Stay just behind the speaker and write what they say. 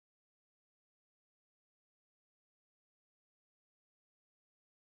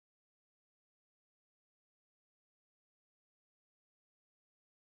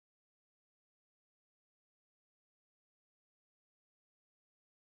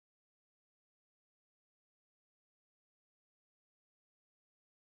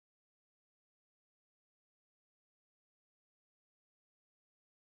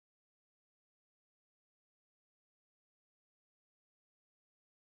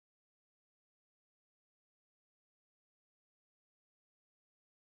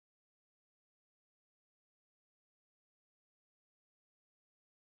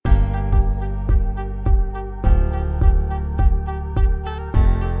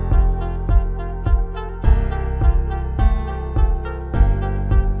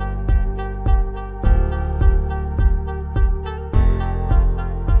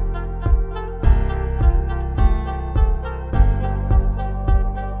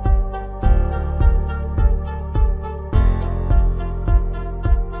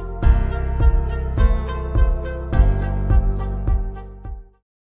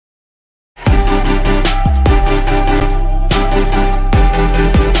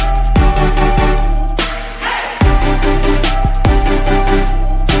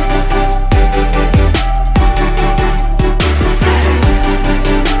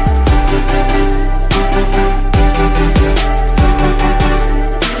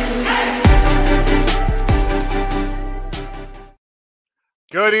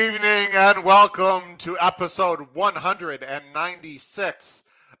Good evening and welcome to episode 196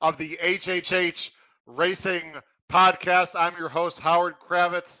 of the HHH Racing Podcast. I'm your host, Howard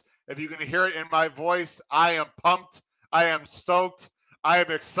Kravitz. If you can hear it in my voice, I am pumped. I am stoked. I am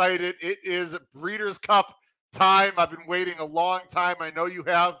excited. It is Breeders' Cup time. I've been waiting a long time. I know you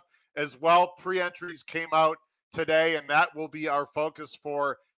have as well. Pre-entries came out today, and that will be our focus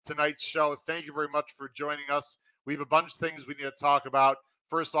for tonight's show. Thank you very much for joining us. We have a bunch of things we need to talk about.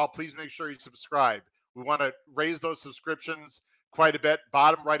 First of all, please make sure you subscribe. We want to raise those subscriptions quite a bit.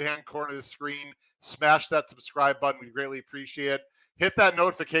 Bottom right-hand corner of the screen, smash that subscribe button. We greatly appreciate it. Hit that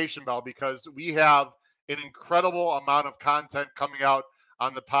notification bell because we have an incredible amount of content coming out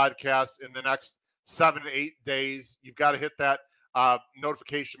on the podcast in the next 7 to 8 days. You've got to hit that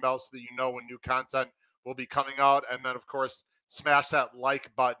notification bell so that you know when new content will be coming out. And then, of course, smash that like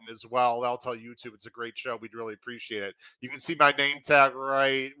button as well. That'll tell YouTube it's a great show. We'd really appreciate it. You can see my name tag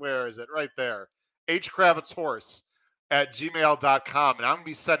right, where is it? Right there. hkravitzhorse@gmail.com. And I'm going to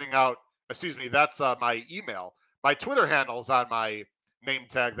be sending out, that's my email. My Twitter handle is on my name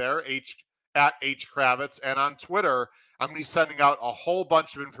tag there, @hkravitz. And on Twitter, I'm going to be sending out a whole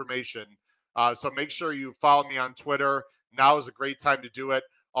bunch of information. So make sure you follow me on Twitter. Now is a great time to do it.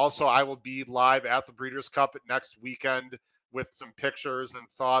 Also, I will be live at the Breeders' Cup next weekend with some pictures and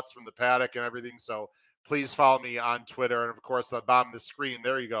thoughts from the paddock and everything. So please follow me on Twitter. And of course, on the bottom of the screen,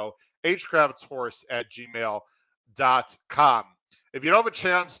 there you go, hkravitzhorse@gmail.com. If you don't have a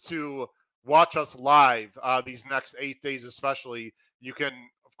chance to watch us live these next 8 days, especially, you can,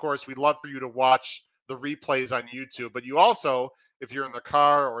 of course, we'd love for you to watch the replays on YouTube. But you also, if you're in the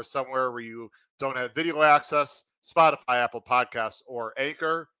car or somewhere where you don't have video access, Spotify, Apple Podcasts, or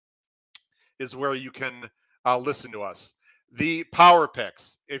Anchor is where you can listen to us. The Power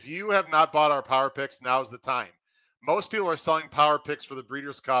Picks. If you have not bought our Power Picks, now's the time. Most people are selling Power Picks for the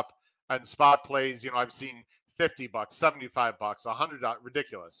Breeders' Cup and spot plays. You know, I've seen $50, $75, $100,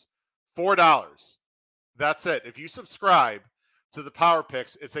 ridiculous. $4. That's it. If you subscribe to the Power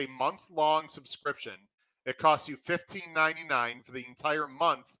Picks, it's a month-long subscription. It costs you $15.99 for the entire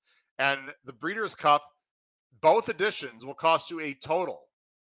month. And the Breeders' Cup, both editions, will cost you a total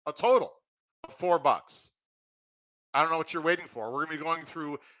of $4. I don't know what you're waiting for. We're going to be going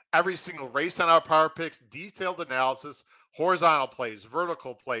through every single race on our Power Picks, detailed analysis, horizontal plays,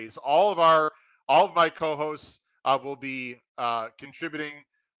 vertical plays. All of my co-hosts will be contributing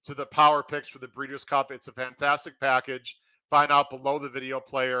to the Power Picks for the Breeders' Cup. It's a fantastic package. Find out below the video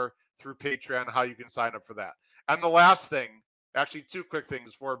player through Patreon how you can sign up for that. And the last thing, actually 2 quick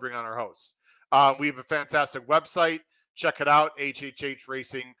things before I bring on our hosts. We have a fantastic website. Check it out,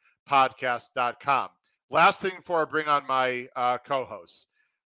 hhhracingpodcast.com. Last thing before I bring on my co-hosts.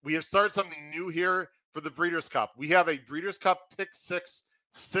 We have started something new here for the Breeders' Cup. We have a Breeders' Cup Pick 6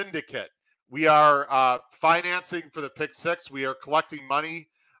 syndicate. We are financing for the Pick 6. We are collecting money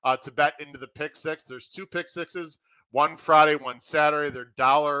to bet into the Pick 6. There's 2 Pick 6s, one Friday, one Saturday. They're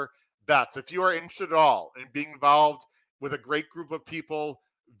dollar bets. If you are interested at all in being involved with a great group of people,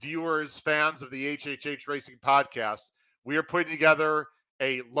 viewers, fans of the HHH Racing Podcast, we are putting together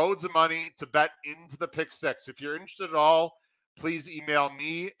loads of money to bet into the Pick 6. If you're interested at all, please email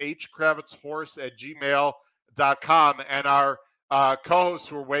me, hkravitzhorse@gmail.com. And our co-hosts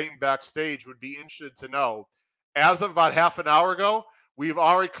who are waiting backstage would be interested to know, as of about half an hour ago, we've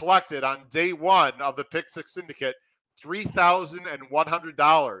already collected on day one of the Pick 6 Syndicate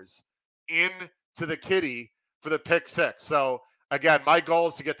 $3,100 into the kitty for the Pick 6. So, again, my goal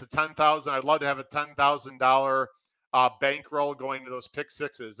is to get to $10,000. I'd love to have a $10,000 bankroll going to those Pick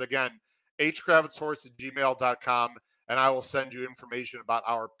 6s. Again, hkravitzhorse@gmail.com, and I will send you information about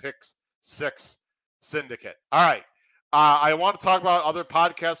our Pick 6 syndicate. All right. I want to talk about other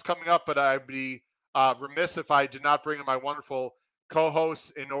podcasts coming up, but I'd be remiss if I did not bring in my wonderful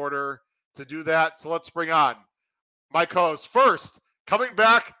co-hosts in order to do that. So let's bring on my co-hosts. First, coming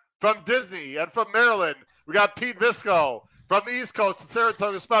back from Disney and from Maryland, we got Pete Visco. From the East Coast, the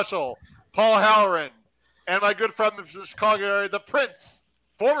Saratoga Special, Paul Halloran. And my good friend from the Chicago area, the Prince,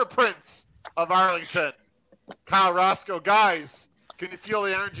 former Prince of Arlington, Kyle Roscoe. Guys, can you feel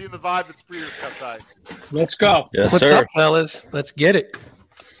the energy and the vibe? It's Breeders' Cup time. Let's go. Yes, What's sir. up, fellas? Let's get it.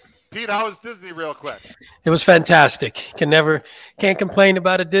 Pete, how was Disney real quick? It was fantastic. Can't complain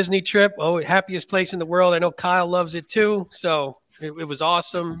about a Disney trip. Oh, happiest place in the world. I know Kyle loves it too. So it was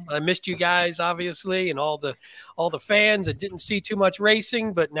awesome. I missed you guys, obviously, and all the fans. I didn't see too much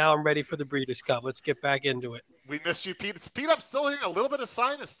racing, but now I'm ready for the Breeders' Cup. Let's get back into it. We missed you, Pete. Pete, I'm still hearing a little bit of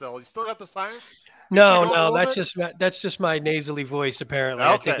sinus still. You still got the sinus? No, that's just my nasally voice. Apparently,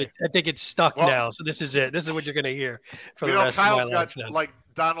 okay. I think it's stuck now. So this is it. This is what you're going to hear for the rest Kyle's of my life. got like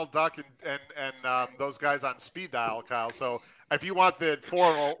Donald Duck and those guys on speed dial, Kyle. So if you want the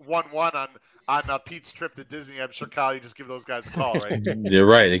 411 on Pete's trip to Disney, I'm sure, Kyle, you just give those guys a call, right? You're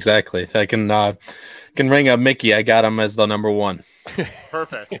right, exactly. I can ring up Mickey. I got him as the number one.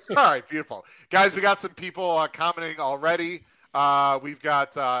 Perfect. All right, beautiful. Guys, we got some people commenting already. We've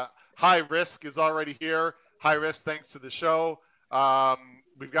got High Risk is already here. High Risk, thanks to the show.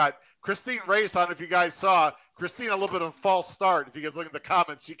 We've got Christine Race on. If you guys saw, Christine, a little bit of a false start. If you guys look at the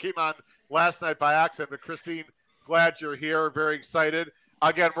comments, she came on last night by accident. But Christine, glad you're here. Very excited.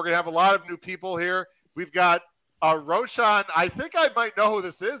 Again, we're going to have a lot of new people here. We've got Roshan. I think I might know who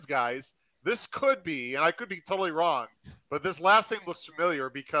this is, guys. This could be, and I could be totally wrong, but this last name looks familiar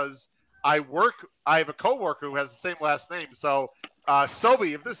because I have a coworker who has the same last name. So,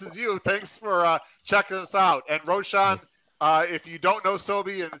 Sobi, if this is you, thanks for checking us out. And Roshan, if you don't know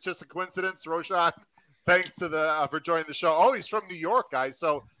Sobi and it's just a coincidence, Roshan, thanks to for joining the show. Oh, he's from New York, guys.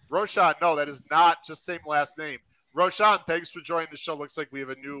 So, Roshan, no, that is not just same last name. Roshan, thanks for joining the show. Looks like we have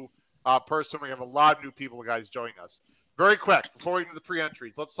a new person. We have a lot of new people, guys, joining us. Very quick, before we get to the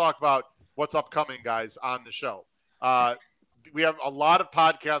pre-entries, let's talk about what's upcoming, guys, on the show. We have a lot of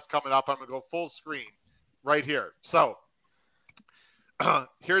podcasts coming up. I'm going to go full screen right here. So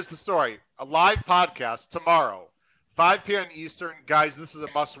here's the story. A live podcast tomorrow, 5 p.m. Eastern. Guys, this is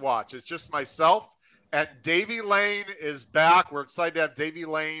a must-watch. It's just myself, and Davey Lane is back. We're excited to have Davey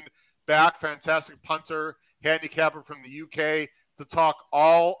Lane back, fantastic punter, handicapper from the UK, to talk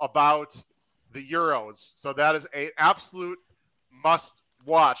all about the Euros. So that is an absolute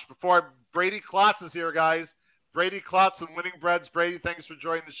must-watch. Brady Klotz is here, guys. Brady Klotz and Winning Breads. Brady, thanks for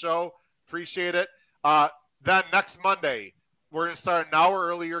joining the show. Appreciate it. Then next Monday, we're going to start an hour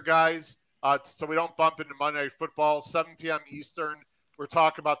earlier, guys, so we don't bump into Monday Night Football, 7 p.m. Eastern. We're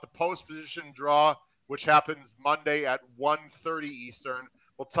talking about the post-position draw, which happens Monday at 1:30 Eastern.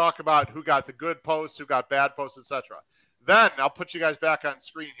 We'll talk about who got the good posts, who got bad posts, etc. Then I'll put you guys back on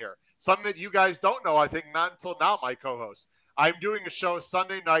screen here. Something that you guys don't know, I think not until now, my co-host. I'm doing a show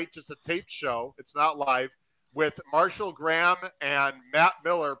Sunday night, just a taped show. It's not live, with Marshall Graham and Matt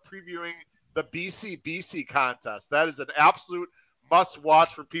Miller previewing the BC contest. That is an absolute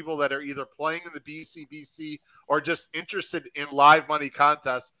must-watch for people that are either playing in the BC or just interested in live money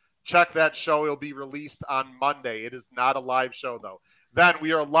contests. Check that show. It'll be released on Monday. It is not a live show, though. Then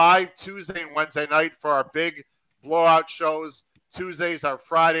we are live Tuesday and Wednesday night for our big blowout shows. Tuesdays are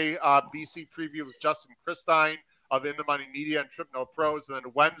Friday BC preview with Justin Christine of In the Money Media and Trip No Pros. And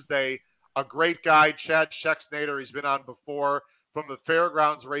then Wednesday, a great guy, Chad Schexnader. He's been on before from the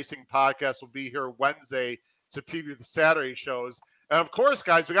Fairgrounds Racing Podcast. Will be here Wednesday to preview the Saturday shows. And of course,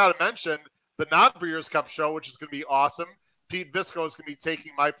 guys, we got to mention the Non-Breeders' Cup show, which is going to be awesome. Pete Visco is going to be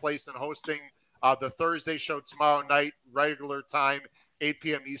taking my place and hosting the Thursday show tomorrow night, regular time, 8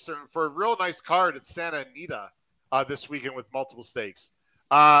 p.m. Eastern, for a real nice card at Santa Anita this weekend with multiple stakes.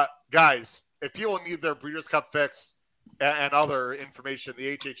 Guys, if people need their Breeders' Cup fix and other information,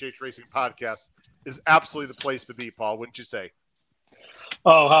 the HHH Racing Podcast is absolutely the place to be, Paul, wouldn't you say?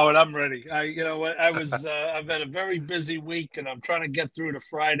 Oh, Howard, I'm ready. You know what? I've had a very busy week, and I'm trying to get through to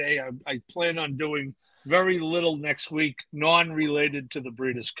Friday. I plan on doing very little next week, non-related to the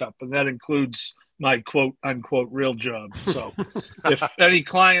Breeders' Cup, and that includes my quote-unquote real job. So if any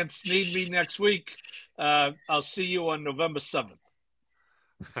clients need me next week, I'll see you on November 7th.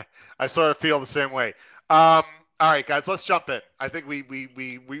 I sort of feel the same way. All right, guys, let's jump in. I think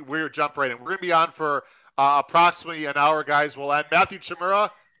we're jump right in. We're going to be on for approximately an hour, guys. We'll end. Matthew Chimura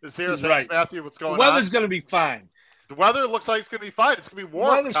is here. Thanks, right. Matthew. What's going on? The weather's going to be fine. The weather looks like it's going to be fine. It's going to be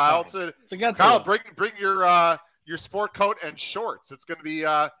warm, Kyle. Kyle, bring your sport coat and shorts. It's going to be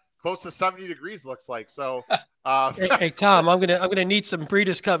close to 70 degrees, looks like. So, hey, Tom, I'm gonna need some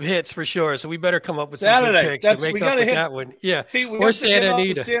Breeders' Cup hits for sure. So we better come up with some good picks to make up with that one. Yeah, Pete, or Santa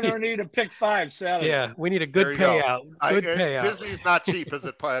Anita. Santa Anita pick 5 Saturday. Yeah, we need a good payout. Good payout. Disney's not cheap, is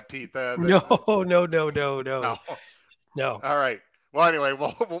it, Pete? No. All right. Well, anyway,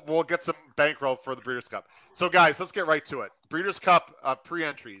 we'll get some bankroll for the Breeders' Cup. So, guys, let's get right to it. Breeders' Cup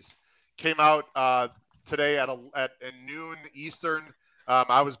pre-entries came out today at noon Eastern.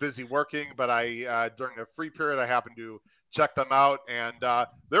 I was busy working, but during a free period, I happened to check them out, and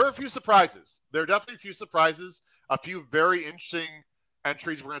there were a few surprises. There are definitely a few surprises, a few very interesting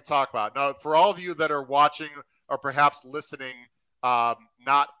entries we're going to talk about. Now, for all of you that are watching or perhaps listening, not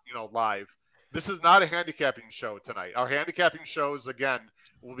live, this is not a handicapping show tonight. Our handicapping shows, again,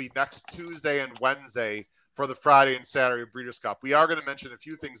 will be next Tuesday and Wednesday for the Friday and Saturday Breeders' Cup. We are going to mention a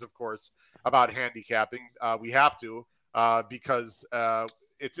few things, of course, about handicapping. We have to. Because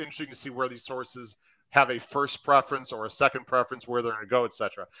it's interesting to see where these horses have a first preference or a second preference, where they're going to go,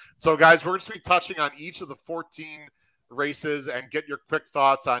 etc. So, guys, we're going to be touching on each of the 14 races and get your quick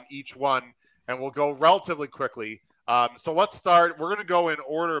thoughts on each one, and we'll go relatively quickly. So let's start. We're going to go in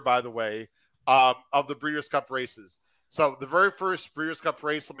order, by the way, of the Breeders' Cup races. So the very first Breeders' Cup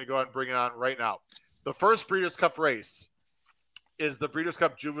race, let me go ahead and bring it on right now. The first Breeders' Cup race is the Breeders'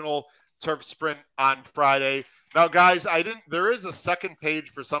 Cup Juvenile Turf Sprint on Friday. Now, guys, there is a second page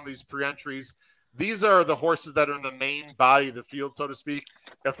for some of these pre-entries. These are the horses that are in the main body of the field, so to speak.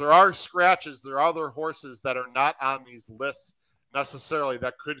 If there are scratches, there are other horses that are not on these lists necessarily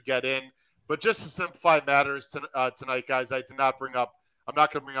that could get in. But just to simplify matters tonight, guys, I'm not going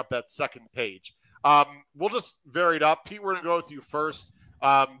to bring up that second page. We'll just vary it up. Pete, we're going to go with you first.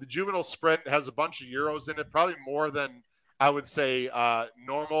 The Juvenile Sprint has a bunch of Euros in it, probably more than I would say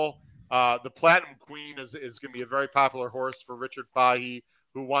normal. The Platinum Queen is going to be a very popular horse for Richard Fahey,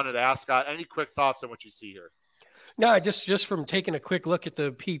 who won at Ascot. Any quick thoughts on what you see here? No, just from taking a quick look at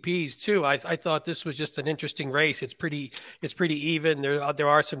the PPs too, I thought this was just an interesting race. It's pretty even. There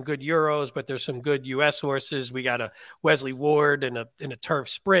are some good Euros, but there's some good U.S. horses. We got a Wesley Ward in a turf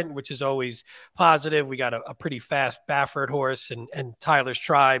sprint, which is always positive. We got a pretty fast Baffert horse and Tyler's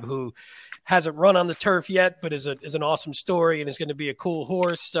Tribe, who hasn't run on the turf yet, but is an awesome story and is going to be a cool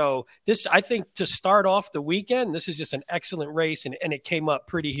horse. So this, I think, to start off the weekend, this is just an excellent race, and it came up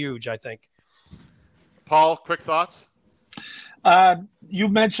pretty huge, I think. Paul, quick thoughts? You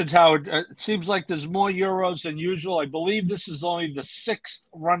mentioned how it seems like there's more Euros than usual. I believe this is only the 6th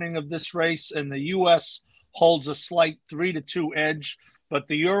running of this race, and the U.S. holds a slight 3-2 edge, but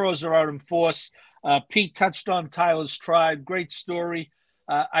the Euros are out in force. Pete touched on Tyler's Tribe. Great story.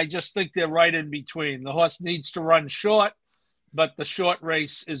 I just think they're right in between. The horse needs to run short, but the short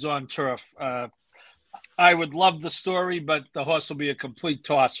race is on turf. I would love the story, but the horse will be a complete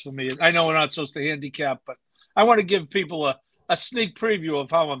toss for me. I know we're not supposed to handicap, but I want to give people a sneak preview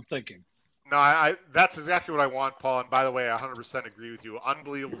of how I'm thinking. No, that's exactly what I want, Paul. And by the way, I 100% agree with you.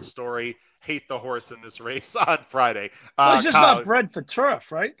 Unbelievable story. Hate the horse in this race on Friday. Well, he's just Kyle, not bred for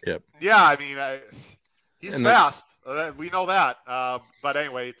turf, right? Yep. Yeah, I mean, he's fast. We know that. But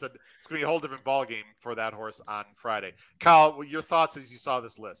anyway, it's going to be a whole different ballgame for that horse on Friday. Kyle, your thoughts as you saw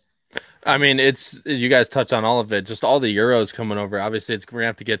this list? I mean, you guys touch on all of it, just all the Euros coming over. Obviously, we're going to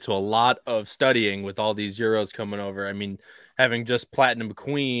have to get to a lot of studying with all these Euros coming over. I mean, having just Platinum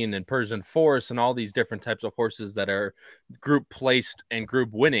Queen and Persian Force and all these different types of horses that are group placed and group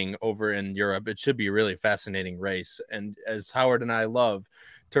winning over in Europe, it should be a really fascinating race. And as Howard and I love,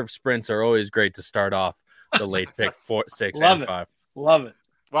 turf sprints are always great to start off the late pick 4, 6, and 5. Love it.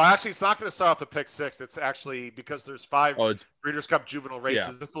 Well, actually, it's not going to start off the pick 6. It's actually because there's 5 Breeders' Cup Juvenile races.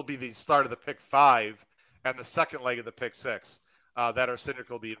 Yeah. This will be the start of the pick 5 and the second leg of the pick 6 that our syndicate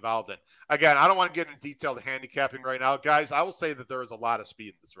will be involved in. Again, I don't want to get into detailed handicapping right now. Guys, I will say that there is a lot of speed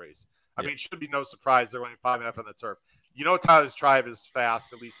in this race. I mean, it should be no surprise they're running 5.5 on the turf. You know Tyler's Tribe is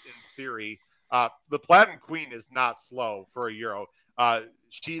fast, at least in theory. The Platinum Queen is not slow for a Euro.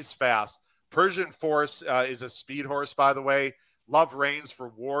 She's fast. Persian Force is a speed horse, by the way. Love Reigns for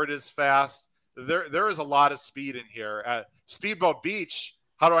Ward is fast. There is a lot of speed in here. Speedboat Beach,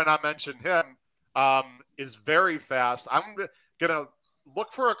 how do I not mention him, is very fast. I'm going to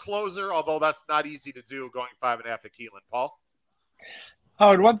look for a closer, although that's not easy to do going 5.5 at Keeneland. Paul?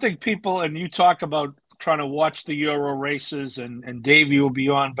 Howard, one thing people, and you talk about trying to watch the Euro races, and Davey will be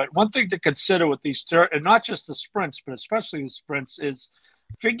on, but one thing to consider with these, and not just the sprints, but especially the sprints, is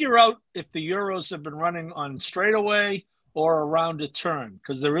figure out if the Euros have been running on straightaway or around a turn,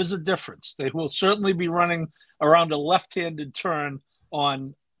 because there is a difference. They will certainly be running around a left-handed turn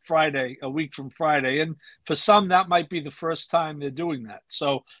on Friday, a week from Friday. And for some, that might be the first time they're doing that.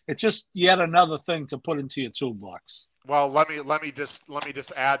 So it's just yet another thing to put into your toolbox. Well, let me just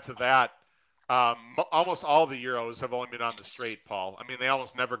add to that. Almost all the Euros have only been on the straight, Paul. I mean, they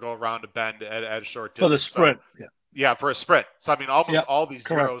almost never go around a bend at a short distance. For the sprint, so, yeah, for a sprint. So, I mean, almost all these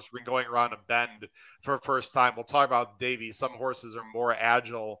Euros have been going around a bend for the first time. We'll talk about Davey. Some horses are more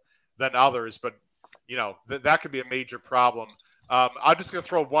agile than others, but, you know, that could be a major problem. I'm just going to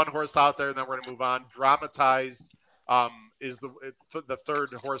throw one horse out there, and then we're going to move on. Dramatized is the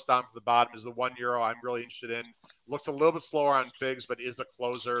third horse down from the bottom is the €1 I'm really interested in. Looks a little bit slower on figs, but is a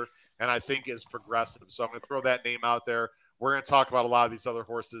closer, and I think is progressive. So I'm going to throw that name out there. We're going to talk about a lot of these other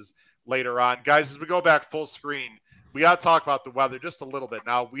horses later on. Guys, as we go back full screen, we got to talk about the weather just a little bit.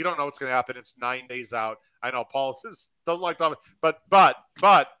 Now, we don't know what's going to happen. It's 9 days out. I know Paul doesn't like talking, but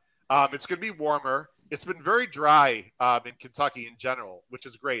it's going to be warmer. It's been very dry in Kentucky in general, which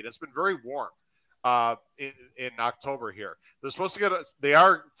is great. It's been very warm. in October here. They're supposed to get they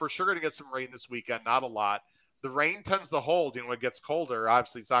are for sure going to get some rain this weekend, not a lot. The rain tends to hold, when it gets colder.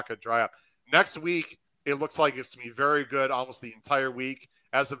 Obviously, it's not going to dry up. Next week, it looks like it's going to be very good almost the entire week.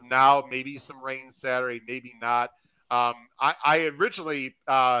 As of now, maybe some rain Saturday, maybe not. I originally,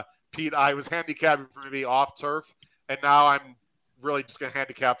 Pete, I was handicapping for maybe off turf, and now I'm really just going to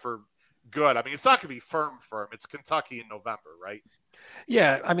handicap for good. I mean, it's not going to be firm. It's Kentucky in November, right?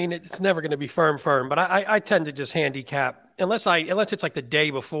 Yeah, I mean it's never going to be firm, but I tend to just handicap unless it's like the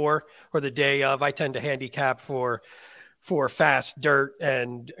day before or the day of. I tend to handicap for fast dirt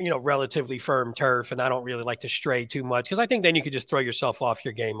and relatively firm turf, and I don't really like to stray too much because I think then you could just throw yourself off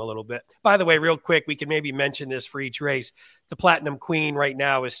your game a little bit. By the way, real quick, we can maybe mention this for each race. The Platinum Queen right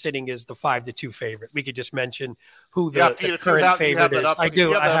now is sitting as the 5-2 favorite. We could just mention who the current favorite is. I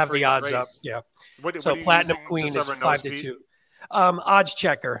do. I have the odds up. Yeah. So Platinum Queen is 5-2. Odds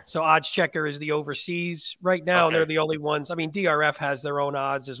Checker. So Odds Checker is the overseas right now. Okay. They're the only ones. I mean, DRF has their own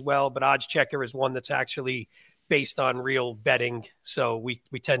odds as well, but Odds Checker is one that's actually based on real betting. So we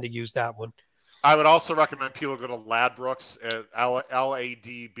tend to use that one. I would also recommend people go to Ladbrokes,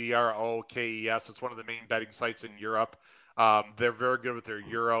 Ladbrokes. It's one of the main betting sites in Europe. They're very good with their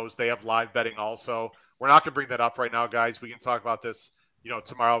Euros. They have live betting also. We're not going to bring that up right now, guys. We can talk about this,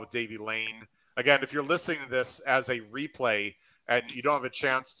 tomorrow with Davey Lane. Again, if you're listening to this as a replay and you don't have a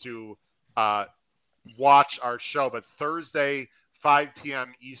chance to watch our show, but Thursday, 5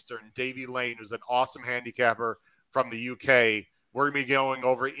 p.m. Eastern, Davey Lane, who's an awesome handicapper from the UK, we're going to be going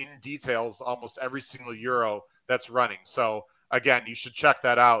over in details almost every single Euro that's running. So, again, you should check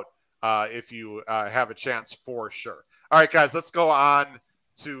that out if you have a chance for sure. All right, guys, let's go on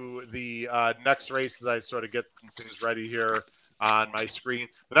to the next race as I sort of get things ready here on my screen.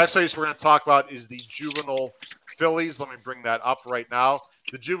 The next race we're going to talk about is the Juvenile Fillies. Let me bring that up right now.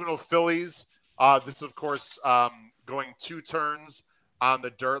 The Juvenile Fillies, this is, of course, going 2 turns on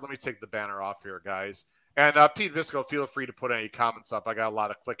the dirt. Let me take the banner off here, guys. And Pete Visco, feel free to put any comments up. I got a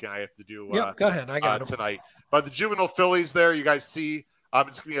lot of clicking I have to do go ahead. I got tonight. But the Juvenile Fillies there, you guys see, it's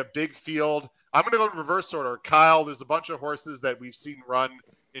going to be a big field. I'm going to go in reverse order. Kyle, there's a bunch of horses that we've seen run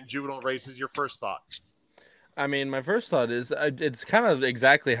in juvenile races. Your first thought? I mean, my first thought is it's kind of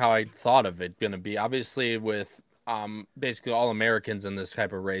exactly how I thought of it going to be. Obviously, with basically all Americans in this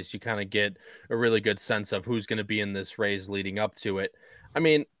type of race, you kind of get a really good sense of who's going to be in this race leading up to it. I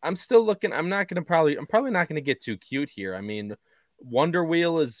mean, I'm still looking. I'm probably not going to get too cute here. I mean, Wonder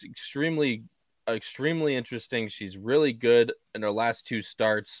Wheel is extremely interesting. She's really good in her last 2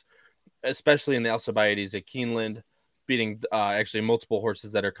 starts, especially in the Alcibiades at Keeneland, beating actually multiple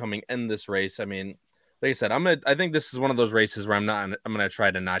horses that are coming in this race. I mean, like I said, I think this is one of those races where I'm going to try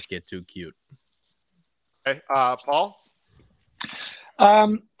to not get too cute. Okay, Paul?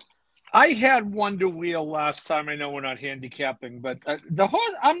 I had Wonder Wheel last time. I know we're not handicapping, but the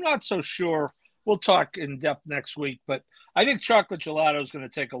horse, I'm not so sure. We'll talk in depth next week, but I think Chocolate Gelato is going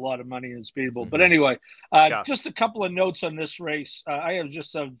to take a lot of money in Speedball. Mm-hmm. But anyway, just a couple of notes on this race. I have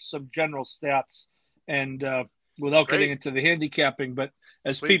just some general stats, and without getting into the handicapping, but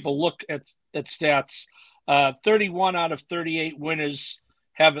as people look at stats, 31 out of 38 winners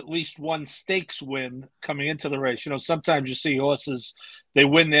have at least one stakes win coming into the race. Sometimes you see horses, they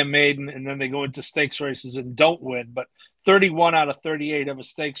win their maiden and then they go into stakes races and don't win. But 31 out of 38 have a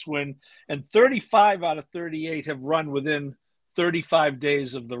stakes win, and 35 out of 38 have run within 35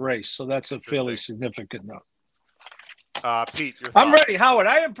 days of the race. So that's a fairly significant note. Pete, your thoughts? I'm ready, Howard.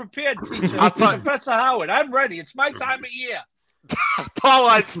 I am prepared, teacher. Professor Howard, I'm ready. It's my time of year. Paul,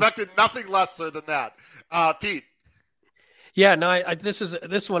 I expected nothing lesser than that. Pete. Yeah, no,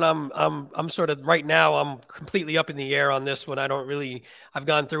 this one I'm sort of right now I'm completely up in the air on this one. I've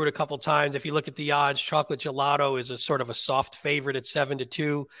gone through it a couple times. If you look at the odds, Chocolate Gelato is a sort of a soft favorite at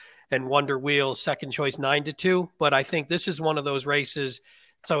 7-2, and Wonder Wheel second choice 9-2. But I think this is one of those races.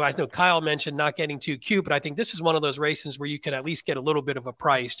 So I know Kyle mentioned not getting too cute, but I think this is one of those races where you can at least get a little bit of a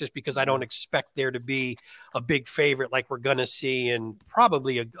price, just because I don't expect there to be a big favorite like we're going to see in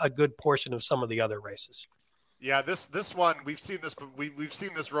probably a good portion of some of the other races. Yeah, this one we've seen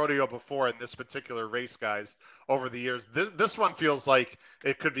this rodeo before in this particular race, guys, over the years. This one feels like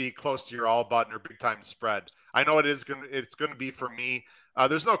it could be close to your all button or big time spread. I know it's going to be for me.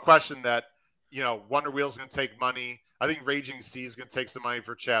 There's no question that Wonder Wheel's going to take money. I think Raging Sea is going to take some money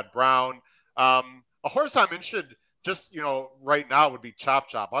for Chad Brown. A horse I'm interested just right now would be Chop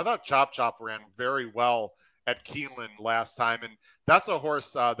Chop. I thought Chop Chop ran very well at Keeneland last time, and that's a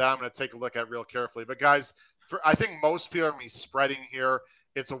horse that I'm going to take a look at real carefully. But guys, I think most people are going to be spreading here.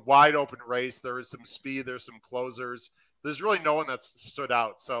 It's a wide open race. There is some speed. There's some closers. There's really no one that's stood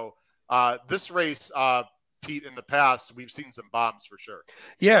out. So This race, Pete, in the past, we've seen some bombs for sure.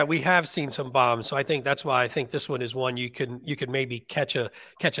 Yeah, we have seen some bombs, so I think that's why I think this one is one you can maybe catch a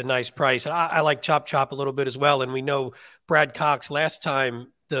nice price. And I like Chop Chop a little bit as well, and we know Brad Cox last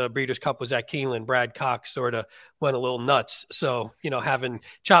time the Breeders' Cup was at Keeneland. Brad Cox sort of went a little nuts. So having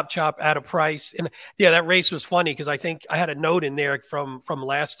Chop Chop at a price, and yeah, that race was funny because I think I had a note in there from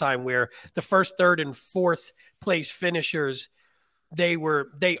last time where the first, third, and fourth place finishers. They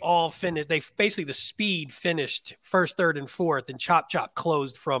all finished. Basically the speed finished first, third, and fourth, and Chop Chop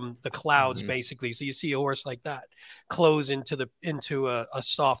closed from the clouds basically. So you see a horse like that close into a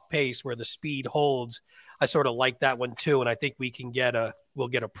soft pace where the speed holds. I sort of like that one too, and I think we'll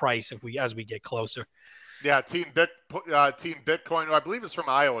get a price as we get closer. Yeah, Team Bitcoin. I believe it's from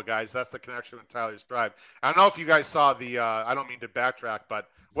Iowa, guys. That's the connection with Tyler's Drive. I don't know if you guys saw the. I don't mean to backtrack, but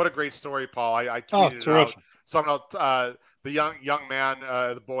what a great story, Paul. I tweeted it out. Someone else, the young man,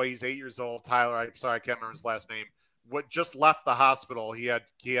 the boy, he's 8 years old. Tyler, I'm sorry, I can't remember his last name. What just left the hospital? He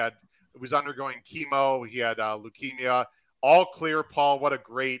was undergoing chemo. He had leukemia. All clear, Paul. What a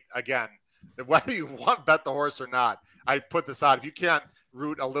great, again, whether you want to bet the horse or not. I put this out. If you can't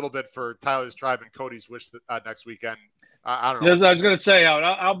root a little bit for Tyler's Tribe and Cody's Wish next weekend, I don't know. Yes, I was going to say,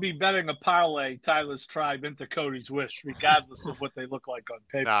 I'll be betting a parlay Tyler's Tribe into Cody's Wish, regardless of what they look like on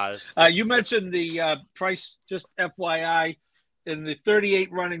paper. You mentioned the price, just FYI, in the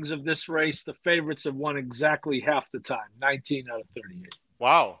 38 runnings of this race, the favorites have won exactly half the time, 19 out of 38.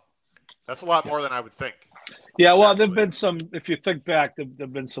 Wow. That's a lot more than I would think. Yeah, well, there have been some, if you think back, there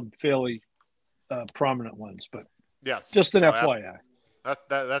have been some fairly prominent ones, but yes, just an FYI.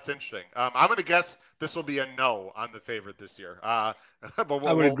 That's interesting. I'm going to guess this will be a no on the favorite this year. But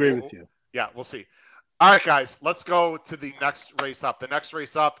I would agree with you. Yeah, we'll see. All right, guys, let's go to the next race up. The next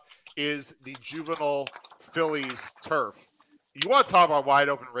race up is the Juvenile Fillies Turf. You want to talk about wide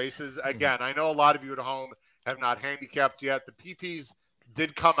open races? Again, I know a lot of you at home have not handicapped yet. The PPs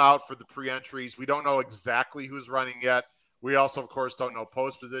did come out for the pre-entries. We don't know exactly who's running yet. We also, of course, don't know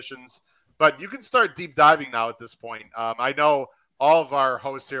post positions. But you can start deep diving now at this point. I know all of our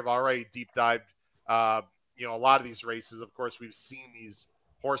hosts here have already deep dived, a lot of these races. Of course, we've seen these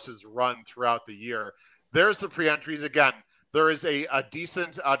horses run throughout the year. There's the pre-entries. Again, there is a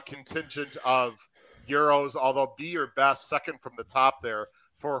decent contingent of Euros, although Be Your Best, second from the top there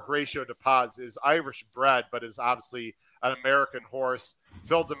for Horatio de Paz, is Irish bred, but is obviously an American horse.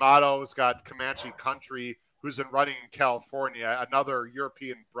 Phil D'Amato's got Comanche Country, who's been running in California, another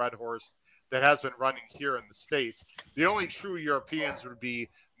European bred horse that has been running here in the States. The only true Europeans would be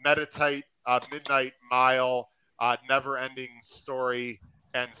Meditate, Midnight Mile, Never Ending Story,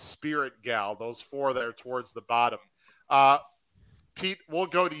 and Spirit Gal. Those four that are towards the bottom. Pete, we'll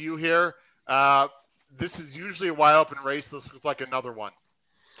go to you here. This is usually a wide open race. This looks like another one.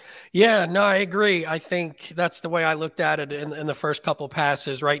 Yeah, no, I agree. I think that's the way I looked at it in the first couple of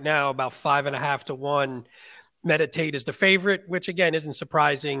passes. Right now, about 5.5 to 1. Meditate is the favorite, which again isn't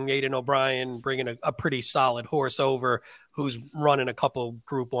surprising. Aidan O'Brien bringing a pretty solid horse over who's running a couple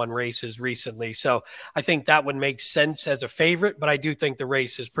Group 1 races recently. So I think that would make sense as a favorite, but I do think the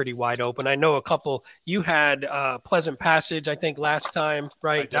race is pretty wide open. I know a couple, you had Pleasant Passage, I think last time,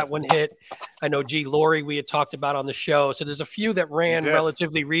 right? That one hit. I know G. Laurie we had talked about on the show. So there's a few that ran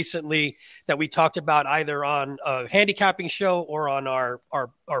relatively recently that we talked about either on a handicapping show or on our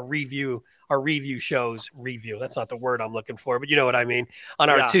review shows. Review. That's not the word I'm looking for, but you know what I mean. On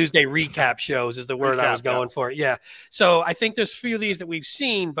our Tuesday recap shows is the word I was going for. Yeah. So I think there's a few of these that we've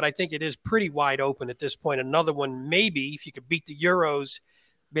seen, but I think it is pretty wide open at this point. Another one, maybe if you could beat the Euros,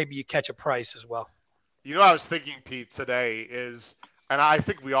 maybe you catch a price as well. You know, I was thinking, Pete, today is, and I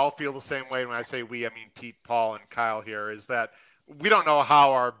think we all feel the same way. When I say we, I mean Pete, Paul, and Kyle here, is that we don't know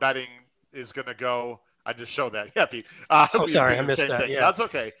how our betting is going to go. I just showed that. Yeah, Pete. Sorry, I missed that. Yeah. That's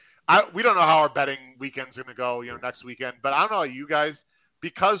okay. We don't know how our betting weekend's going to go, next weekend. But I don't know you guys,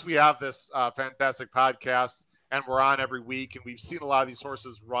 because we have this fantastic podcast and we're on every week, and we've seen a lot of these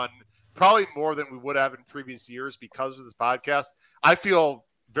horses run probably more than we would have in previous years because of this podcast. I feel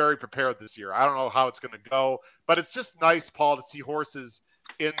very prepared this year. I don't know how it's going to go, but it's just nice, Paul, to see horses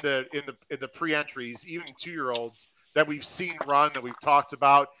in the pre-entries, even 2-year-olds that we've seen run, that we've talked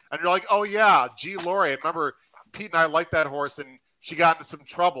about, and you're like, oh yeah, G. Laurie. I remember Pete and I liked that horse, and she got into some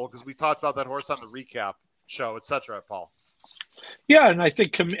trouble because we talked about that horse on the recap show, etc. Paul. Yeah, and I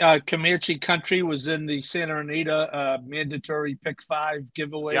think Comanche Country was in the Santa Anita mandatory pick 5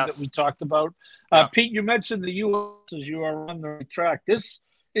 giveaway that we talked about. Pete, you mentioned the U.S. as you are on the track. This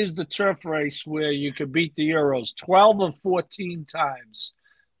is the turf race where you could beat the Euros. 12 of 14 times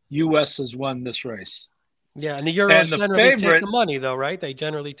U.S. has won this race. Yeah, and the Euros the generally take favorite- the money, though, right? They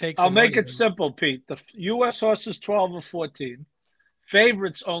generally take I'll some make money. it simple, Pete. The U.S. horse is 12 or 14.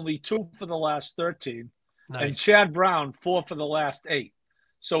 Favorites only 2 for the last 13. Nice. And Chad Brown 4 for the last 8.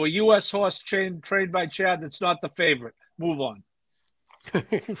 So a U.S. horse trained by Chad that's not the favorite. Move on.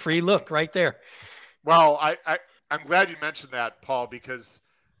 Free look right there. Well, I'm glad you mentioned that, Paul, because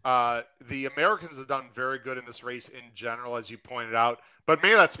the Americans have done very good in this race in general, as you pointed out. But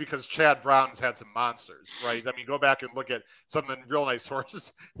maybe that's because Chad Brown's had some monsters, right? I mean, go back and look at some of the real nice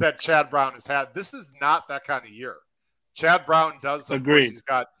horses that Chad Brown has had. This is not that kind of year. Chad Brown does, of Agreed.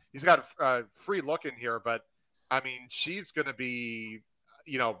 course, he's got a free look in here, but I mean, she's going to be,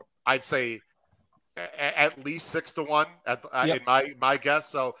 I'd say at least 6-1 in my guess.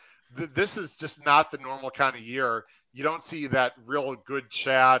 So this is just not the normal kind of year. You don't see that real good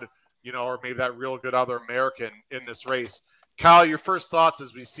Chad, or maybe that real good other American in this race. Kyle, your first thoughts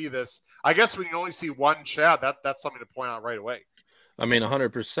as we see this? I guess when you only see one Chad, that's something to point out right away. I mean,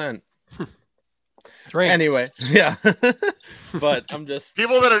 100%. Drink. Anyway, yeah. But I'm just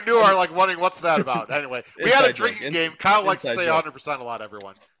people that are new are like wondering what's that about. Anyway, we had a drinking game. Kyle likes to say 100% a lot.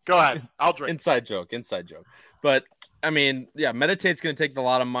 Everyone, go ahead. I'll drink. Inside joke. But I mean, yeah, Meditate's going to take a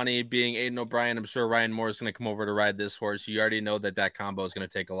lot of money. Being Aiden O'Brien, I'm sure Ryan Moore is going to come over to ride this horse. You already know that combo is going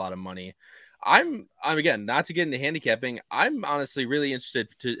to take a lot of money. I'm again, not to get into handicapping. I'm honestly really interested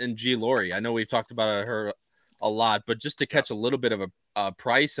in G. Lori. I know we've talked about her a lot, but just to catch a little bit of a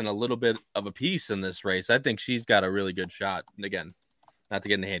price and a little bit of a piece in this race, I think she's got a really good shot. And again, not to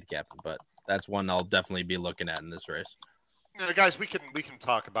get into handicapping, but that's one I'll definitely be looking at in this race. Guys, we can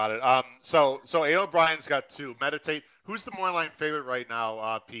talk about it. So Aiden O'Brien's got 2. Meditate. Who's the Moorline favorite right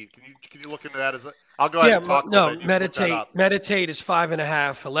now, Pete? Can you look into that? I'll go ahead and talk. No, Meditate is 5.5,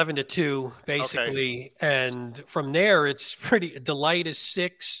 11-2, basically, okay. And from there it's pretty. Delight is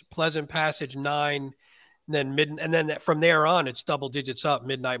 6, Pleasant Passage 9. And then from there on, it's double digits up.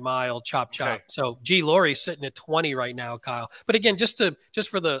 Midnight Mile, Chop. Okay. So G. Lori's sitting at 20 right now, Kyle. But again, just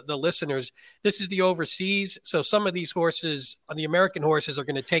for the listeners, this is the overseas. So some of these horses, the American horses, are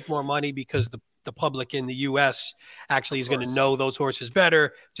going to take more money because the public in the U.S. actually is going to know those horses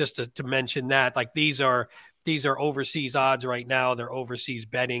better. Just to mention that, like these are overseas odds right now. They're overseas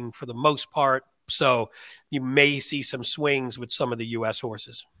betting for the most part. So you may see some swings with some of the U.S.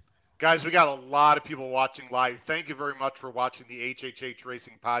 horses. Guys, we got a lot of people watching live. Thank you very much for watching the HHH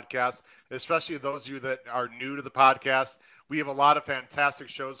Racing Podcast, especially those of you that are new to the podcast. We have a lot of fantastic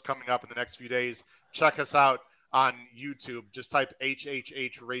shows coming up in the next few days. Check us out on YouTube. Just type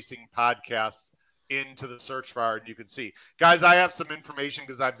HHH Racing Podcast into the search bar and you can see. Guys, I have some information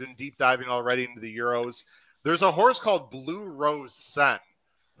because I've been deep diving already into the Euros. There's a horse called Blue Rose Sen,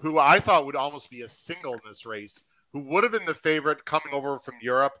 who I thought would almost be a single in this race, who would have been the favorite coming over from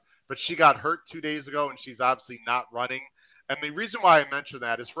Europe. But she got hurt 2 days ago, and she's obviously not running. And the reason why I mention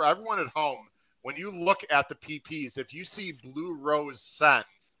that is for everyone at home, when you look at the PPs, if you see Blue Rose Sen,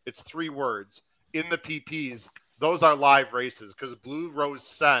 it's 3 words, in the PPs, those are live races because Blue Rose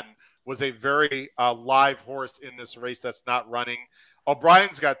Sen was a very live horse in this race that's not running.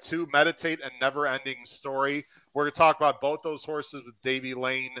 O'Brien's got 2, Meditate and Never Ending Story. We're going to talk about both those horses with Davy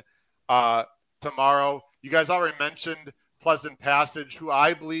Lane tomorrow. You guys already mentioned Pleasant Passage, who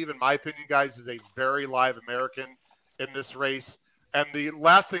I believe, in my opinion, guys, is a very live American in this race. And the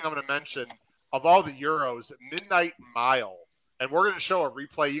last thing I'm going to mention, of all the Euros, Midnight Mile, and we're going to show a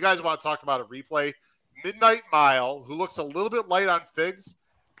replay. You guys want to talk about a replay? Midnight Mile, who looks a little bit light on figs,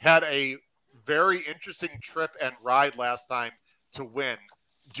 had a very interesting trip and ride last time to win.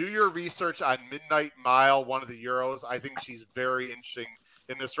 Do your research on Midnight Mile, one of the Euros. I think she's very interesting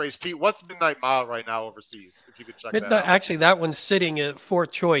in this race. Pete, what's Midnight Mile right now overseas? If you could check that out. Actually, that one's sitting at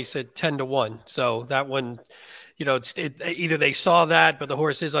 4th choice at 10-1. So that one, either they saw that, but the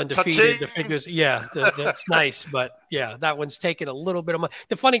horse is undefeated. The figures, that's nice. But yeah, that one's taken a little bit of money.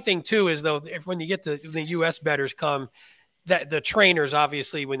 The funny thing too is though, when you get the U.S. bettors come, that the trainers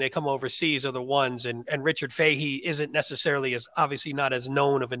obviously when they come overseas are the ones, and Richard Fahey isn't necessarily obviously not as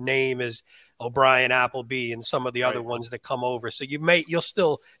known of a name as O'Brien, Appleby, and some of the other ones that come over. So you'll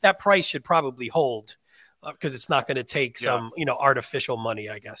still, that price should probably hold because it's not going to take some artificial money,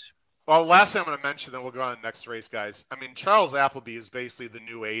 I guess. Well, last thing I'm going to mention, then we'll go on to the next race, guys. I mean, Charles Appleby is basically the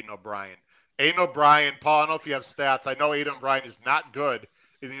new Aiden O'Brien. Aiden O'Brien, Paul, I don't know if you have stats. I know Aiden O'Brien is not good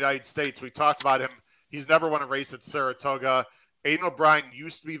in the United States. We talked about him. He's never won a race at Saratoga. Aiden O'Brien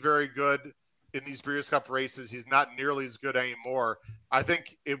used to be very good in these Breeders' Cup races. He's not nearly as good anymore. I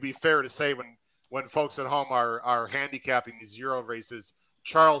think it would be fair to say when folks at home are handicapping these Euro races,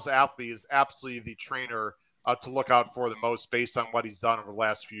 Charles Appleby is absolutely the trainer to look out for the most based on what he's done over the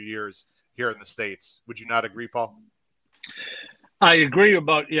last few years here in the States. Would you not agree, Paul? I agree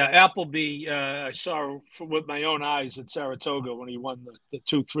about Appleby. I saw with my own eyes at Saratoga when he won the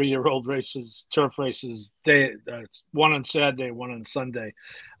 2 3-year-old races, turf races. One on Saturday, one on Sunday.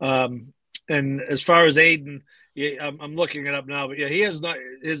 And as far as Aiden, I'm looking it up now, but he has not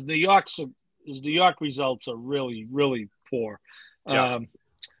his New York results are really, really poor. Yeah.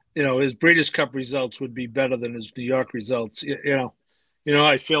 His Breeders' Cup results would be better than his New York results. You know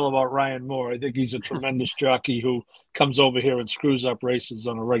how I feel about Ryan Moore. I think he's a tremendous jockey who comes over here and screws up races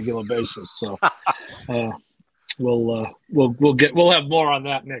on a regular basis. So we'll have more on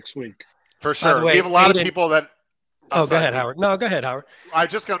that next week. For sure. By the way, we have a lot Aiden, of people that. Go ahead, Howard. No, go ahead, Howard. I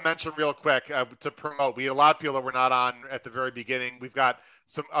just going to mention real quick to promote. We had a lot of people that were not on at the very beginning. We've got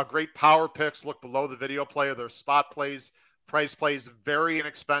some great power picks. Look below the video player. There's spot plays, price plays, very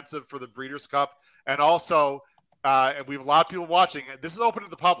inexpensive for the Breeders' Cup, and also. And we have a lot of people watching. This is open to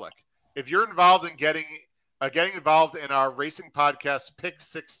the public. If you're involved in getting involved in our racing podcast Pick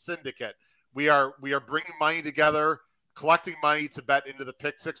Six Syndicate, we are bringing money together, collecting money to bet into the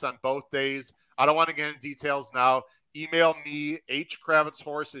Pick Six on both days. I don't want to get into details now. Email me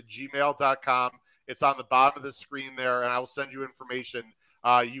hkravitzhorse@gmail.com. It's on the bottom of the screen there, and I will send you information.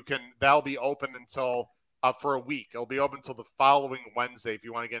 That'll be open until for a week. It'll be open until the following Wednesday if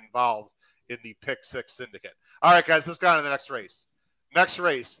you want to get involved in the Pick Six Syndicate. All right, guys, let's go on to the next race. Next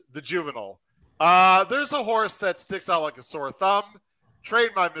race, the Juvenile. There's a horse that sticks out like a sore thumb.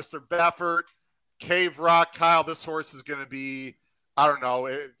 Trained by Mr. Baffert, Cave Rock. Kyle, this horse is going to be,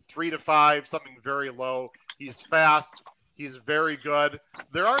 3 to 5, something very low. He's fast. He's very good.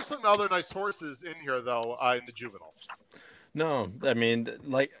 There are some other nice horses in here, though, in the Juvenile. No, I mean,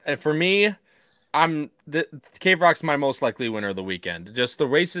 for me, Cave Rock's my most likely winner of the weekend. Just the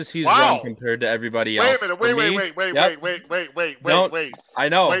races he's run compared to everybody else. Wait a minute. Wait. I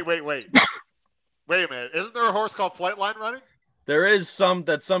know. Wait a minute. Isn't there a horse called Flightline running? There is some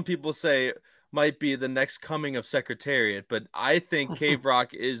people say might be the next coming of Secretariat, but I think Cave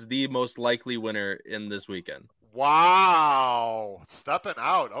Rock is the most likely winner in this weekend. Wow. Stepping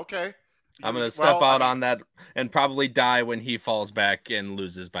out. Okay. I'm going to step out on that and probably die when he falls back and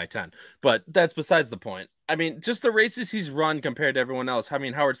loses by 10. But that's besides the point. I mean, just the races he's run compared to everyone else. I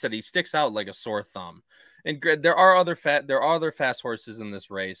mean, Howard said he sticks out like a sore thumb. And there are other fast horses in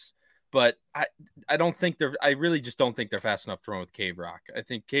this race, but I really just don't think they're fast enough to run with Cave Rock. I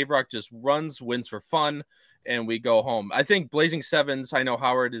think Cave Rock just wins for fun, and we go home. I think Blazing Sevens, I know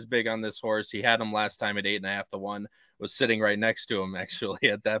Howard is big on this horse. He had him last time at 8.5 to 1. Was sitting right next to him actually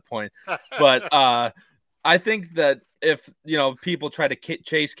at that point. But I think that if, people try to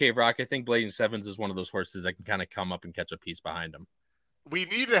chase Cave Rock, I think Blazing Sevens is one of those horses that can kind of come up and catch a piece behind him. We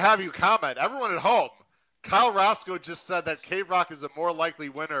need to have you comment. Everyone at home, Kyle Roscoe just said that Cave Rock is a more likely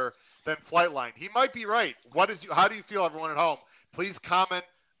winner than Flightline. He might be right. How do you feel, everyone at home? Please comment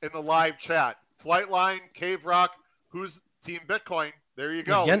in the live chat. Flightline, Cave Rock, who's Team Bitcoin? There you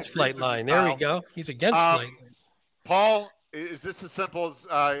go. Against Flightline. There we go. He's against Flightline. Paul, is this as simple as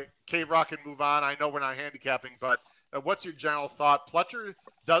Cave Rock and move on? I know we're not handicapping, but what's your general thought? Pletcher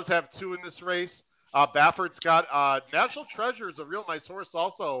does have 2 in this race. Baffert's got National Treasure is a real nice horse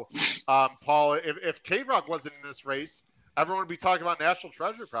also, Paul. If Cave Rock wasn't in this race, everyone would be talking about National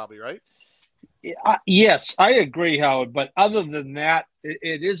Treasure probably, right? Yes, I agree, Howard. But other than that,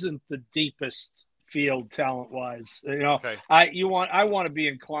 it isn't the deepest field talent-wise. Okay. I want to be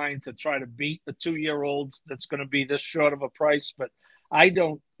inclined to try to beat the 2-year-old that's going to be this short of a price, but I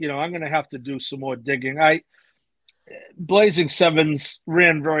don't. I'm going to have to do some more digging. Blazing Sevens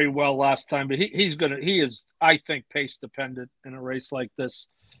ran very well last time, but he is, I think, pace dependent in a race like this,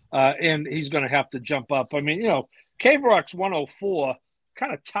 and he's going to have to jump up. I mean, Cave Rock's 104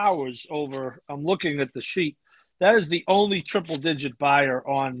 kind of towers over. I'm looking at the sheet. That is the only triple-digit buyer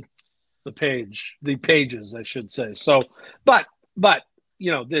on the pages, I should say. So, but they're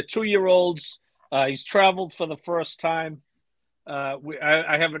 2-year-olds. He's traveled for the first time.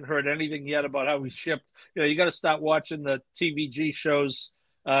 I haven't heard anything yet about how he shipped. You got to start watching the TVG shows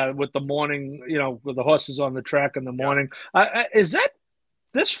with the morning, with the horses on the track in the morning. Is that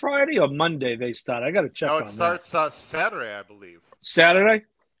this Friday or Monday they start? I got to check on that. No, it starts Saturday, I believe. Saturday?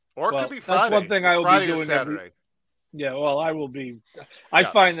 Or it could be Friday. That's one thing I will Friday be doing Saturday. Yeah, well, I will be. I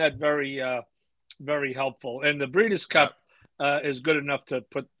find that very, very helpful. And the Breeders' Cup is good enough to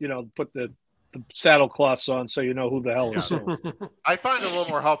put the saddle cloths on so you know who the hell is. I find it a little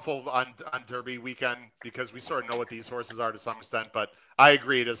more helpful on Derby weekend because we sort of know what these horses are to some extent. But I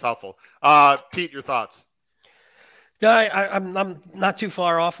agree, it is helpful. Pete, your thoughts? Yeah, I'm not too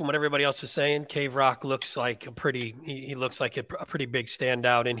far off from what everybody else is saying. Cave Rock looks like he looks like a pretty big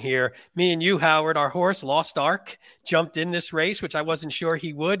standout in here. Me and you, Howard, our horse Lost Ark jumped in this race, which I wasn't sure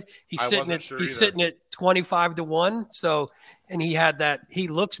he would. He's sitting at 25-1. So, and he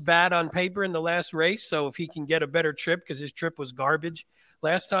looks bad on paper in the last race. So if he can get a better trip, because his trip was garbage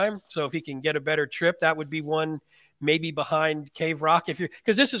last time. So if he can get a better trip, that would be one maybe behind Cave Rock.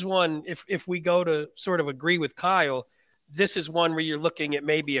 Because this is one, if we go to sort of agree with Kyle, this is one where you're looking at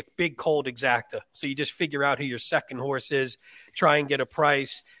maybe a big cold exacta. So you just figure out who your second horse is, try and get a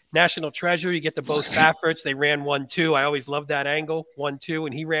price. National Treasure, you get the both Bafferts. They ran 1-2. I always love that angle, 1-2,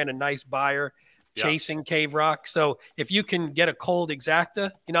 and he ran a nice buyer chasing Cave Rock. So if you can get a cold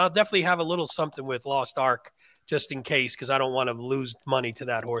exacta, I'll definitely have a little something with Lost Ark just in case, because I don't want to lose money to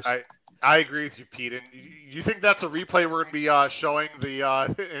that horse. I agree with you, Pete. And you think that's a replay we're going to be showing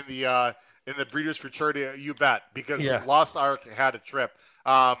in the Breeders' Futurity? You bet, because Lost Ark had a trip.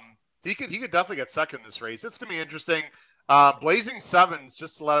 He could definitely get second in this race. It's going to be interesting. Blazing Sevens,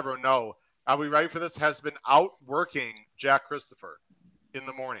 just to let everyone know, are we ready for this? Has been outworking Jack Christopher in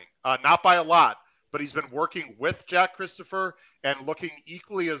the morning. Not by a lot, but he's been working with Jack Christopher and looking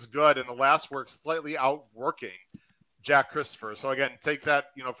equally as good in the last work, slightly outworking Jack Christopher. So again, take that,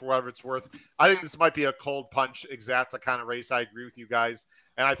 for whatever it's worth. I think this might be a cold punch exacta kind of race. I agree with you guys.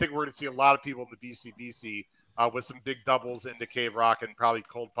 And I think we're going to see a lot of people in the BCBC with some big doubles into Cave Rock and probably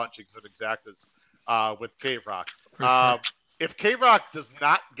cold punching some exactas with Cave Rock. Sure. If Cave Rock does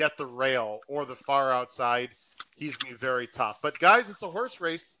not get the rail or the far outside, he's going to be very tough. But guys, it's a horse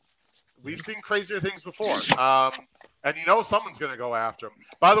race. We've seen crazier things before. And someone's going to go after him.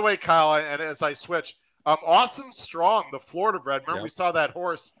 By the way, Kyle, and as I switch, Awesome Strong, the Florida bred. Remember, we saw that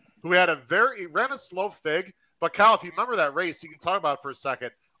horse who had ran a slow fig. But Kyle, if you remember that race, you can talk about it for a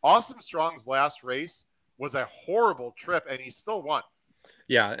second. Awesome Strong's last race was a horrible trip, and he still won.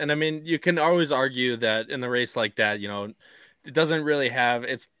 Yeah, and I mean, you can always argue that in a race like that, it doesn't really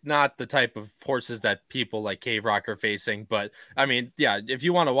it's not the type of horses that people like Cave Rock are facing. But I mean, yeah, if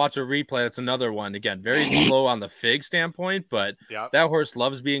you want to watch a replay, that's another one. Again, very slow on the fig standpoint, but that horse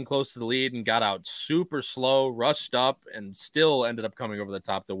loves being close to the lead and got out super slow, rushed up, and still ended up coming over the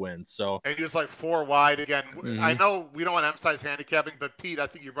top to win. So, and he was like 4 wide again. I know we don't want to emphasize handicapping, but Pete, I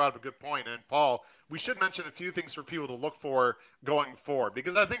think you brought up a good point. And Paul, we should mention a few things for people to look for going forward,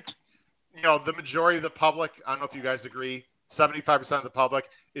 because I think, the majority of the public, I don't know if you guys agree, 75% of the public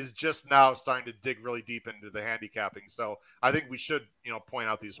is just now starting to dig really deep into the handicapping. So I think we should, point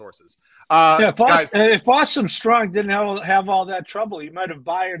out these horses. If Awesome Strong didn't have all that trouble, he might have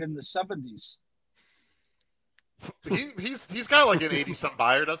buyed in the 70s. He's got like an 80-some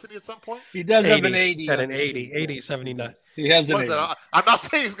buyer, doesn't he, at some point? He does have an 80. He's got an 80, 79. He has an 80. I'm not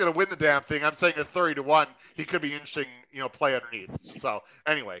saying he's going to win the damn thing. I'm saying at 30-1, he could be interesting, play underneath. So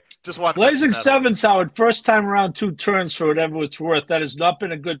anyway, just wanted Blazing Sevens, Howard, first time around 2 turns for whatever it's worth. That has not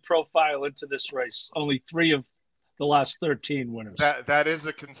been a good profile into this race. Only 3 of the last 13 winners. That is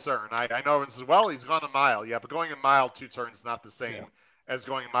a concern. I know everyone says, well, he's gone a mile. Yeah, but going a mile 2 turns is not the same as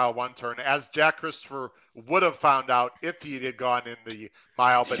going a mile 1 turn, as Jack Christopher would have found out if he had gone in the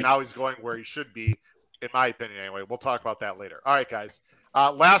mile, but now he's going where he should be, in my opinion anyway. We'll talk about that later. All right, guys.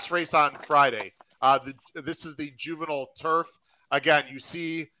 Last race on Friday. This is the juvenile turf. Again, you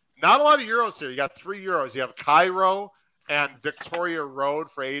see not a lot of Euros here. You got 3 Euros. You have Cairo and Victoria Road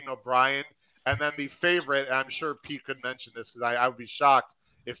for Aidan O'Brien. And then the favorite, and I'm sure Pete could mention this because I would be shocked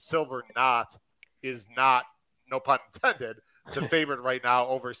if Silver Knot is not, no pun intended, the favorite right now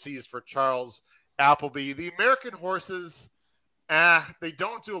overseas for Charles Appleby. The American horses, they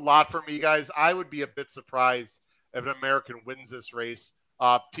don't do a lot for me, guys. I would be a bit surprised if an American wins this race.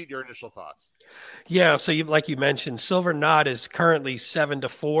 Pete, your initial thoughts? Yeah, so like you mentioned, Silver Knot is currently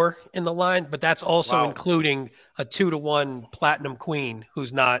 7-4 in the line, but that's also including a 2-1 Platinum Queen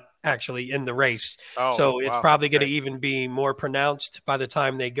who's not actually in the race. So it's probably going to even be more pronounced by the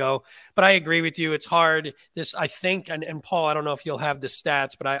time they go. But I agree with you. It's hard. This, I think, and Paul, I don't know if you'll have the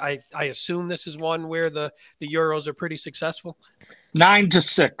stats, but I assume this is one where the Euros are pretty successful.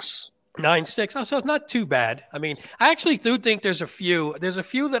 9-6. 9-6. Oh, so it's not too bad. I mean, I actually do think there's a few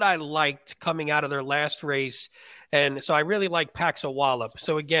that I liked coming out of their last race. And so I really like Paxa Wallop.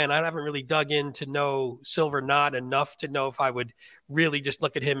 So again, I haven't really dug in to know Silver Knot enough to know if I would really just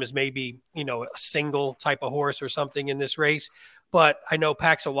look at him as maybe, a single type of horse or something in this race. But I know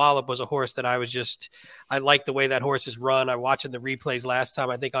Paxa Wallop was a horse that I like the way that horse is run. I watched the replays last time.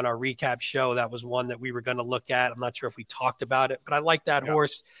 I think on our recap show, that was one that we were going to look at. I'm not sure if we talked about it, but I like that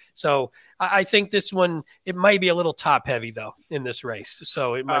horse. So I think this one, it might be a little top heavy though in this race.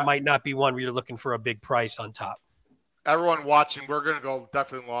 So it might not be one where you're looking for a big price on top. everyone watching, we're going to go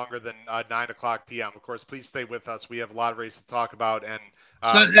definitely longer than 9:00 p.m. Of course, please stay with us. We have a lot of races to talk about, and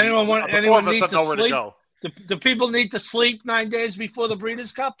So the four of us need have to nowhere to sleep? go. Do people need to sleep 9 days before the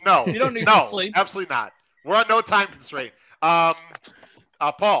Breeders' Cup? No, You don't need no, to sleep. absolutely not. We're on no time constraint. Paul,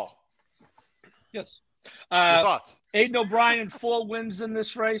 Yes. your thoughts? Aiden O'Brien, 4 wins in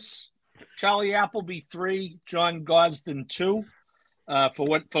this race. Charlie Appleby, 3. John Gosden, 2.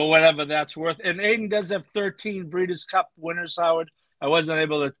 For whatever that's worth. And Aiden does have 13 Breeders' Cup winners, Howard. I wasn't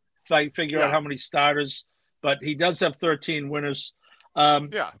able to figure out how many starters, but he does have 13 winners.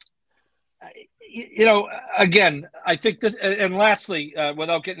 Again, I think this. And lastly,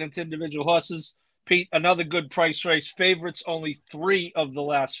 without getting into individual horses, Pete, another good price race. Favorites only 3 of the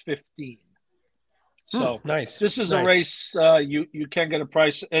last 15. So nice. This is a race you can get a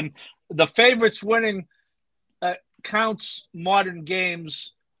price, and the favorites winning counts modern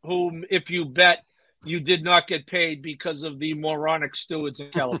games whom, if you bet, you did not get paid because of the moronic stewards in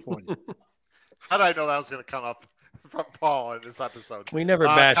California. How did I know that was going to come up from Paul in this episode? We never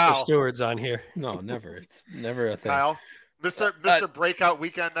bash Kyle. the stewards on here. No, never. It's never a thing. Kyle, Mr. Breakout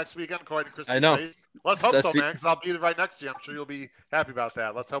Weekend next weekend, according to Chris. I know. Race. Let's hope so, man, because I'll be right next to you. I'm sure you'll be happy about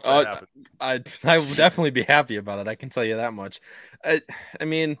that. Let's hope that happens. I will definitely be happy about it. I can tell you that much. I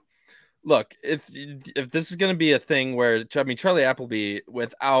mean, look, if this is going to be a thing where, I mean, Charlie Appleby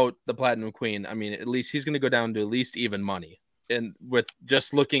without the Platinum Queen, I mean, at least he's going to go down to at least even money, and with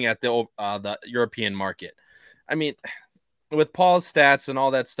just looking at the European market. I mean, with Paul's stats and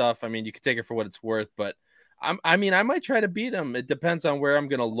all that stuff, I mean, you can take it for what it's worth, but I might try to beat him. It depends on where I'm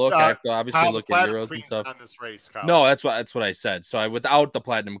going to look. I have to obviously look at Euros and stuff. On this race, Kyle. No, that's what I said. So without the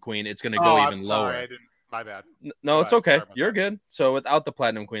Platinum Queen, it's going to go even lower. My bad. No, it's okay. You're good. So without the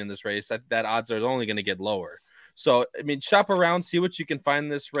Platinum Queen in this race, that odds are only going to get lower. So, I mean, shop around, see what you can find in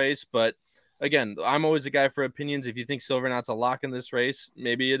this race. But again, I'm always a guy for opinions. If you think Silvernot's a lock in this race,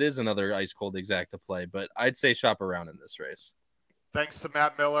 maybe it is another ice cold exact to play. But I'd say shop around in this race. Thanks to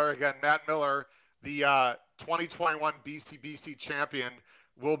Matt Miller. Again, Matt Miller, the 2021 BCBC champion,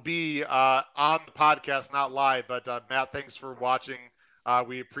 will be on the podcast, not live. But Matt, thanks for watching.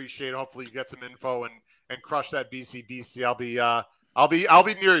 We appreciate it. Hopefully you get some info and crush that BCBC. I'll be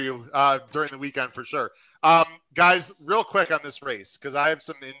near you during the weekend for sure. Guys, real quick on this race, because I have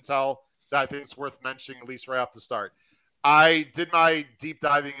some intel that I think it's worth mentioning, at least right off the start. I did my deep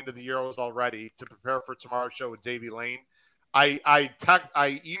diving into the Euros already to prepare for tomorrow's show with Davey Lane. I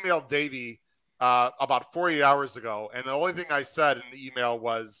emailed Davey about 48 hours ago, and the only thing I said in the email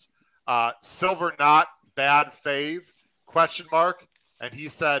was silver not bad fave ? And he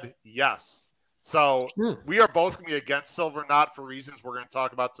said yes. So we are both going to be against silver knot for reasons we're going to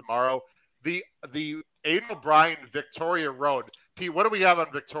talk about tomorrow. The Aiden O'Brien Victoria Road. Pete, what do we have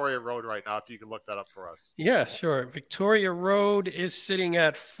on Victoria Road right now, if you can look that up for us? Yeah, sure. Victoria Road is sitting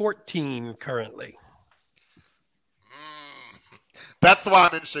at 14 currently. That's the one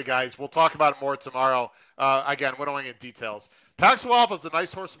I'm interested, guys. We'll talk about it more tomorrow. Again, we don't want to get details. Paxwalp is a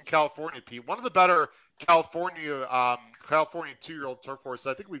nice horse from California, Pete. One of the better California 2-year-old turf horses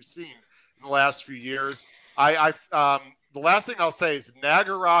I think we've seen in the last few years. The last thing I'll say is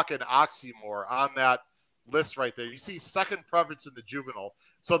Nagarok and Oxymore on that list right there. You see second preference in the juvenile.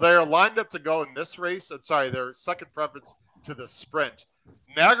 So they're lined up to go in this race. Their second preference to the sprint.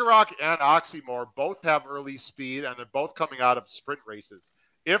 Nagarok and Oxymore both have early speed, and they're both coming out of sprint races.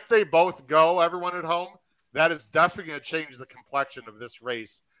 If they both go, everyone at home, that is definitely going to change the complexion of this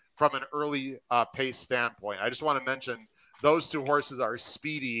race from an early pace standpoint. I just want to mention those two horses are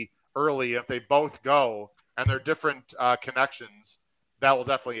speedy early. If they both go and they're different connections, that will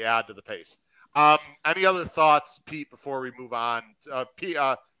definitely add to the pace. Any other thoughts, Pete, before we move on?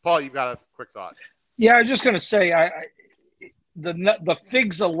 Paul, you've got a quick thought. Yeah, I was just going to say, the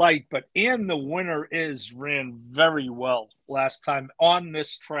figs are light, but And the Winner ran very well last time on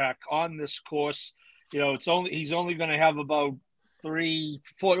this track, on this course. You know, he's only going to have about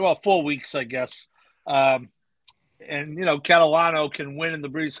 4 weeks, I guess. And you know, Catalano can win in the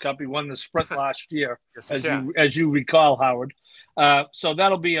Breeders' Cup. He won the sprint last year, yes, as you recall, Howard. So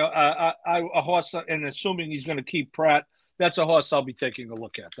that'll be a horse, and assuming he's going to keep Pratt, that's a horse I'll be taking a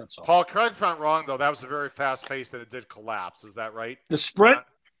look at. That's all. Paul, correct if I'm wrong, though. That was a very fast pace, and it did collapse. Is that right? The sprint?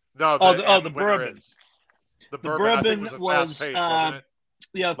 No. The Bourbon. The Bourbon I think was a fast pace, wasn't it?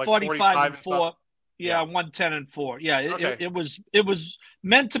 Yeah, like 45 and 4. Yeah, 110 and 4. Yeah, okay. it was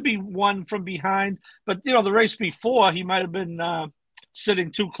meant to be won from behind, but you know, the race before he might have been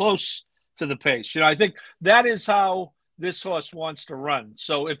sitting too close to the pace. You know, I think that is how this horse wants to run.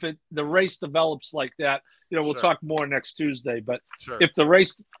 So if the race develops like that, you know, we'll talk more next Tuesday. But if the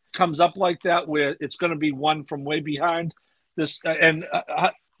race comes up like that, where it's going to be one from way behind this,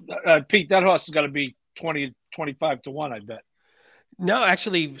 Pete, that horse is going to be 20-25 to 1, I bet. No,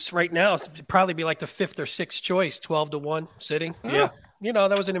 actually, right now it'd probably be like the 5th or 6th choice, 12 to 1 sitting. Yeah.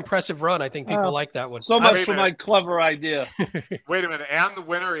 That was an impressive run. I think people like that one. So much for my clever idea. Wait a minute. And the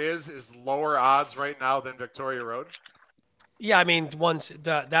winner is lower odds right now than Victoria Road? Yeah, I mean,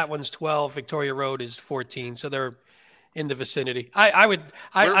 that one's 12, Victoria Road is 14, so they're in the vicinity. Where's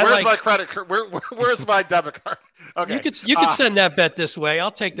my credit card? Where's my debit card? Okay, you could send that bet this way.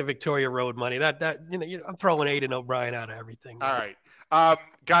 I'll take the Victoria Road money. I'm throwing Aidan O'Brien out of everything. All right,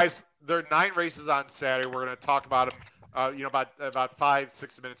 guys, there are 9 races on Saturday. We're going to talk about them. About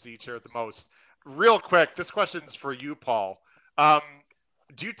 5-6 minutes each here at the most. Real quick, this question's for you, Paul.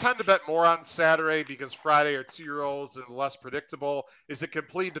 Do you tend to bet more on Saturday because Friday are 2-year-olds and less predictable? Is it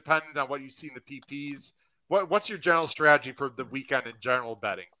completely dependent on what you see in the PPs? What's your general strategy for the weekend in general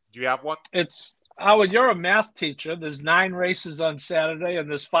betting? Do you have one? It's Howard, you're a math teacher. There's 9 races on Saturday and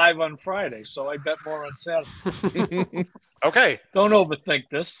there's 5 on Friday, so I bet more on Saturday. Okay. Don't overthink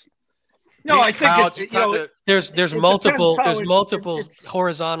this. No, I think there's multiple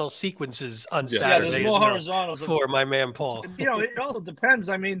horizontal sequences on Saturday. Yeah, there's more horizontals for my man Paul. It all depends.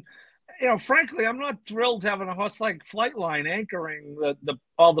 I mean, frankly, I'm not thrilled having a horse like Flightline anchoring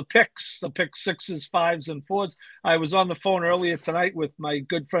all the picks, the pick 6s, 5s, and 4s. I was on the phone earlier tonight with my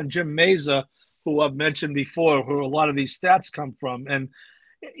good friend Jim Mazur, who I've mentioned before, who a lot of these stats come from. And,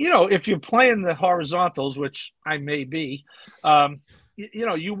 if you're playing the horizontals, which I may be,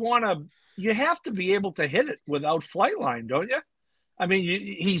 you have to be able to hit it without Flightline, don't you? I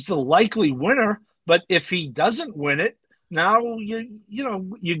mean, he's the likely winner, but if he doesn't win it, now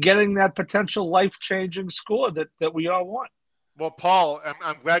you're getting that potential life-changing score that we all want. Well, Paul,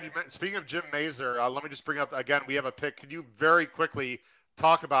 I'm glad you mentioned. Speaking of Jim Mazur, let me just bring up again. We have a pick. Can you very quickly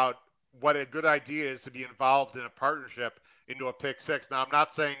talk about what a good idea is to be involved in a partnership into a pick 6? Now, I'm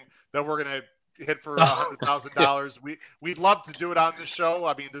not saying that we're going to hit for $100,000. We'd love to do it on the show.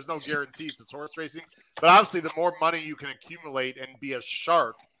 I mean, there's no guarantees. It's horse racing, but obviously, the more money you can accumulate and be a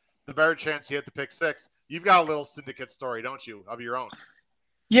shark, the better chance you hit the pick 6. You've got a little syndicate story, don't you, of your own?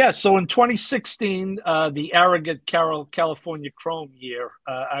 Yeah. So in 2016, the arrogant California Chrome year,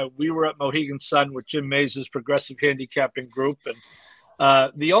 we were at Mohegan Sun with Jim Mazur's Progressive Handicapping Group, and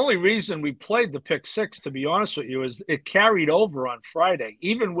the only reason we played the pick 6, to be honest with you, is it carried over on Friday,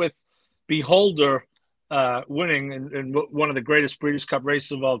 even with Beholder winning in one of the greatest Breeders' Cup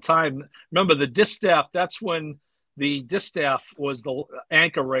races of all time. Remember, the Distaff, that's when the Distaff was the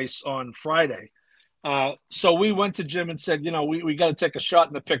anchor race on Friday. So we went to Jim and said, we got to take a shot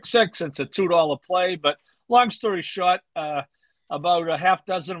in the pick 6. It's a $2 play. But long story short, about a half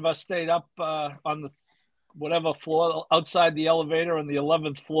dozen of us stayed up on the whatever floor outside the elevator on the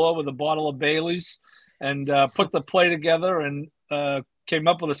 11th floor with a bottle of Bailey's and put the play together and came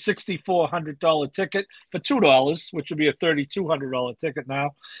up with a $6,400 ticket for $2, which would be a $3,200 ticket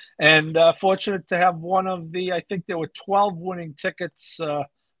now. And fortunate to have one of I think there were 12 winning tickets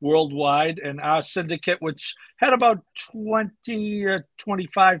worldwide, and our syndicate, which had about 20 or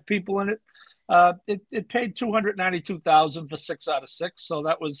 25 people in it, it paid $292,000 for 6 out of 6. So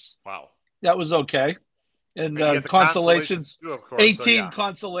that was okay. And consolations too, of course. 18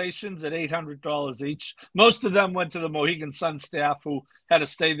 consolations at $800 each. Most of them went to the Mohegan Sun staff, who had to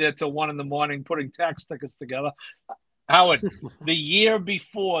stay there till 1 a.m. putting tax tickets together. Howard, the year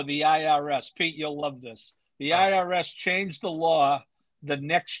before the IRS, Pete, you'll love this. The IRS changed the law the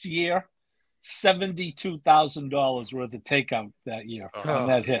next year. $72,000 worth of takeout that year on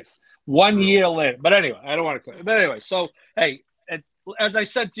that hit. 1 year later. But anyway, I don't want to. But anyway, so hey, as I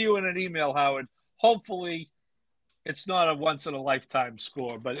said to you in an email, Howard, hopefully it's not a once in a lifetime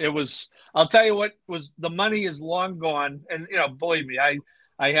score, but it was. I'll tell you what was the money is long gone, and believe me,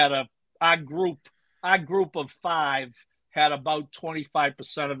 I had our group of 5 had about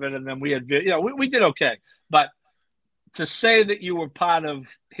 25% of it, and then we had we did okay, but to say that you were part of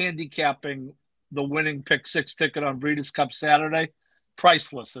handicapping the winning pick 6 ticket on Breeders' Cup Saturday,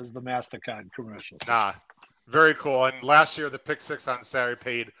 priceless as the MasterCard commercials. Very cool. And last year, the pick 6 on Saturday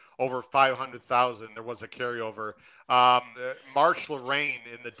paid over $500,000. There was a carryover. March Lorraine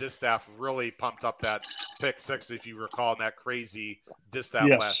in the Distaff really pumped up that pick 6, if you recall, in that crazy Distaff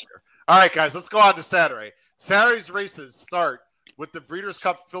last year. All right, guys, let's go on to Saturday. Saturday's races start with the Breeders'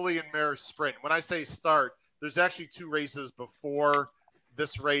 Cup Filly and Mare Sprint. When I say start, there's actually 2 races before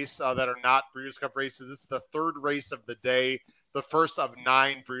this race that are not Breeders' Cup races. This is the 3rd race of the day, the first of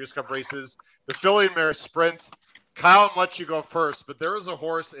 9 Breeders' Cup races. The Filly and Mare Sprint. Kyle, I'll let you go first, but there is a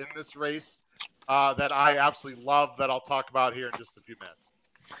horse in this race that I absolutely love that I'll talk about here in just a few minutes.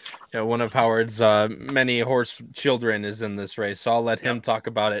 Yeah, one of Howard's many horse children is in this race, so I'll let him talk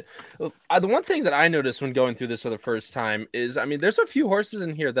about it. The one thing that I noticed when going through this for the first time is, I mean, there's a few horses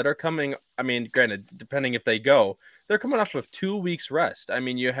in here that are coming. I mean, granted, depending if they go, they're coming off of 2 weeks rest. I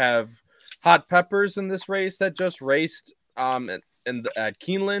mean, you have Hot Peppers in this race that just raced at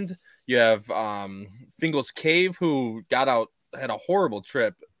Keeneland. You have Fingal's Cave, who had a horrible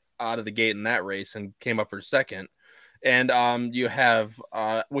trip out of the gate in that race and came up for second. And you have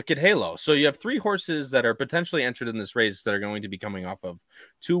Wicked Halo. So you have 3 horses that are potentially entered in this race that are going to be coming off of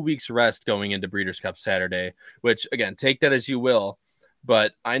 2 weeks rest going into Breeders' Cup Saturday, which, again, take that as you will.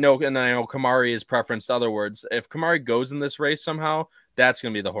 But I know Kamari is preferenced other words. If Kamari goes in this race somehow, that's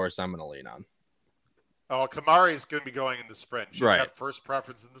going to be the horse I'm going to lean on. Oh, Kamari is going to be going in the sprint. She's got first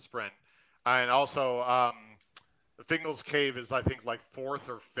preference in the sprint. And also, Fingal's Cave is, I think, like 4th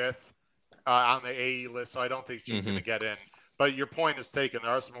or 5th. On the AE list, so I don't think she's going to get in. But your point is taken.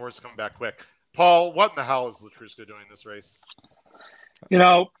 There are some horses coming back quick. Paul, what in the hell is Latruska doing this race? You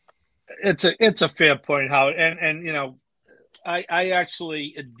know, it's a fair point, Howard. And you know, I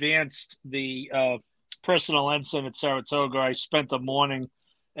actually advanced the personal ensign at Saratoga. I spent the morning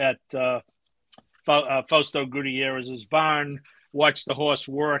at Fausto Gutierrez's barn, watched the horse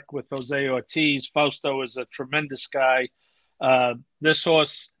work with Jose Ortiz. Fausto is a tremendous guy. This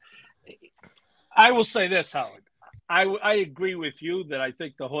horse, I will say this, Howard. I agree with you that I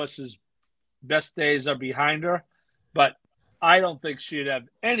think the horse's best days are behind her, but I don't think she'd have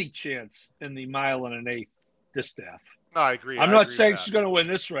any chance in the 1 1/8 distaff. No, I agree. I'm not saying she's going to win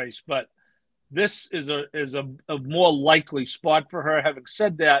this race, but this is a more likely spot for her. Having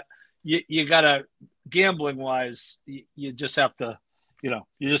said that, you got to, gambling wise, you just have to,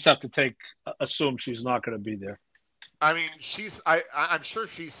 assume she's not going to be there. I mean, I'm sure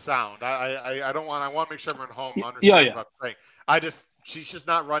she's sound. I want to make sure everyone home understands what I'm saying. She's just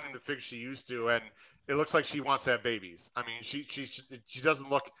not running the figure she used to, and it looks like she wants to have babies. I mean, she doesn't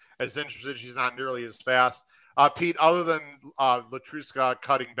look as interested. She's not nearly as fast. Pete, other than Latruska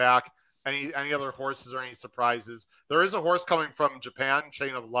cutting back, any other horses or any surprises? There is a horse coming from Japan,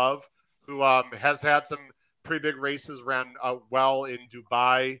 Chain of Love, who has had some pretty big races, ran well in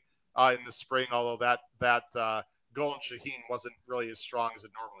Dubai in the spring, although that Golden Shaheen wasn't really as strong as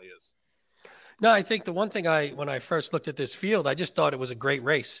it normally is. No, I think the one thing when I first looked at this field, I just thought it was a great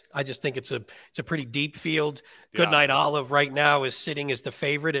race. I just think it's a pretty deep field. Goodnight Olive right now is sitting as the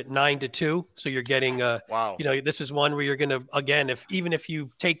favorite at 9-2. So you're getting wow. You know, this is one where you're going to, again, even if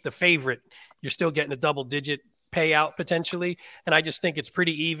you take the favorite, you're still getting a double-digit payout potentially, and I just think it's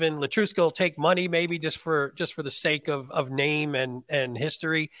pretty even. Latruska will take money maybe just for the sake of name and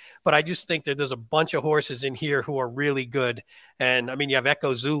history, but I just think that there's a bunch of horses in here who are really good. And I mean, you have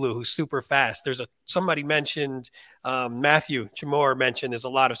Echo Zulu, who's super fast. Somebody mentioned, Matthew Chamor mentioned there's a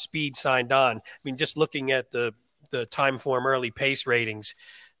lot of speed signed on. I mean, just looking at the time form early pace ratings,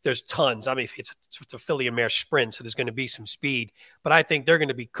 there's tons. I mean, it's a filly and mare sprint, so there's going to be some speed, but I think they're going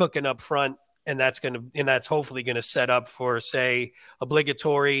to be cooking up front. And that's hopefully going to set up for, say,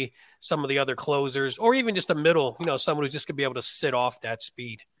 obligatory, some of the other closers, or even just a middle, someone who's just going to be able to sit off that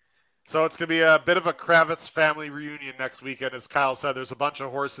speed. So it's going to be a bit of a Kravitz family reunion next weekend. As Kyle said, there's a bunch of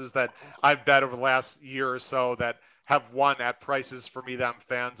horses that I've bet over the last year or so that have won at prices for me that I'm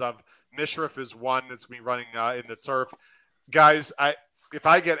fans of. Mishriff is one that's going to be running in the turf. Guys, if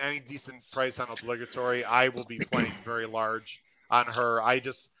I get any decent price on obligatory, I will be playing very large on her.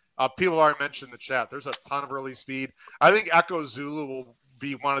 People already mentioned in the chat, there's a ton of early speed. I think Echo Zulu will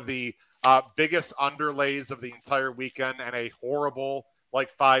be one of the biggest underlays of the entire weekend and a horrible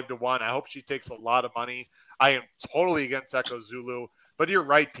 5-1. I hope she takes a lot of money. I am totally against Echo Zulu, but you're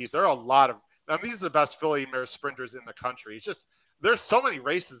right, Pete. There are a lot of these are the best filly mare sprinters in the country. It's just there's so many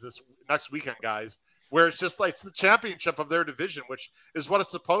races this next weekend, guys, where it's just it's the championship of their division, which is what it's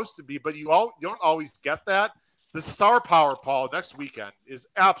supposed to be, but you don't always get that. The star power, Paul, next weekend is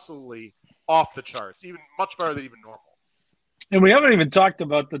absolutely off the charts, even much better than even normal. And we haven't even talked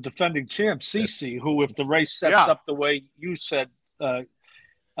about the defending champ, Cece, who, if the race sets up the way you said,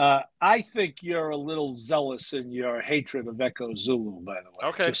 I think you're a little zealous in your hatred of Echo Zulu, by the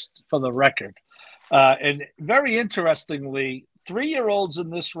way, just for the record. And very interestingly, 3-year-olds in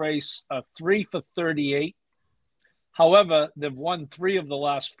this race are 3 for 38. However, they've won 3 of the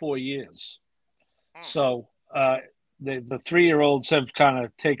last 4 years. So the 3-year-olds have kind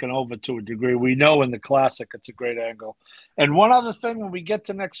of taken over to a degree. We know in the Classic it's a great angle. And one other thing, when we get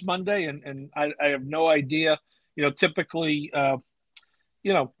to next Monday, and I have no idea, typically, a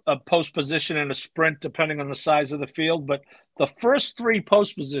post position in a sprint, depending on the size of the field. But the first 3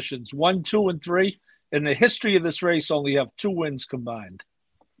 post positions, 1, 2, and 3, in the history of this race only have 2 wins combined.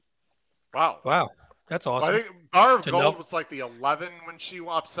 Wow. That's Well, awesome. I think Bar of To Gold know. was like the 11 when she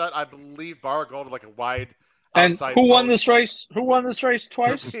upset. I believe Bar of Gold had like a wide And outside who won post. this race? Who won this race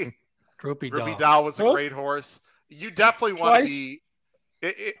twice? Groupie Ruby doll. Dow was a Who? great horse. You definitely want to Twice? be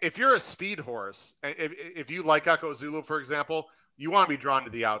if you're a speed horse. If you like Echo Zulu, for example, you want to be drawn to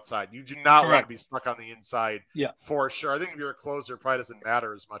the outside. You do not want to Correct. be stuck on the inside. Yeah. For sure. I think if you're a closer, it probably doesn't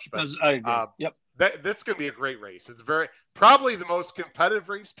matter as much. But I agree. Yep. that's going to be a great race. It's probably the most competitive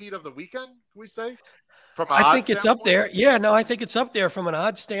race, Pete, of the weekend. Can we say? From an I think odds it's up standpoint? there. Yeah, no, I think it's up there from an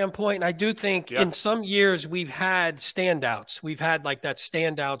odds standpoint. I do think Yeah. in some years we've had standouts. We've had like that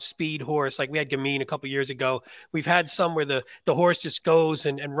standout speed horse, like we had Gamine a couple years ago. We've had some where the horse just goes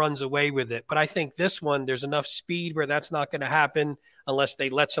and runs away with it. But I think this one, there's enough speed where that's not going to happen unless they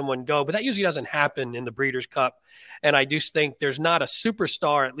let someone go. But that usually doesn't happen in the Breeders' Cup. And I just think there's not a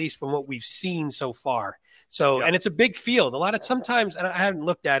superstar, at least from what we've seen so far. So, Yeah. and it's a big field. Sometimes, and I haven't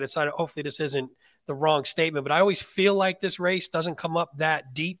looked at it, so hopefully this isn't the wrong statement, but I always feel like this race doesn't come up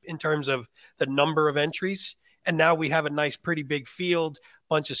that deep in terms of the number of entries. And now we have a nice, pretty big field,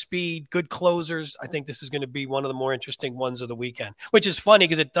 bunch of speed, good closers. I think this is going to be one of the more interesting ones of the weekend, which is funny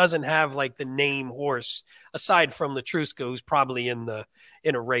because it doesn't have like the name horse aside from Latruska, who's probably in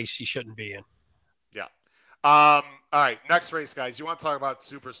a race he shouldn't be in. Yeah. All right. Next race, guys. You want to talk about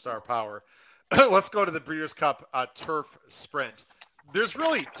superstar power? Let's go to the Breeders' Cup Turf Sprint. There's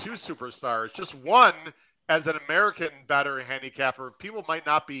really two superstars. Just one, as an American bettor and handicapper, people might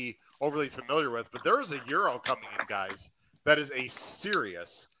not be overly familiar with, but there is a Euro coming in, guys, that is a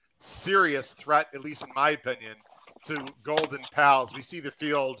serious threat, at least in my opinion, to Golden Pals. We see the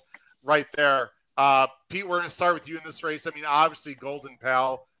field right there. Pete, we're going to start with you in this race. I mean, obviously, Golden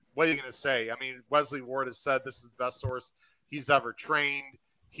Pal, what are you going to say? I mean, Wesley Ward has said this is the best horse he's ever trained.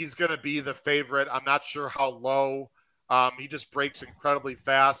 He's going to be the favorite. I'm not sure how low. He just breaks incredibly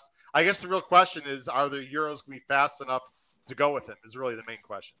fast. I guess the real question is, are the Euros going to be fast enough to go with him is really the main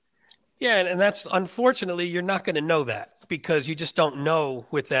question. Yeah, and that's unfortunately, you're not going to know that because you just don't know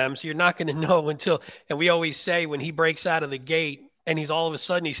with them. So you're not going to know until, and we always say when he breaks out of the gate and he's all of a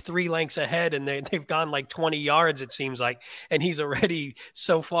sudden he's 3 lengths ahead and they've gone like 20 yards, it seems like, and he's already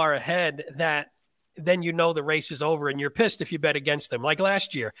so far ahead that then you know the race is over and you're pissed if you bet against them. Like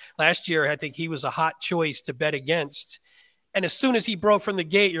last year. Last year, I think he was a hot choice to bet against. And as soon as he broke from the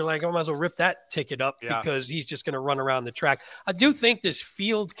gate, you're like, I might as well rip that ticket up because he's just going to run around the track. I do think this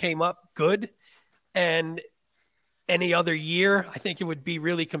field came up good. And any other year, I think it would be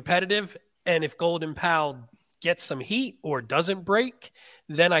really competitive. And if Golden Pal gets some heat or doesn't break,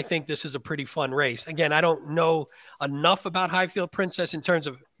 then I think this is a pretty fun race. Again, I don't know enough about Highfield Princess in terms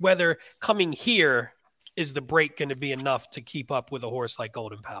of whether coming here is the break going to be enough to keep up with a horse like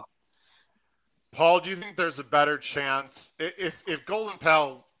Golden Pal. Paul, do you think there's a better chance if Golden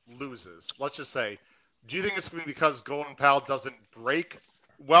Pal loses, let's just say, do you think it's going to be because Golden Pal doesn't break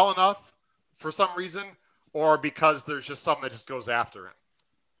well enough for some reason, or because there's just something that just goes after him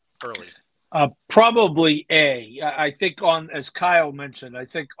early? Probably A. I think as Kyle mentioned, I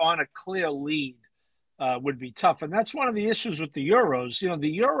think on a clear lead would be tough. And that's one of the issues with the Euros. You know,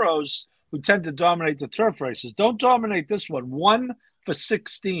 the Euros who tend to dominate the turf races don't dominate this one. 1 for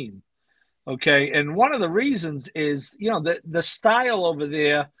 16. Okay. And one of the reasons is, you know, the style over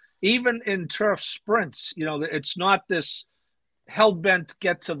there, even in turf sprints, you know, it's not this hell-bent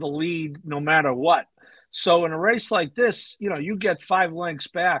get to the lead no matter what. So in a race like this, you know, you get 5 lengths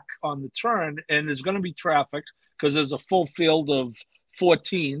back on the turn and there's going to be traffic because there's a full field of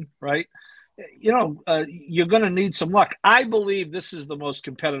 14, right? You know, you're going to need some luck. I believe this is the most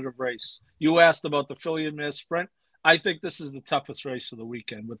competitive race. You asked about the Philly and Mare Sprint. I think this is the toughest race of the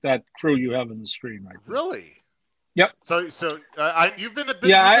weekend with that crew you have in the stream. I think. Really? Yep. So you've been a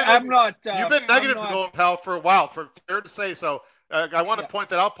bit. I'm not. You've been negative to Golden Pal for a while. Fair to say. So I want to point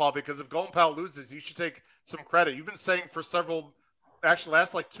that out, Paul, because if Golden Pal loses, you should take some credit. You've been saying for actually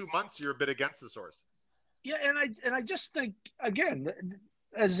last like 2 months, you're a bit against this horse. Yeah, and I just think again,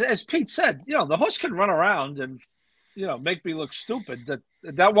 as Pete said, you know, the horse can run around and, you know, make me look stupid.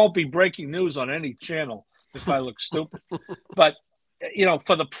 That won't be breaking news on any channel if I look stupid. But, you know,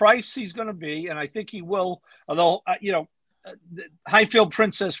 for the price he's going to be, and I think he will, although, you know, Highfield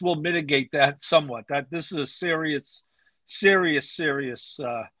Princess will mitigate that somewhat. That this is a serious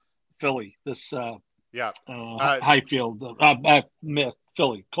filly. This Highfield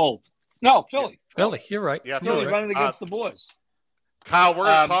Philly Colt. No, Philly. Philly, you're right. Yeah, Philly right. running against the boys. Kyle, we're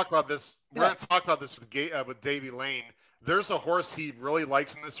going to talk about this. We're going to talk about this with Davey Lane. There's a horse he really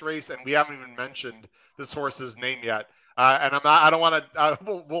likes in this race, and we haven't even mentioned this horse's name yet. And I don't want to.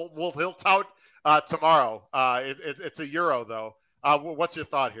 He'll tout tomorrow. It's a Euro though. What's your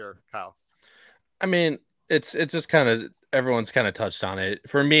thought here, Kyle? I mean, it's just kind of everyone's kind of touched on it.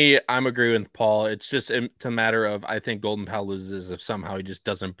 For me, I'm agreeing with Paul. It's just a matter of I think Golden Pal loses if somehow he just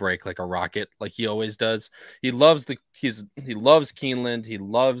doesn't break like a rocket like he always does. He loves Keeneland. He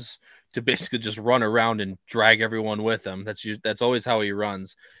loves to basically just run around and drag everyone with him. That's always how he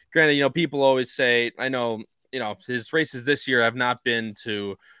runs. Granted, people always say, I know, his races this year have not been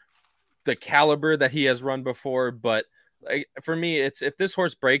to the caliber that he has run before, but for me, it's if this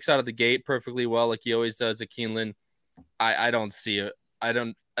horse breaks out of the gate perfectly well, like he always does at Keeneland, I don't see it.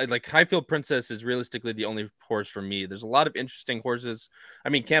 Like Highfield Princess is realistically the only horse for me. There's a lot of interesting horses. I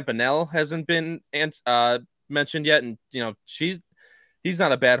mean, Campanelle hasn't been mentioned yet, and he's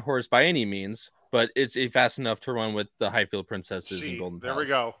not a bad horse by any means, but it's fast enough to run with the Highfield Princesses and Golden There Pals. we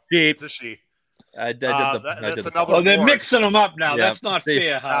go. It's a she. That's another. Oh, they're mixing them up now. Yeah. That's not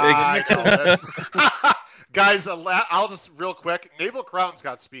fair. Guys, I'll just real quick. Naval Crown's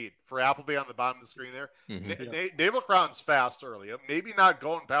got speed for Appleby on the bottom of the screen there. Mm-hmm. Naval Crown's fast early. Maybe not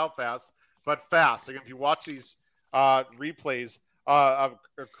Golden Pal fast, but fast. Like if you watch these replays,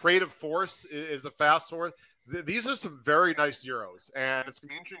 Creative Force is a fast horse. These are some very nice Euros, and it's going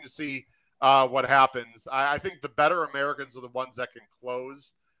to be interesting to see what happens. I think the better Americans are the ones that can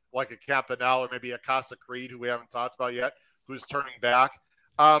close, like a Campanelle or maybe a Casa Creed, who we haven't talked about yet, who's turning back.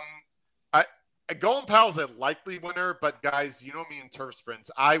 Golden Pal's a likely winner, but guys, you know me in turf sprints.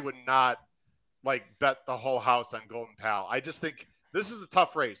 I would not bet the whole house on Golden Pal. I just think this is a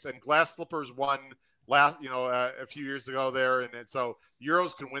tough race, and Glass Slippers won a few years ago there, and so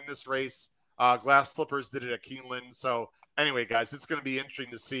Euros can win this race. Glass Slippers did it at Keeneland. So anyway, guys, it's going to be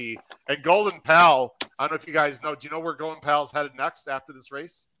interesting to see. And Golden Pal, I don't know if you guys know. Do you know where Golden Pal's headed next after this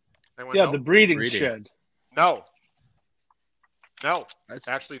race? Anyone know? The breeding shed. No,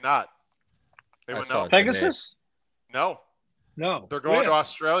 actually not. Anyone know? Pegasus? No. No. They're going to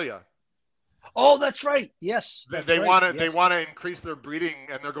Australia. Oh, that's right. Yes. They want to increase their breeding,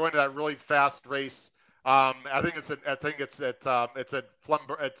 and they're going to that really fast race. I think it's at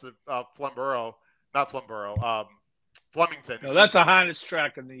Flamborough, not Flamborough. Flemington. No, that's a harness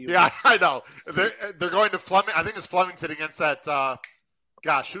track in the U.S. Yeah, I know. They're going to Flemington. I think it's Flemington against that.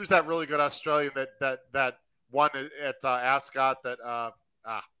 Who's that really good Australian that won at Ascot? Darn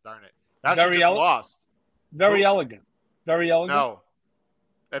it. Lost. Very elegant. No.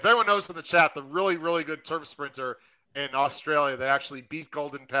 If anyone knows in the chat, the really, really good turf sprinter in Australia that actually beat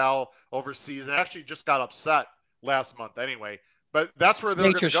Golden Pal overseas and actually just got upset last month anyway. But that's where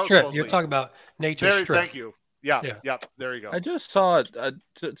they're going to go. Nature Strip. Supposedly. You're talking about Nature Strip. Thank you. Yeah. There you go. I just saw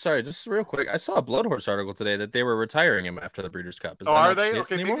sorry, just real quick. I saw a Blood Horse article today that they were retiring him after the Breeders' Cup. Are they?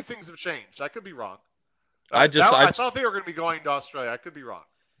 Okay, maybe things have changed. I could be wrong. I thought they were going to be going to Australia. I could be wrong.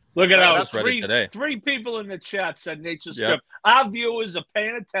 Look at that. Three people in the chat said Nature Strip. Yep. Our viewers are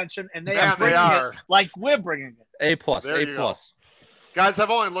paying attention, and they are bringing it like we're bringing it. A+. Guys, I've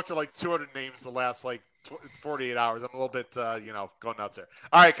only looked at 200 names the last 48 hours. I'm a little bit, going nuts here.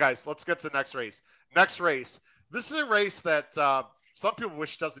 All right, guys, let's get to the next race. This is a race that some people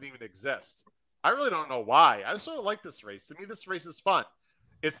wish doesn't even exist. I really don't know why. I sort of like this race. To me, this race is fun.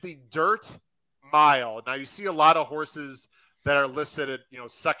 It's the Dirt Mile. Now, you see a lot of horses that are listed at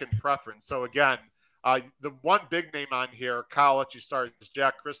second preference. So again, the one big name on here, Kyle, I'll let you start, is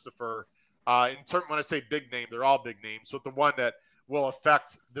Jack Christopher. When I say big name, they're all big names, but the one that will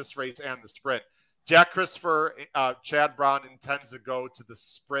affect this race and the sprint. Jack Christopher, Chad Brown intends to go to the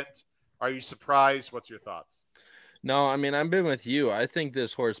sprint. Are you surprised? What's your thoughts? No, I mean, I'm been with you. I think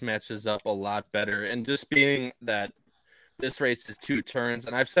this horse matches up a lot better. And just being that this race is 2 turns,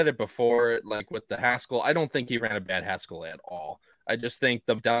 and I've said it before, like with the Haskell, I don't think he ran a bad Haskell at all. I just think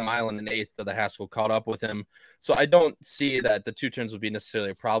the down mile and an eighth of the Haskell caught up with him. So I don't see that the 2 turns would be necessarily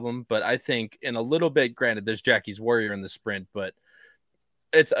a problem, but I think in a little bit, granted, there's Jackie's Warrior in the sprint, but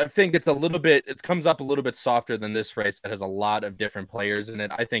I think it's a little bit, it comes up a little bit softer than this race that has a lot of different players in it.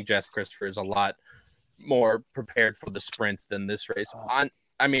 I think Jack Christopher is a lot more prepared for the sprint than this race.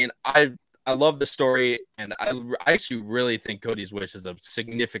 I love the story, and I actually really think Cody's Wish is a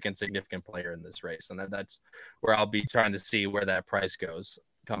significant player in this race, and that's where I'll be trying to see where that price goes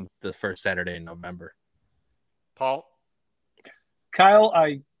come the first Saturday in November. Paul? Kyle,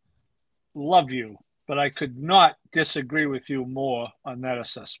 I love you, but I could not disagree with you more on that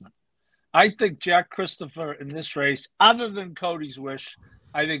assessment. I think Jack Christopher in this race, other than Cody's Wish,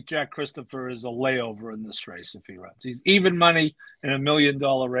 I think Jack Christopher is a layover in this race if he runs. He's even money in $1 million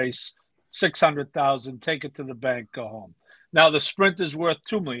race. 600,000, take it to the bank, go home. Now the sprint is worth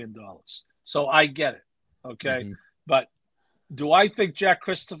 $2 million. So I get it. Okay. Mm-hmm. But do I think Jack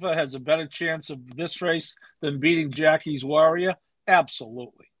Christopher has a better chance of this race than beating Jackie's Warrior?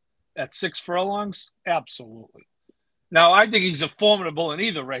 Absolutely. at 6 furlongs? Absolutely. Now, I think he's a formidable in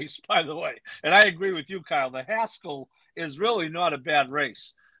either race, by the way. And I agree with you, Kyle. The Haskell is really not a bad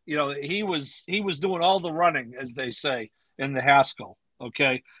race. You know, he was doing all the running, as they say, in the Haskell.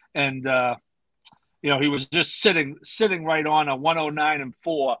 Okay. And, you know, he was just sitting right on a 109 and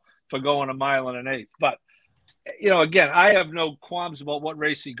 4 for going a mile and an eighth. But, you know, again, I have no qualms about what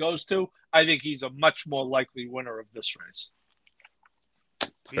race he goes to. I think he's a much more likely winner of this race.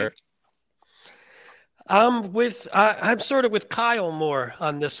 Fair. I'm sort of with Kyle more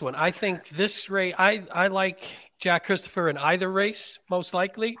on this one. I think this race, I like Jack Christopher in either race, most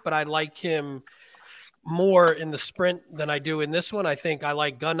likely, but I like him more in the sprint than I do in this one. I think I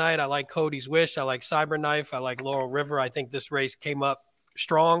like Gun Night. I like Cody's Wish. I like Cyberknife. I like Laurel River. I think this race came up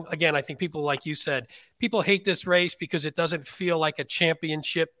strong. Again, I think people, like you said, people hate this race because it doesn't feel like a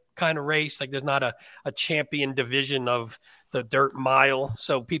championship kind of race. Like there's not a champion division of the dirt mile.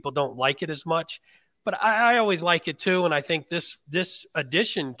 So people don't like it as much. But I always like it too, and I think this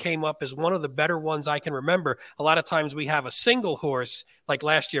edition came up as one of the better ones I can remember. A lot of times we have a single horse, like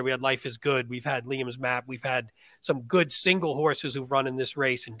last year we had Life is Good, we've had Liam's Map, we've had some good single horses who've run in this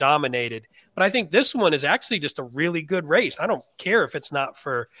race and dominated. But I think this one is actually just a really good race. I don't care if it's not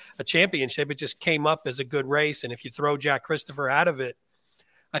for a championship. It just came up as a good race, and if you throw Jack Christopher out of it,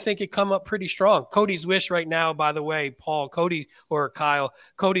 I think it come up pretty strong. Cody's Wish right now, by the way, Paul, Cody or Kyle,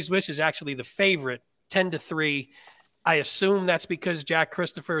 Cody's Wish is actually the favorite. 10-3. I assume that's because Jack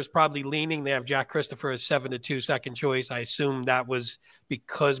Christopher is probably leaning. They have Jack Christopher as 7-2 second choice. I assume that was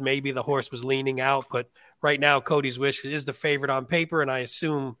because maybe the horse was leaning out. But right now, Cody's Wish is the favorite on paper, and I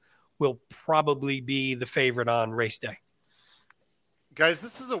assume will probably be the favorite on race day. Guys,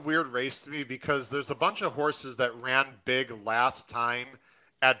 this is a weird race to me because there's a bunch of horses that ran big last time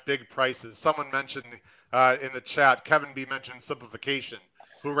at big prices. Someone mentioned in the chat, Kevin B mentioned Simplification,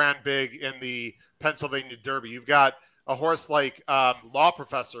 who ran big in the Pennsylvania Derby. You've got a horse like Law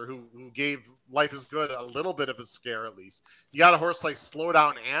Professor who gave Life is Good a little bit of a scare at least. You got a horse like Slow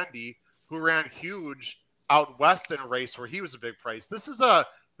Down Andy who ran huge out west in a race where he was a big price. This is a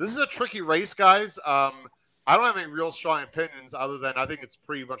tricky race, guys. I don't have any real strong opinions other than I think it's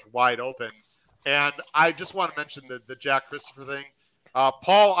pretty much wide open. And I just want to mention the Jack Christopher thing.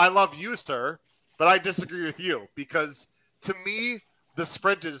 Paul, I love you, sir, but I disagree with you because to me, the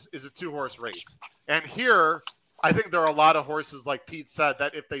sprint is a two-horse race. And here, I think there are a lot of horses, like Pete said,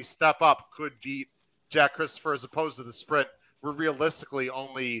 that if they step up could beat Jack Christopher as opposed to the sprint, where realistically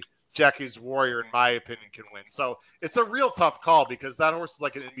only Jackie's Warrior, in my opinion, can win. So it's a real tough call because that horse is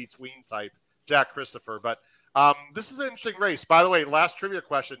like an in-between type, Jack Christopher. But this is an interesting race. By the way, last trivia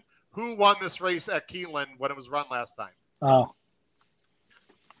question. Who won this race at Keeneland when it was run last time? Oh.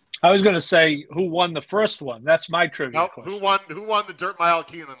 I was going to say who won the first one. That's my trivia question. Who won the Dirt Mile at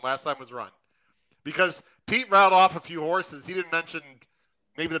Keeneland last time it was run? Because Pete rattled off a few horses. He didn't mention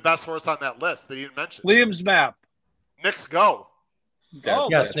maybe the best horse on that list that he didn't mention. Liam's Map. Nick's Go. Oh,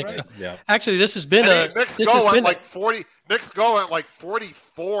 yes, Nick's Go. Yeah. Actually, this has been Nick's Go went like 40. Nick's Go went like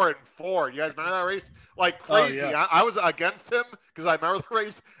 44 and 4. You guys remember that race? Like crazy. Oh, yeah. I was against him because I remember the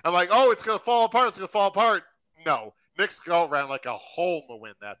race. I'm like, oh, it's going to fall apart. It's going to fall apart. No. Nick's Go ran like a home to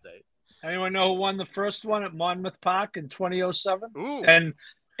win that day. Anyone know who won the first one at Monmouth Park in 2007? Ooh.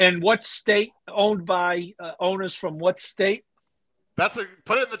 And what state, owned by owners from what state? Put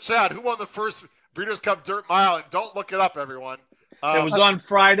it in the chat. Who won the first Breeders' Cup Dirt Mile? And don't look it up, everyone. It was on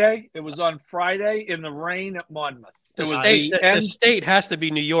Friday. It was on Friday in the rain at Monmouth. The state has to be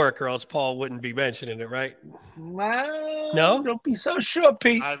New York, or else Paul wouldn't be mentioning it, right? No, don't be so sure,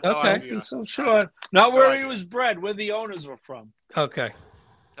 Pete. I have no idea. Don't be so sure. Not where he was bred, where the owners were from. Okay.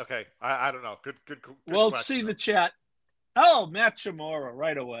 I don't know. Good we'll question. See the chat. Oh, Matt Chamorro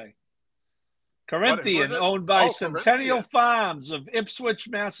right away. Corinthian, owned by Centennial Farms of Ipswich,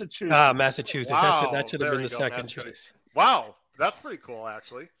 Massachusetts. Massachusetts. Wow, that should have been the second choice. Wow, that's pretty cool,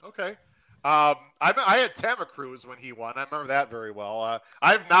 actually. Okay. I had Tamacruz when he won. I remember that very well.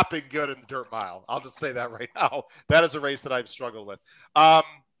 I have not been good in the Dirt Mile. I'll just say that right now. That is a race that I've struggled with. All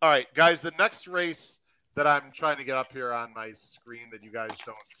right, guys, the next race that I'm trying to get up here on my screen that you guys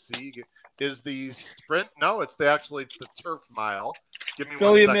don't see is the sprint. No, it's the Turf Mile. Give me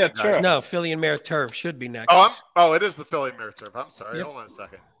Philly 1 second, Turf. No, Philly and Mare Turf should be next. Oh, it is the Philly and Mare Turf. I'm sorry. Yep. Hold on a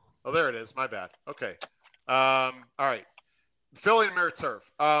second. Oh, there it is. My bad. Okay. All right. Philly and Mare Turf.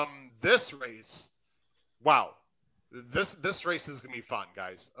 This race, wow. This race is gonna be fun,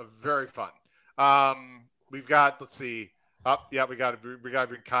 guys. Very fun. We've got, let's see. We got to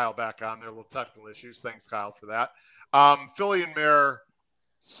bring Kyle back on there. A little technical issues. Thanks, Kyle, for that. Philly and Mare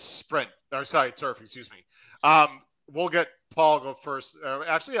Turf. Excuse me. we'll get Paul go first.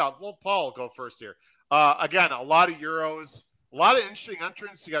 Actually, yeah, we'll Paul go first here. Again, a lot of Euros, a lot of interesting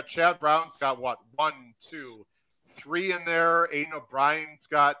entrants. You got Chad Brown's got what, 1, 2, 3 in there. Aiden O'Brien's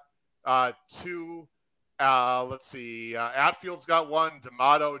got 2. Let's see. Atfield's got 1.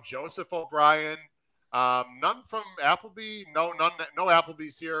 D'Amato, Joseph O'Brien. None from Appleby. No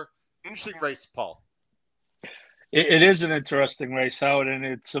Appleby's here. Interesting race, Paul. It is an interesting race, Howard, and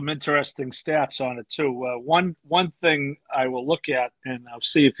it's some interesting stats on it too. One thing I will look at, and I'll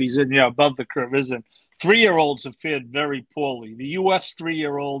see if he's in above the curve, isn't 3-year-olds have fared very poorly. The U.S.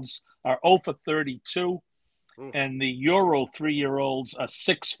 3-year-olds are 0 for 32, and the Euro 3-year-olds are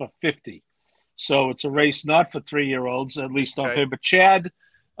 6 for 50. So it's a race not for 3-year-olds, at least on paper. But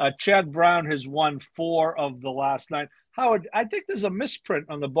Chad Brown has won 4 of the last 9. Howard, I think there's a misprint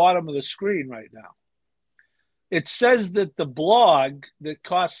on the bottom of the screen right now. It says that the blog that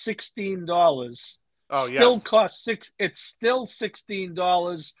costs $16 costs it's still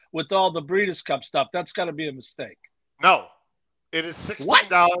 $16 with all the Breeders' Cup stuff. That's got to be a mistake. No, it is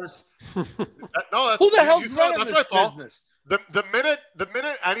 $16. No, who the hell's running this business? The minute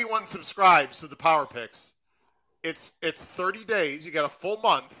anyone subscribes to the Power Picks, it's 30 days. You get a full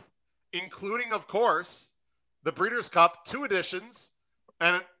month, including, of course, the Breeders' Cup 2 editions,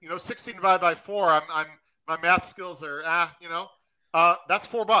 and 16 divided by 4. My math skills are, that's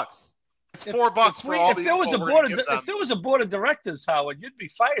 $4. It's $4 for all the info we're going to give them. If there was a board of directors, Howard, you'd be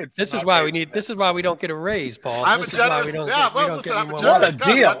fired. This is why we don't get a raise, Paul. I'm a generous. I'm a generous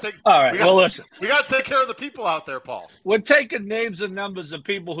guy. All right. Listen. We got to take care of the people out there, Paul. We're taking names and numbers of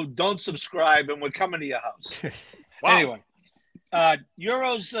people who don't subscribe, and we're coming to your house. Wow. Anyway,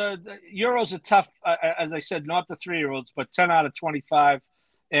 Euros are tough. As I said, not the 3-year-olds, but 10 out of 25.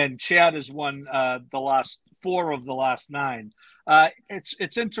 And Chad has won the last 4 of the last 9.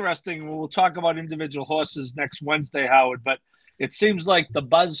 It's interesting. We'll talk about individual horses next Wednesday, Howard, but it seems like the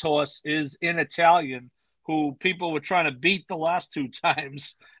buzz horse is in Italian, who people were trying to beat the last 2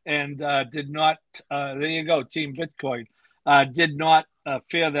 times and did not. There you go, Team Bitcoin. Did not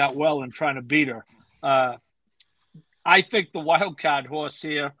fare that well in trying to beat her. I think the wild card horse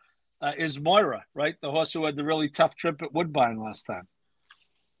here is Moira, right? The horse who had the really tough trip at Woodbine last time.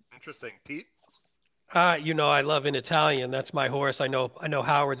 Interesting. Pete? I love in Italian. That's my horse. I know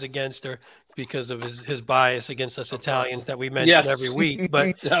Howard's against her because of his bias against us Italians that we mention every week.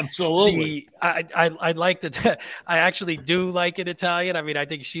 But absolutely, I like that. I actually do like it Italian. I mean, I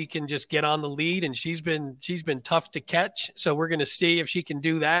think she can just get on the lead, and she's been tough to catch. So we're going to see if she can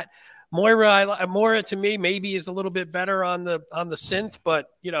do that. Moira to me maybe is a little bit better on the synth, but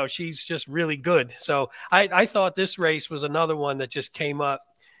she's just really good. So I thought this race was another one that just came up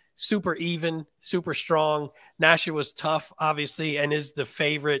super even, super strong. Nashua was tough, obviously, and is the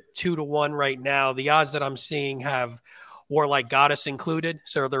favorite 2-1 right now. The odds that I'm seeing have Warlike Goddess included,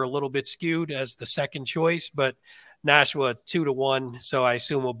 so they're a little bit skewed as the second choice, but Nashua 2-1, so I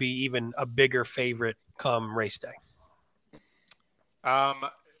assume will be even a bigger favorite come race day.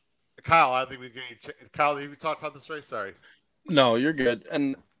 Kyle, I think Kyle, have you talked about this race? Sorry. No, you're good.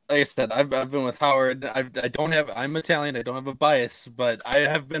 And like I said, I've been with Howard. I'm Italian. I don't have a bias, but I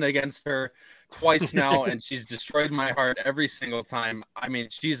have been against her twice now, and she's destroyed my heart every single time. I mean,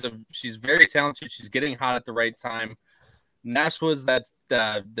 she's very talented. She's getting hot at the right time. Nash was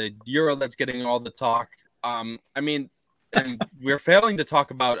the Euro that's getting all the talk. And we're failing to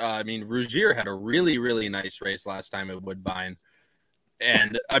talk about. Rougier had a really, really nice race last time at Woodbine,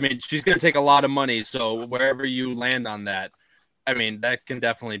 and she's going to take a lot of money. So wherever you land on that. That can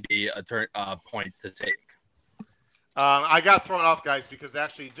definitely be a point to take. I got thrown off, guys, because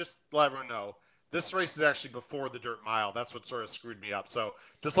actually, just to let everyone know, this race is actually before the dirt mile. That's what sort of screwed me up. So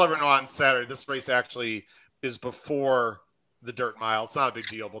just let everyone know on Saturday, this race actually is before the dirt mile. It's not a big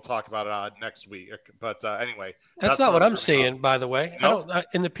deal. We'll talk about it next week. But anyway. That's not what I'm seeing, by the way. No?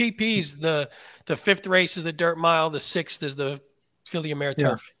 In the PPs, the 5th race is the dirt mile. The 6th is the Philly Mare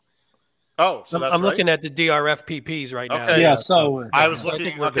Turf. Oh, so that's I'm looking at the DRF PPs right now. Yeah, so I was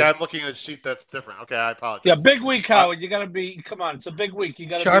looking. Okay, I'm looking at a sheet that's different. Okay, I apologize. Yeah, big week, Howard. You got to be. Come on, it's a big week. You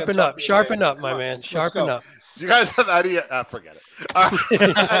got to sharpen up, my man. Sharpen up. Do you guys have any idea? Forget it.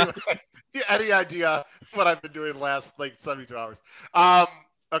 Anyway, any idea what I've been doing the last 72 hours?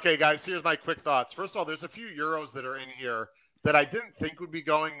 Okay, guys. Here's my quick thoughts. First of all, there's a few Euros that are in here that I didn't think would be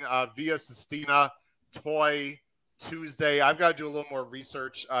going. Via Sistina, Toy. Tuesday. I've got to do a little more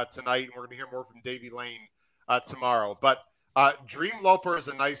research tonight, and we're going to hear more from Davy Lane tomorrow. But Dream Loper is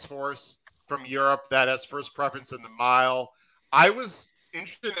a nice horse from Europe that has first preference in the mile. I was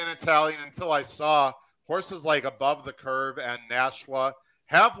interested in Italian until I saw horses like Above the Curve and Nashua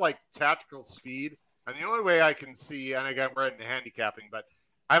have tactical speed. And the only way I can see, and again, we're into handicapping, but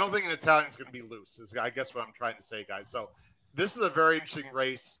I don't think an Italian's going to be loose, is I guess what I'm trying to say, guys. So this is a very interesting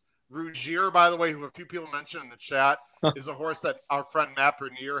race. Ruggier, by the way, who a few people mentioned in the chat, is a horse that our friend Matt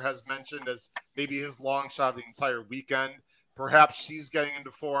Bernier has mentioned as maybe his long shot of the entire weekend. Perhaps she's getting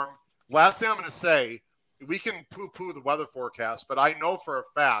into form. Last thing I'm going to say, we can poo-poo the weather forecast, but I know for a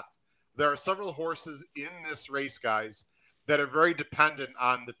fact there are several horses in this race, guys, that are very dependent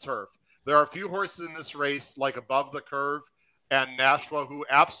on the turf. There are a few horses in this race, like Above the Curve and Nashua, who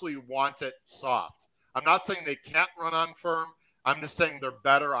absolutely want it soft. I'm not saying they can't run on firm. I'm just saying they're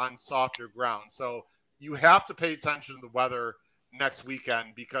better on softer ground. So you have to pay attention to the weather next weekend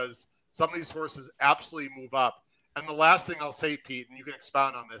because some of these horses absolutely move up. And the last thing I'll say, Pete, and you can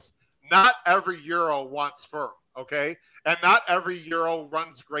expound on this, not every Euro wants firm, okay? And not every Euro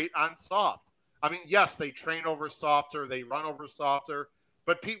runs great on soft. I mean, yes, they train over softer, they run over softer,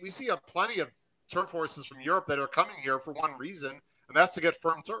 but Pete, we see plenty of turf horses from Europe that are coming here for one reason, and that's to get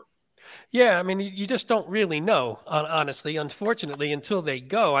firm turf. Yeah, I mean, you just don't really know, honestly, unfortunately, until they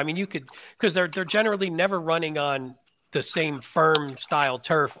go. I mean, you could, because they're generally never running on the same firm style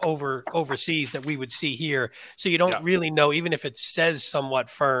turf overseas that we would see here. So you don't really know, even if it says somewhat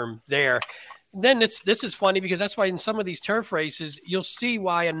firm there. Then this is funny because that's why in some of these turf races, you'll see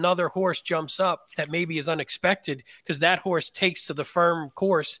why another horse jumps up that maybe is unexpected because that horse takes to the firm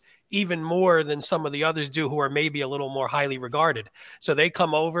course even more than some of the others do who are maybe a little more highly regarded. So they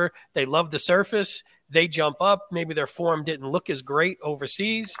come over, they love the surface, they jump up, maybe their form didn't look as great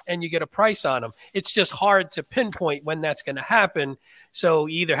overseas, and you get a price on them. It's just hard to pinpoint when that's going to happen. So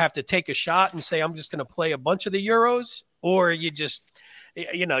you either have to take a shot and say, I'm just going to play a bunch of the Euros, or you just,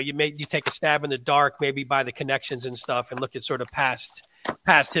 you take a stab in the dark, maybe by the connections and stuff and look at sort of past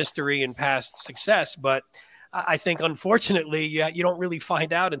history and past success. But I think, unfortunately, you don't really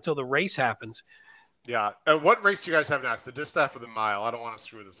find out until the race happens. Yeah. What race do you guys have next? The distaff or the mile? I don't want to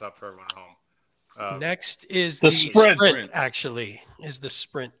screw this up for everyone at home. Next is the sprint, actually. The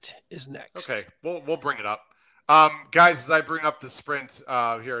sprint is next. Okay. We'll bring it up. Guys, as I bring up the sprint,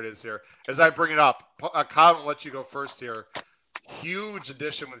 here it is here. As I bring it up, Kyle, I'll let you go first here. Huge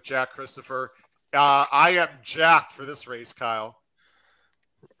addition with Jack Christopher. I am jacked for this race, Kyle.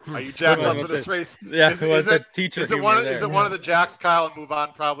 Are you jacked up for this race? Yeah, is it one of the jacks, Kyle, and move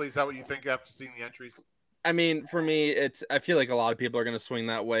on probably? Is that what you think after seeing the entries? I mean, for me, I feel like a lot of people are going to swing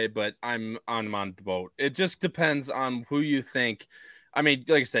that way, but I'm on the boat. It just depends on who you think. I mean,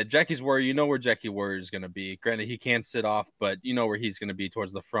 like I said, Jackie's Warrior, you know where Jackie Warrior is going to be. Granted, he can't sit off, but you know where he's going to be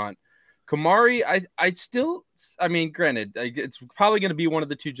towards the front. Kamari, I mean, granted, it's probably going to be one of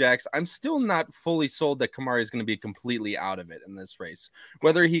the two jacks. I'm still not fully sold that Kamari is going to be completely out of it in this race.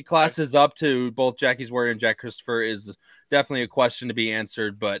 Whether he classes up to both Jackie's Warrior and Jack Christopher is definitely a question to be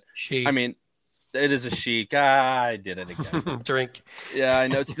answered. But I mean, it is a chic. I did it again. Drink. Yeah, I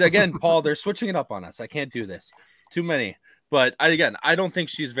know. Again, Paul, they're switching it up on us. I can't do this. Too many. But I don't think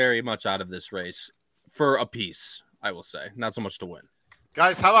she's very much out of this race for a piece, I will say. Not so much to win.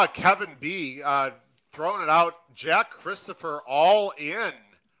 Guys, how about Kevin B throwing it out? Jack Christopher all in.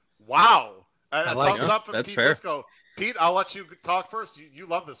 Wow. I like thumbs up from That's Pete fair. Disco. Pete, I'll let you talk first. You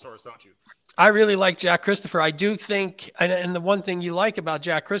love this horse, don't you? I really like Jack Christopher. I do think, and the one thing you like about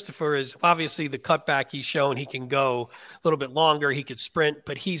Jack Christopher is obviously the cutback he's shown. He can go a little bit longer. He could sprint,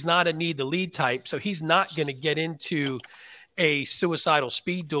 but he's not a need the lead type. So he's not going to get into a suicidal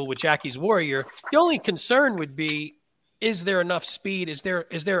speed duel with Jackie's Warrior. The only concern would be, is there enough speed? Is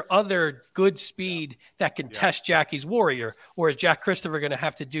there other good speed that can test Jackie's Warrior? Or is Jack Christopher going to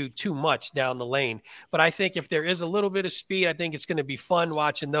have to do too much down the lane? But I think if there is a little bit of speed, I think it's going to be fun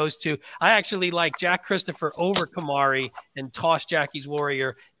watching those two. I actually like Jack Christopher over Kamari and toss Jackie's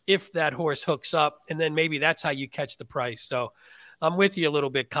Warrior if that horse hooks up. And then maybe that's how you catch the price. So I'm with you a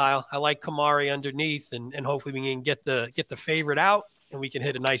little bit, Kyle. I like Kamari underneath, and hopefully we can get the favorite out and we can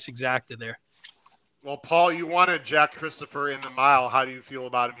hit a nice exacta there. Well, Paul, you wanted Jack Christopher in the mile. How do you feel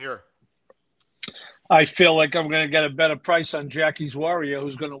about him here? I feel like I'm going to get a better price on Jackie's Warrior,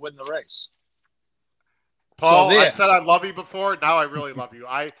 who's going to win the race. Paul, I said I love you before. Now I really love you.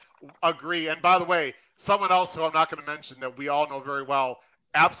 I agree. And by the way, someone else who I'm not going to mention that we all know very well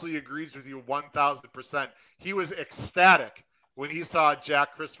absolutely agrees with you 1,000%. He was ecstatic when he saw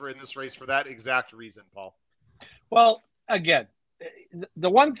Jack Christopher in this race for that exact reason, Paul. Well, again, the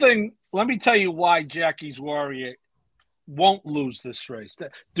one thing, let me tell you why Jackie's Warrior won't lose this race.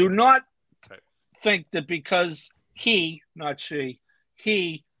 Do not think that because he, not she,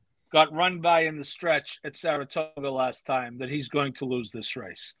 he got run by in the stretch at Saratoga last time that he's going to lose this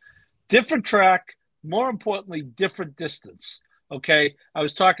race. Different track, more importantly, different distance. Okay. I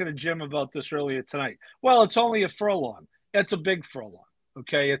was talking to Jim about this earlier tonight. Well, it's only a furlong. It's a big furlong.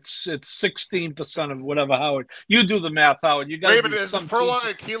 Okay. It's 16% of whatever, Howard. You do the math, Howard. You got Wait to a do minute, is the some furlong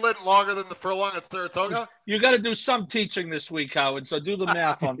teaching. at Keelan longer than the furlong at Saratoga? You got to do some teaching this week, Howard. So do the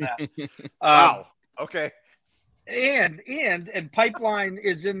math on that. Wow. Okay. And Pipeline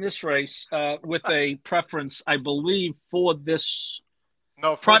is in this race with a preference, I believe, for this.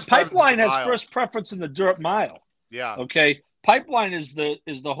 No, Pipeline has first preference in the dirt mile. Yeah. Okay. Pipeline is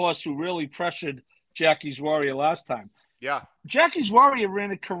the horse who really pressured Jackie's Warrior last time. Yeah. Jackie's Warrior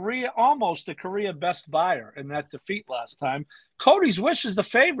ran almost a career best buyer in that defeat last time. Cody's Wish is the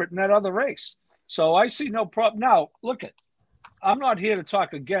favorite in that other race. So I see no problem. Now, look I'm not here to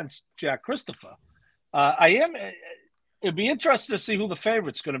talk against Jack Christopher. It'd be interesting to see who the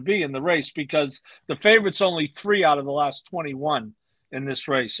favorite's going to be in the race because the favorite's only 3 out of the last 21 in this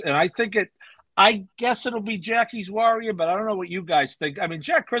race. And I guess it'll be Jackie's Warrior, but I don't know what you guys think. I mean,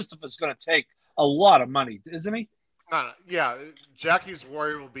 Jack Christopher's going to take a lot of money, isn't he? No. Yeah. Jackie's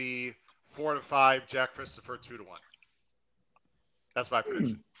Warrior will be 4-5, Jack Christopher 2-1. That's my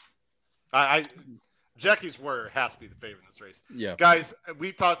prediction. Jackie's Warrior has to be the favorite in this race. Yeah. Guys,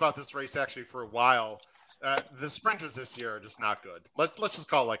 we talked about this race actually for a while. The sprinters this year are just not good. Let's just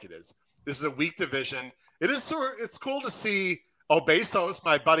call it like it is. This is a weak division. It's cool to see Obesos,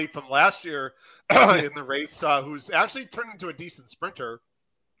 my buddy from last year in the race, who's actually turned into a decent sprinter.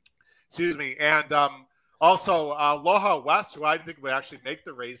 Excuse me. And also Loha West, who I didn't think would actually make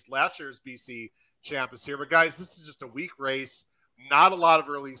the race. Last year's BC champ is here. But guys, this is just a weak race. Not a lot of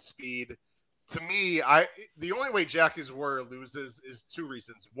early speed. To me, the only way Jackie's Warrior loses is 2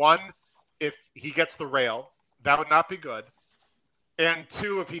 reasons. 1, if he gets the rail, that would not be good. And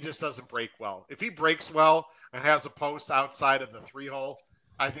 2, if he just doesn't break well. If he breaks well and has a post outside of the 3-hole,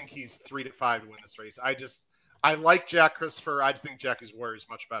 I think he's 3-5 to win this race. I like Jack Christopher. I just think Jackie's Warrior is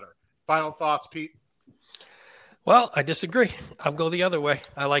much better. Final thoughts, Pete? Well, I disagree. I'll go the other way.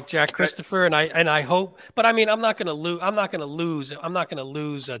 I like Jack Christopher, and I hope. But I mean, I'm not going to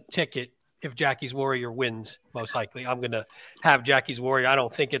lose a ticket if Jackie's Warrior wins. Most likely, I'm going to have Jackie's Warrior. I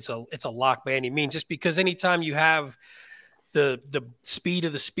don't think it's a lock by any means. Just because anytime you have the speed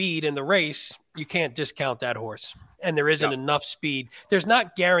of the speed in the race, you can't discount that horse, and there isn't enough speed. There's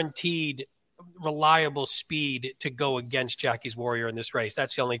not guaranteed reliable speed to go against Jackie's Warrior in this race.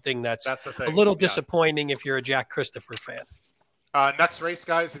 That's the only thing that's a little disappointing if you're a Jack Christopher fan. Next race,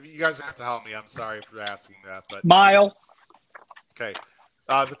 guys. If you guys are going to have to help me, I'm sorry for asking that. But Mile. Okay.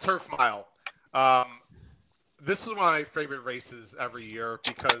 The Turf Mile. This is one of my favorite races every year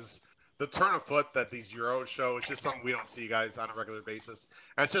because the turn of foot that these Euros show is just something we don't see, guys, on a regular basis.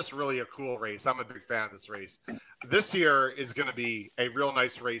 And it's just really a cool race. I'm a big fan of this race. This year is going to be a real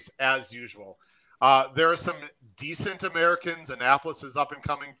nice race as usual. There are some decent Americans. Annapolis is up and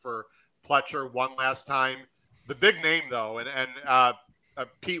coming for Pletcher, won last time. The big name, though, and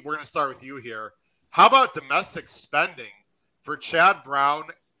Pete, we're going to start with you here. How about Domestic Spending for Chad Brown,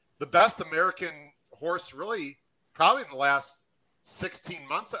 the best American horse really probably in the last 16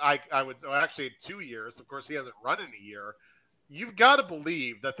 months, I would actually 2 years. Of course, he hasn't run in a year. You've got to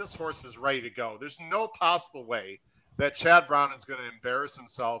believe that this horse is ready to go. There's no possible way that Chad Brown is going to embarrass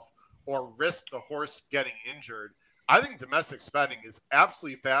himself or risk the horse getting injured. I think Domestic Spending is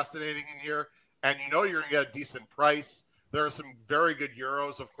absolutely fascinating in here, and you know you're going to get a decent price. There are some very good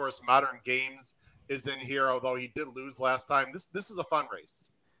Euros. Of course, Modern Games is in here, although he did lose last time. This is a fun race.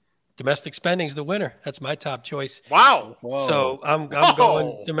 Domestic Spending's the winner. That's my top choice. Wow. Whoa. So I'm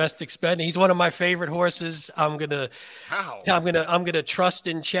going Domestic Spending. He's one of my favorite horses. I'm gonna trust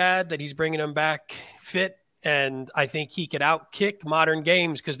in Chad that he's bringing him back fit, and I think he could outkick Modern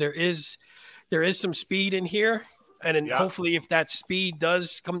Games because there is some speed in here. And then hopefully if that speed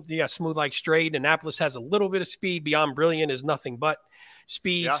does come, Smooth Like Straight, Annapolis has a little bit of speed. Beyond Brilliant is nothing but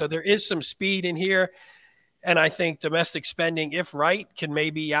speed. Yeah. So there is some speed in here. And I think Domestic Spending, if right, can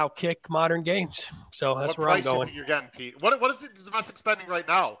maybe outkick Modern Games. So that's where I'm going. What price you're getting, Pete? What is it Domestic Spending right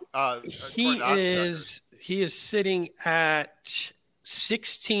now? He is sitting at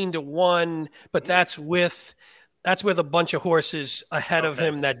 16-1, but that's with a bunch of horses ahead of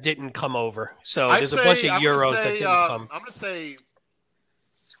him that didn't come over. So there's a bunch of Euros that didn't come. I'm going to say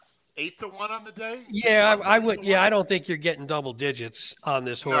 8-1 on the day. Yeah, I would. Yeah, I don't think you're getting double digits on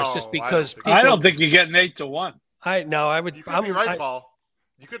this horse just because I don't think you're getting 8-1. I would. You could be right, Paul.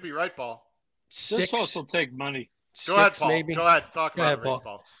 You could be right, Paul. This horse will take money. Go ahead, Paul. Maybe. Go ahead. Talk about the race,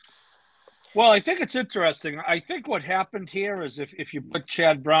 Paul. Well, I think it's interesting. I think what happened here is if you put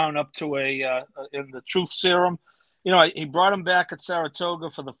Chad Brown up to in the Truth Serum, he brought him back at Saratoga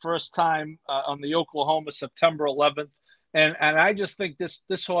for the first time on the Oklahoma September 11th. And I just think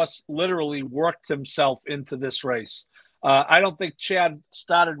this horse literally worked himself into this race. I don't think Chad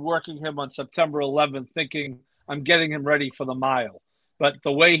started working him on September 11th thinking I'm getting him ready for the mile. But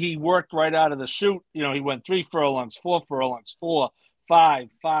the way he worked right out of the chute, he went 3 furlongs, 4 furlongs, 4, 5,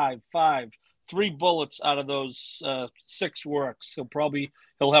 5, 5, 3 bullets out of those 6 works.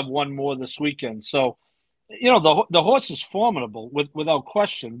 He'll have one more this weekend. So, the horse is formidable without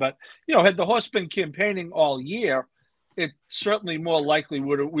question. But, had the horse been campaigning all year, it's certainly more likely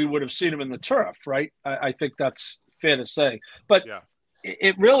we would have seen him in the turf, right? I think that's fair to say. But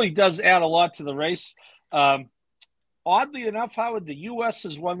it really does add a lot to the race. Oddly enough, Howard, the U.S.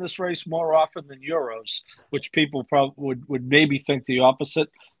 has won this race more often than Euros, which people probably would maybe think the opposite.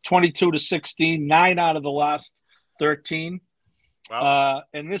 22-16, 9 out of the last 13. Wow.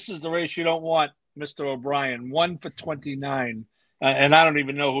 And this is the race you don't want, Mr. O'Brien. 1 for 29. And I don't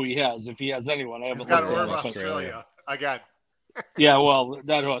even know who he has, if he has anyone. He's got Orb Australia again. Yeah, well,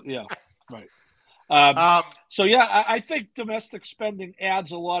 right. So, I think domestic spending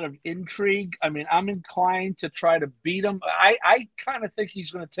adds a lot of intrigue. I mean, I'm inclined to try to beat him. I kind of think he's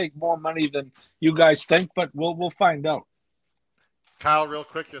going to take more money than you guys think, but we'll find out. Kyle, real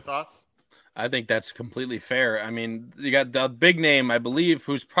quick, your thoughts? I think that's completely fair. I mean, you got the big name, I believe,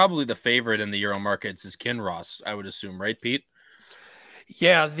 who's probably the favorite in the Euro markets is Kinross, I would assume, right, Pete?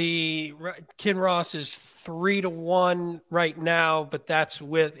 Yeah, the Kinross is 3-1 right now, but that's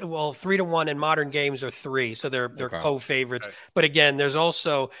 3-1 in modern games are 3, so they're co-favorites. Okay. But again, there's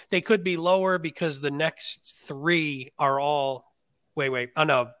also they could be lower because the next 3 are all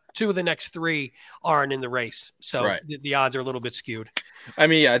 2 of the next 3 aren't in the race, so the odds are a little bit skewed. I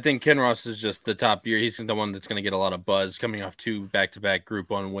mean, I think Kinross is just the top year. He's the one that's going to get a lot of buzz coming off 2 back-to-back Group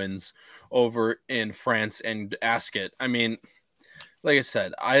 1 wins over in France and Ascot. I mean, like I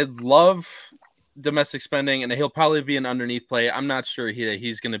said, I love domestic spending, and he'll probably be an underneath play. I'm not sure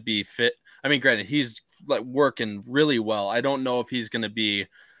he's going to be fit. I mean, granted, he's like working really well. I don't know if he's going to be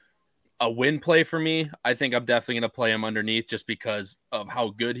a win play for me. I think I'm definitely going to play him underneath just because of how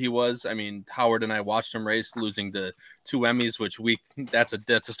good he was. I mean, Howard and I watched him race, losing the 2 Emmys, which that's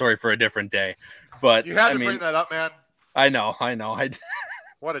a story for a different day. But you had to bring that up, man. I know.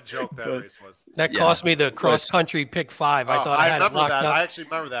 What a joke that race was. That cost me the cross-country pick 5. I thought I had it locked up. I actually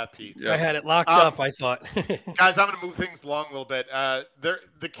remember that, Pete. I had it locked up, I thought. Guys, I'm going to move things along a little bit. The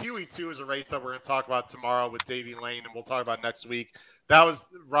QE2 is a race that we're going to talk about tomorrow with Davey Lane, and we'll talk about next week. That was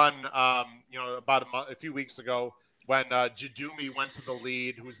run, about a few weeks ago when Jadumi went to the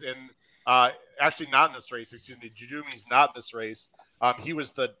lead, who's in actually not in this race. Excuse me, Jadumi's not in this race. He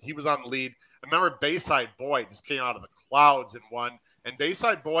was on the lead. I remember Bayside Boy just came out of the clouds and won. And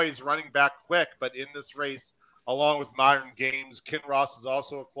Bayside Boy is running back quick, but in this race, along with Modern Games, Kinross is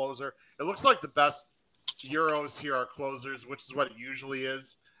also a closer. It looks like the best Euros here are closers, which is what it usually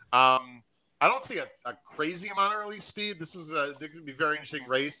is. I don't see a crazy amount of early speed. This is going to be a very interesting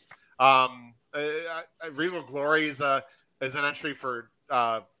race. Regal Glory is an entry for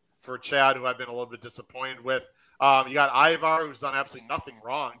Chad, who I've been a little bit disappointed with. You got Ivar, who's done absolutely nothing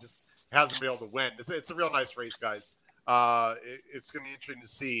wrong, just hasn't been able to win. It's a real nice race, guys. It's going to be interesting to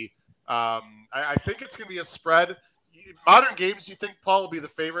see. I think it's going to be a spread. Modern Games, you think Paul will be the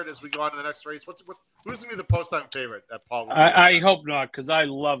favorite as we go on to the next race? Who's going to be the post-time favorite that Paul will be? I hope not, because I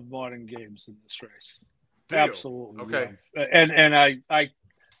love Modern Games in this race. Absolutely. Okay. Love. And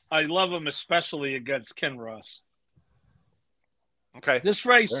I love him especially against Kinross. Okay. This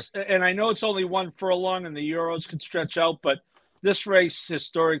race, and I know it's only 1 furlong and the Euros can stretch out, but this race,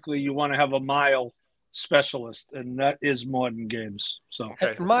 historically, you want to have a mile specialist, and that is Modern Games. So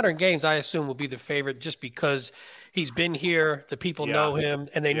Modern Games, I assume, will be the favorite just because he's been here, the people know him,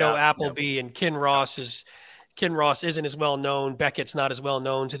 and they know Appleby and Kinross isn't as well known. Beckett's not as well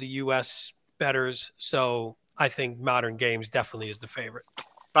known to the U.S. bettors, so I think Modern Games definitely is the favorite.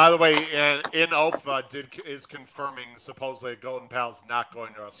 By the way, in OPA is confirming supposedly Golden Pal's not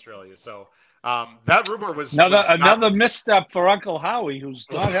going to Australia. So that rumor was another misstep for Uncle Howie, who's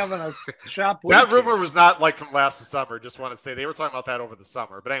not having a shop week. That rumor was not like from last summer. Just want to say they were talking about that over the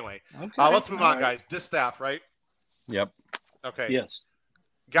summer. But anyway, let's move on, guys. Distaff, right? Yep. Okay. Yes.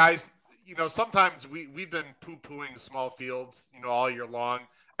 Guys, sometimes we've been poo-pooing small fields, all year long,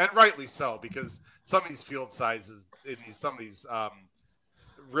 and rightly so, because some of these field sizes in some of these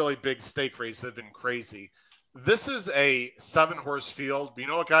really big stake races have been crazy. This is a 7-horse field, but you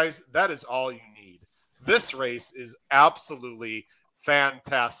know what, guys? That is all you need. This race is absolutely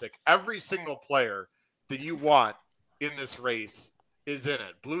fantastic. Every single player that you want in this race is in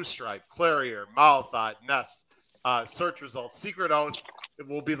it. Blue Stripe, Clarier, Malathot, Ness, Search Results, Secret Oath. It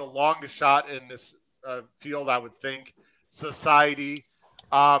will be the longest shot in this field, I would think. Society.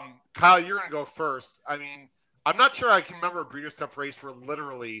 Kyle, you're going to go first. I mean, I'm not sure I can remember a Breeders' Cup race where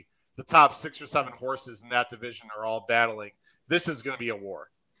literally the top 6 or 7 horses in that division are all battling. This is going to be a war.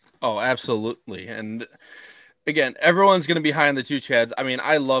 Oh, absolutely. And again, everyone's going to be high on the two Chads. I mean,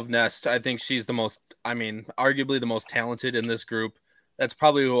 I love Nest. I think she's the most, arguably the most talented in this group. That's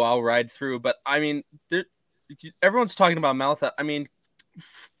probably who I'll ride through. But I mean, everyone's talking about Maltha. I mean,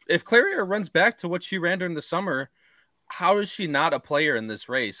 if Clarier runs back to what she ran during the summer, how is she not a player in this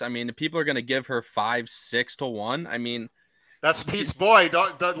race? I mean, people are going to give her 5-6 to 1. I mean, that's Pete's boy.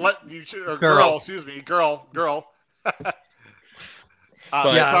 Don't let you or girl. Excuse me, girl. Sorry,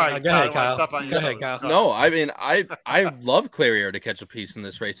 go ahead, Kyle. No, I mean, I love Clarier to catch a piece in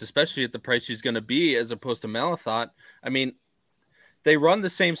this race, especially at the price she's going to be, as opposed to Malathot. I mean, they run the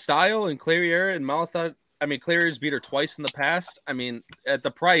same style, and Clarier and Malathot. I mean, Clarier's beat her twice in the past. I mean, at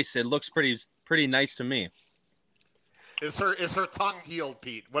the price, it looks pretty nice to me. Is her tongue healed,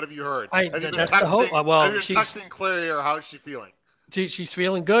 Pete? What have you heard? That's the hope. Well, she's texting Clarier. How is she feeling? She's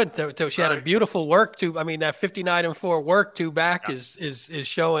feeling good. So she had a beautiful work tube. I mean, that 59-4 work tube back is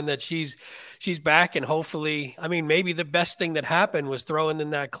showing that she's back, and hopefully, I mean, maybe the best thing that happened was throwing in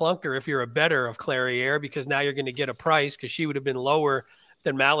that clunker if you're a bettor of Clarier, because now you're going to get a price, because she would have been lower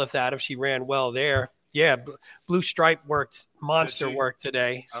than Malathot if she ran well there. Yeah, Blue Stripe worked monster work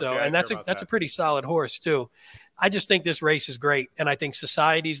today. So, and that's a pretty solid horse too. I just think this race is great, and I think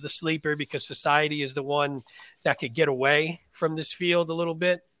Society's the sleeper, because Society is the one that could get away from this field a little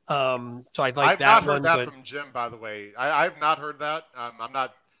bit. So I'd like that one. I've not heard that from Jim, by the way. I've not heard that. I'm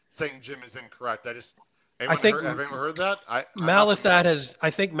not saying Jim is incorrect. Have you ever heard that? I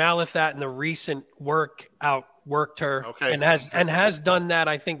think Malathot in the recent worked her, and has done that,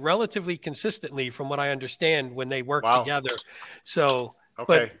 I think, relatively consistently from what I understand when they work together. So,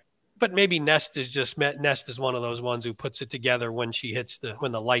 but maybe Nest is one of those ones who puts it together when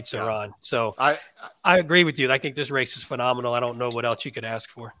the lights are on. So I agree with you. I think this race is phenomenal. I don't know what else you could ask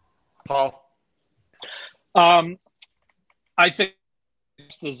for. Paul? I think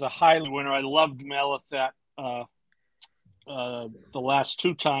Nest is a highly winner. I loved Malathot the last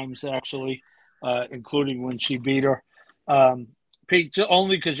 2 times, actually, including when she beat her. Pete,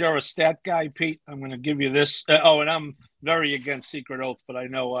 only because you're a stat guy, Pete, I'm going to give you this. And I'm very against Secret Oath, but I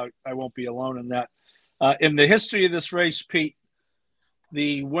know I won't be alone in that. In the history of this race, Pete,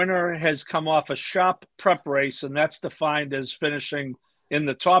 the winner has come off a sharp prep race, and that's defined as finishing in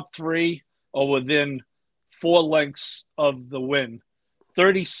the top 3 or within 4 lengths of the win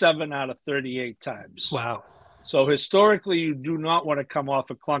 37 out of 38 times. Wow. So historically, you do not want to come off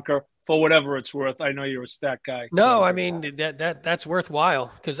a clunker. For whatever it's worth. I know you're a stat guy. No, I mean that's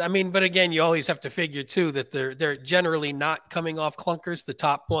worthwhile, because but again, you always have to figure too that they're generally not coming off clunkers, the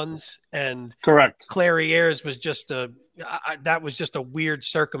top ones, and correct. Clarier's was just a weird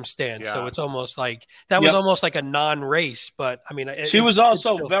circumstance. Yeah. So it's almost like that was almost like a non-race, but I mean, she was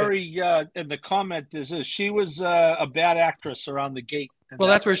also very in the comment she was a bad actress around the gate. Well,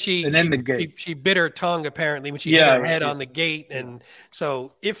 that's where she bit her tongue, apparently, when she hit her head on the gate. And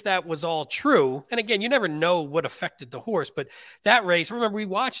so if that was all true, and again, you never know what affected the horse, but that race, remember we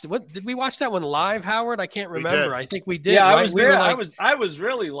watched, did we watch that one live, Howard? I can't remember. I think we did. Yeah, right? I was there. I was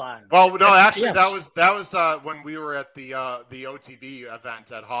really live. Well, no, actually that was when we were at the OTB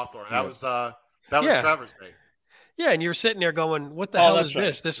event at Hawthorne. That was Travers Bay. Yeah, and you're sitting there going, what the hell is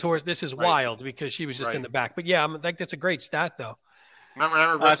this? Right. This horse, this is wild, because she was just in the back. But yeah, I think that's a great stat, though.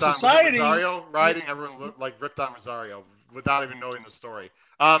 Remember Rosario riding? Everyone looked like ripped on Rosario without even knowing the story.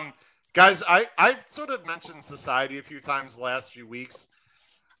 Guys, I've sort of mentioned Society a few times the last few weeks.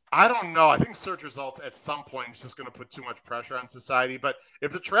 I don't know. I think search results at some point is just going to put too much pressure on Society. But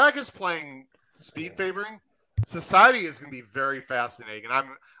if the track is playing speed favoring, Society is going to be very fascinating. And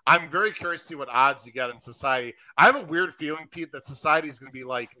I'm very curious to see what odds you get in Society. I have a weird feeling, Pete, that Society is going to be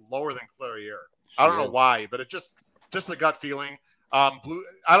like lower than Clarier. I don't know why, but it just a gut feeling. I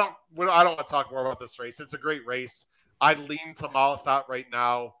don't want to talk more about this race. It's a great race. I'd lean to Malathot right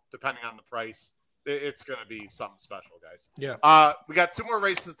now, depending on the price. It's going to be something special, guys. Yeah. We got 2 more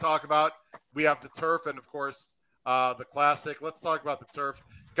races to talk about. We have the Turf and, of course, the Classic. Let's talk about the Turf.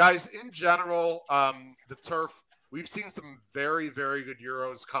 Guys, in general, the Turf, we've seen some very, very good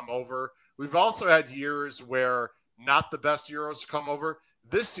Euros come over. We've also had years where not the best Euros come over.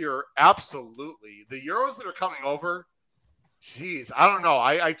 This year, absolutely. The Euros that are coming over, geez, I don't know.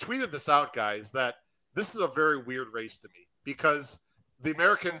 I tweeted this out, guys, that this is a very weird race to me, because the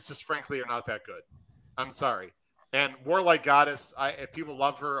Americans just frankly are not that good. I'm sorry. And Warlike Goddess, if people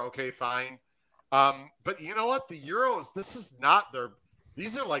love her, okay, fine. But you know what? The Euros,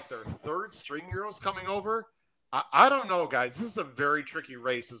 these are like their 3rd string Euros coming over. I don't know, guys. This is a very tricky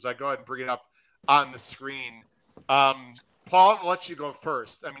race as I go ahead and bring it up on the screen. Paul, I'll let you go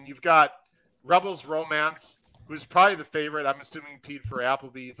first. I mean, you've got Rebels Romance, who's probably the favorite. I'm assuming Pete for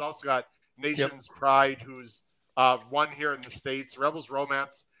Appleby. He's also got Nation's Pride, who's won here in the States. Rebels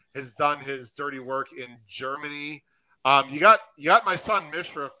Romance has done his dirty work in Germany. You got my son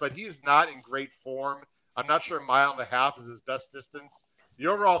Mishrif, but he's not in great form. I'm not sure a mile and a half is his best distance. The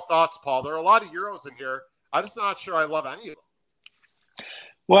overall thoughts, Paul? There are a lot of Euros in here. I'm just not sure I love any of them.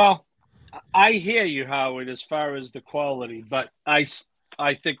 Well, I hear you, Howard, as far as the quality, but I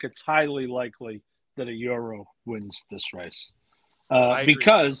think it's highly likely that a Euro wins this race.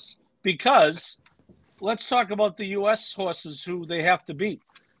 Because let's talk about the U.S. horses who they have to beat.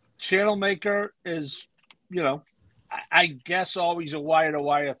 Channel Maker is, I guess always a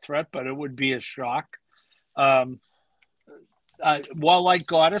wire-to-wire threat, but it would be a shock. Wildlight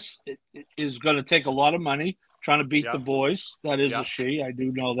Goddess is going to take a lot of money trying to beat the boys. That is a she. I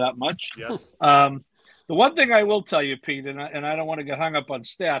do know that much. Yes. The one thing I will tell you, Pete, and I don't want to get hung up on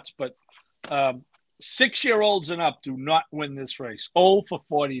stats, but 6-year-olds and up do not win this race. 0 for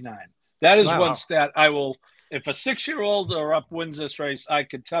 49. That is one stat I will. If a 6-year-old or up wins this race, I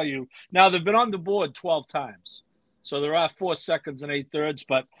can tell you. Now, they've been on the board 12 times. So there are 4 seconds and 8/3.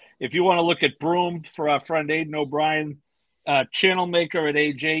 But if you want to look at Broom for our friend Aiden O'Brien, Channel Maker at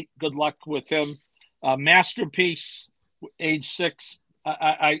age 8, good luck with him. Masterpiece, age 6.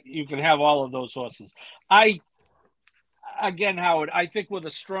 You can have all of those horses. Again, Howard, I think with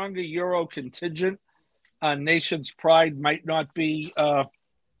a stronger Euro contingent, Nation's Pride might not be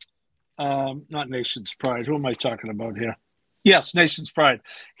not Nation's Pride. Who am I talking about here? Yes, Nation's Pride.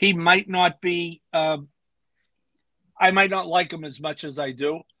 He might not be I might not like him as much as I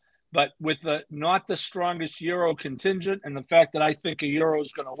do, but with not the strongest Euro contingent and the fact that I think a Euro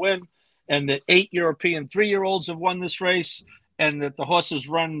is going to win and that 8 European 3-year-olds have won this race and that the horses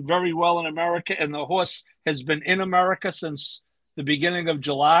run very well in America and the horse has been in America since the beginning of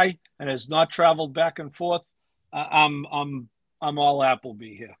July and has not traveled back and forth, I'm all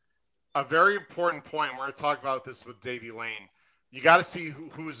Appleby here. A very important point. We're going to talk about this with Davey Lane. You got to see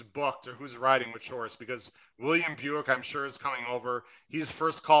who's booked or who's riding which horse because William Buick, I'm sure, is coming over. He's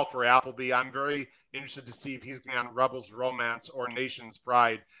first call for Appleby. I'm very interested to see if he's going to be on Rebels Romance or Nation's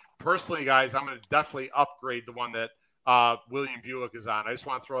Pride. Personally, guys, I'm going to definitely upgrade the one that William Buick is on. I just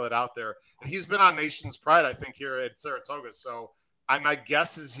want to throw that out there. And he's been on Nation's Pride, I think, here at Saratoga. So my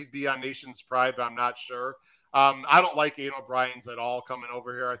guess is he'd be on Nation's Pride, but I'm not sure. I don't like Aiden O'Brien's at all coming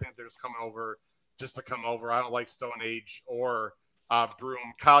over here. I think they're just coming over just to come over. I don't like Stone Age or Broom.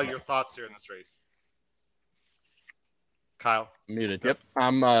 Kyle, your thoughts here in this race? Kyle? Muted. Yep.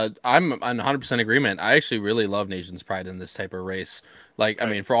 I'm on 100% agreement. I actually really love Nation's Pride in this type of race. Like, I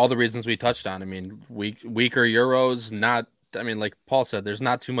mean, for all the reasons we touched on. I mean, weaker Euros, not. I mean, like Paul said, there's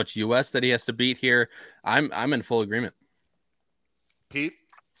not too much US that he has to beat here. I'm in full agreement. Pete?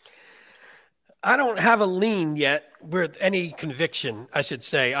 I don't have a lean yet with any conviction, I should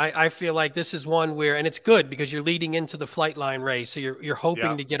say. I feel like this is one where, and it's good because you're leading into the flight line race. So you're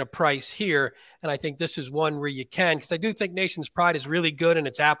hoping to get a price here. And I think this is one where you can, because I do think Nation's Pride is really good and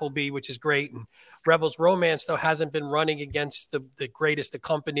it's Appleby, which is great. And Rebels Romance, though, hasn't been running against the greatest of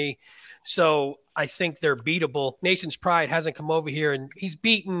company. So I think they're beatable. Nation's Pride hasn't come over here and he's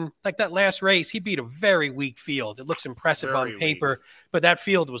beaten, like that last race, he beat a very weak field. It looks impressive on paper, but that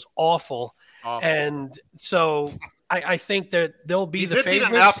field was awful. And so I think that they'll be the favorites. He did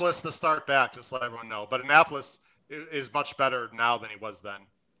beat Annapolis to start back, just to let everyone know. But Annapolis is much better now than he was then.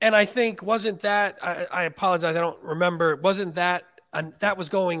 And I think, wasn't that, I apologize, I don't remember, wasn't that, that was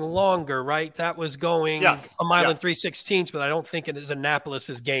going longer, right? That was going a mile and 3/16, but I don't think it is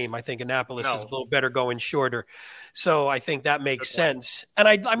Annapolis's game. I think Annapolis is a little better going shorter. So I think that makes sense. And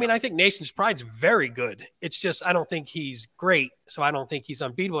I mean, I think Nation's Pride's very good. It's just, I don't think he's great. So I don't think he's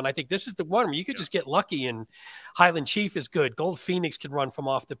unbeatable. And I think this is the one where you could just get lucky and Highland Chief is good. Gold Phoenix can run from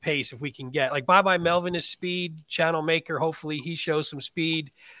off the pace if we can get, like Bye Bye Melvin is speed, Channel Maker. Hopefully he shows some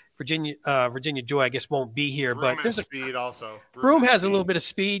speed. Virginia Joy, I guess, won't be here, Broom but there's speed also. Broom has a little bit of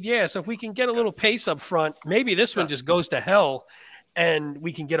speed, yeah. So if we can get a little pace up front, maybe this one just goes to hell, and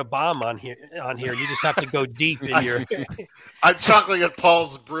we can get a bomb on here. You just have to go deep in your. I'm chuckling at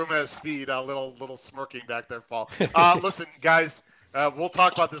Paul's Broom has speed. A little smirking back there, Paul. Listen, guys, we'll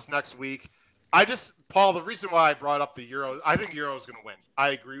talk about this next week. Paul, the reason why I brought up the Euro, I think Euro is going to win. I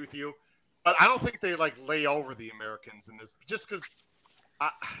agree with you, but I don't think they lay over the Americans in this, just because.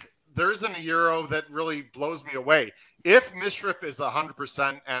 There isn't a Euro that really blows me away. If Mishrif is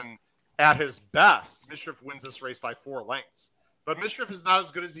 100% and at his best, Mishrif wins this race by 4 lengths. But Mishrif is not as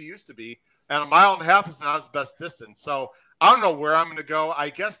good as he used to be. and 1.5 miles is not his best distance. So I don't know where I'm going to go. I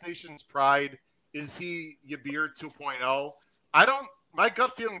guess Nation's Pride, is he Yabir 2.0? I don't. My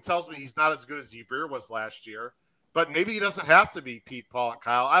gut feeling tells me he's not as good as Yabir was last year, but maybe he doesn't have to be Pete, Paul, and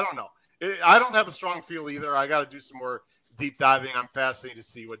Kyle. I don't know. I don't have a strong feel either. I got to do some more deep diving. I'm fascinated to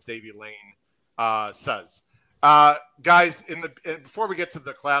see what Davy Lane says. Guys, before we get to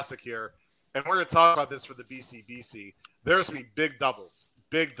the classic here, and we're going to talk about this for the BCBC, there's going to be big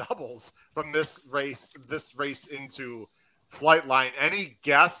doubles from this race into Flightline. Any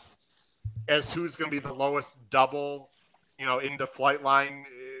guess as who's going to be the lowest double, into Flightline?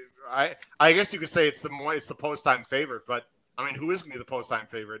 I guess you could say it's the post time favorite, but I mean, who is going to be the post time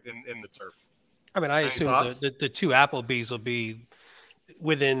favorite in the turf? I mean, I assume the two Applebees will be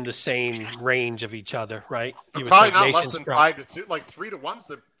within the same range of each other, right? Probably not less than 5-2, like 3-1's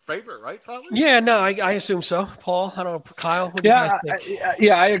the favorite, right? Probably. Yeah, no, I assume so. Paul, I don't know, Kyle. What do you guys think?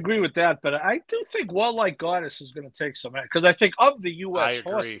 I agree with that, but I do think Warlike Goddess is going to take some, because I think of the U.S.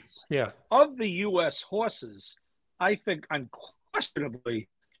 horses, I think unquestionably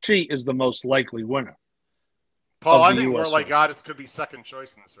she is the most likely winner. Paul, I think Warlike Goddess could be second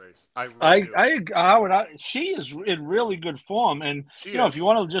choice in this race. She is in really good form, and if you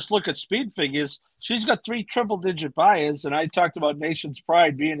want to just look at speed figures, she's got 3 triple-digit buyers, and I talked about Nation's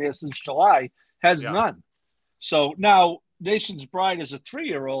Pride being here since July, has none. So now Nation's Pride as a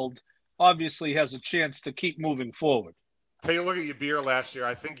 3-year-old obviously has a chance to keep moving forward. Take a look at Yabir last year.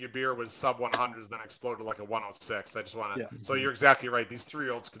 I think Yabir was sub 100s, then exploded like a 106. I just want to. So you're exactly right. These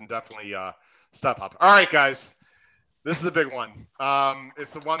 3-year-olds can definitely step up. All right, guys. This is the big one.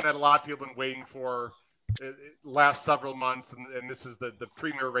 It's the one that a lot of people have been waiting for last several months, and this is the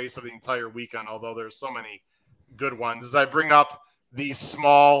premier race of the entire weekend, although there's so many good ones. As I bring up the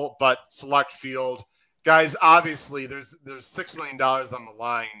small but select field, guys, obviously there's $6 million on the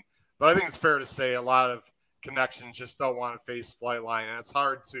line, but I think it's fair to say a lot of connections just don't want to face Flightline, and it's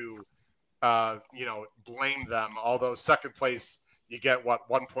hard to blame them, although second place – you get 1.2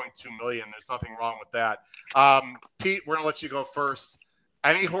 million. There's nothing wrong with that. Pete, we're gonna let you go first.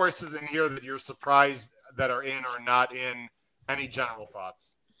 Any horses in here that you're surprised that are in or not in? Any general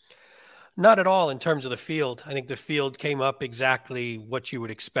thoughts? Not at all in terms of the field. I think the field came up exactly what you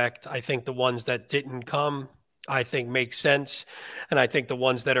would expect. I think the ones that didn't come, I think make sense. And I think the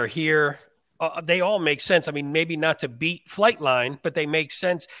ones that are here, they all make sense. I mean, maybe not to beat Flightline, but they make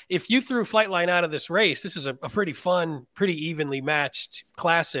sense. If you threw Flightline out of this race, this is a pretty fun, pretty evenly matched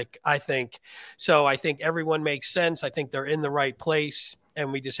classic, I think. So I think everyone makes sense. I think they're in the right place,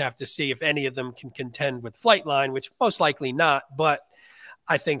 and we just have to see if any of them can contend with Flightline, which most likely not. But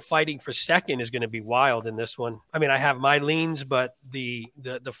I think fighting for second is going to be wild in this one. I mean, I have my leans, but the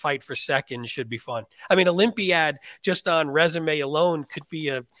fight for second should be fun. I mean, Olympiad just on resume alone could be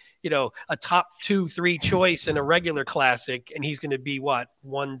a top 2-3 choice in a regular classic, and he's going to be what,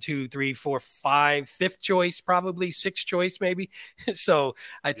 1, 2, 3, 4, 5, 5th choice, probably 6th choice, maybe. So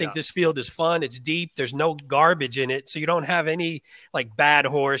I think this field is fun. It's deep. There's no garbage in it. So you don't have any like bad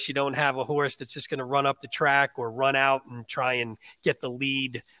horse. You don't have a horse that's just going to run up the track or run out and try and get the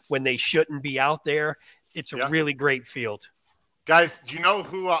lead when they shouldn't be out there. It's a really great field. Guys, do you know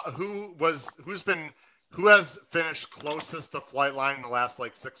who has finished closest to Flightline in the last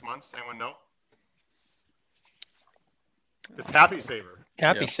 6 months? Anyone know? It's Happy Saver.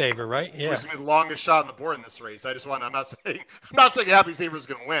 Happy Saver, right? Yeah. It's gonna be the longest shot on the board in this race. I'm not saying Happy Saver is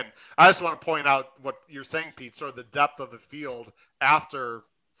going to win. I just want to point out what you're saying, Pete. Sort of the depth of the field after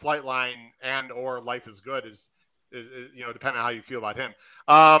Flightline and or Life is Good is depending on how you feel about him.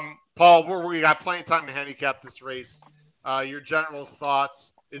 Paul, we got plenty of time to handicap this race. Your general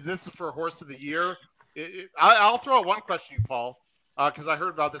thoughts? Is this for Horse of the Year? I'll throw out one question to you, Paul, because I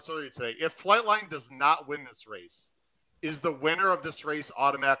heard about this earlier today. If Flightline does not win this race, is the winner of this race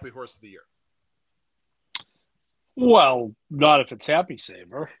automatically Horse of the Year? Well, not if it's Happy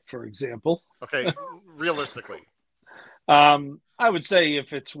Saver, for example. Okay, realistically. I would say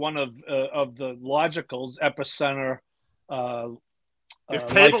if it's one of the logicals, Epicenter. If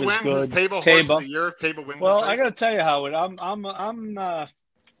Table wins, is Table Horse of the Year? Table wins. Well, I got to tell you, Howard,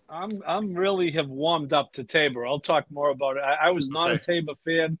 I'm really have warmed up to Tabor. I'll talk more about it. I was not a Tabor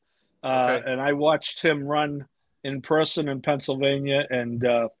fan, and I watched him run in person in Pennsylvania. And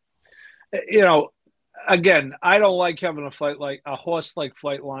again, I don't like having a horse like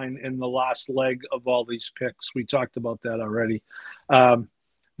Flightline in the last leg of all these picks. We talked about that already.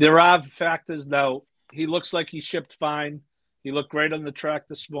 There are factors now. He looks like he shipped fine. He looked great on the track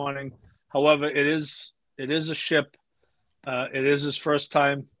this morning. However, it is a ship. It is his first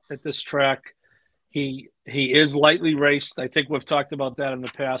time at this track. He is lightly raced. I think we've talked about that in the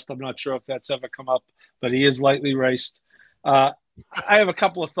past. I'm not sure if that's ever come up, but he is lightly raced. I have a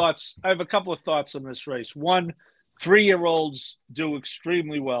couple of thoughts. On this race. One, 3-year-olds do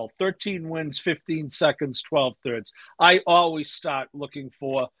extremely well. 13 wins, 15 seconds, 12 thirds. I always start looking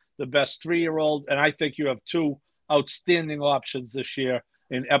for the best 3-year-old, and I think you have two outstanding options this year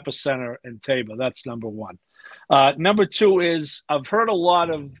in Epicenter and Tabor. That's number one. Number two is I've heard a lot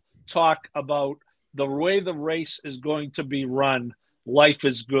of talk about the way the race is going to be run. Life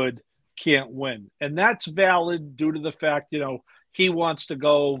is good, can't win. And that's valid due to the fact, he wants to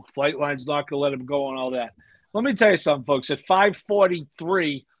go, Flightline's not going to let him go and all that. Let me tell you something, folks. At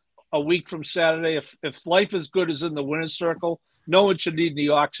 5:43 a week from Saturday, if Life is Good is in the winner's circle, no one should need the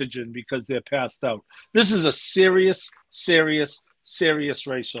oxygen because they're passed out. This is a serious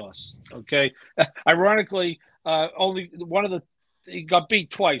racehorse, okay? Ironically, only one of he got beat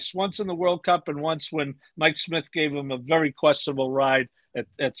twice, once in the World Cup and once when Mike Smith gave him a very questionable ride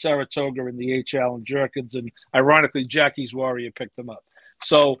at Saratoga in the H. Allen Jerkins, and ironically, Jackie's Warrior picked him up.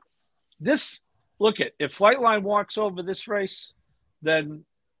 So if Flightline walks over this race, then,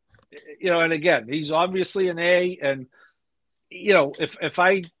 and again, he's obviously an A, and, if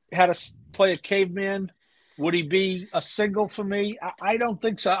I had to play a caveman, would he be a single for me? I don't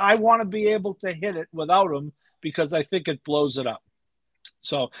think so. I want to be able to hit it without him because I think it blows it up.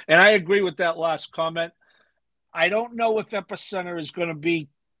 So, and I agree with that last comment. I don't know if Epicenter is going to be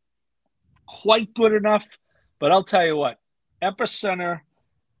quite good enough, but I'll tell you what, Epicenter,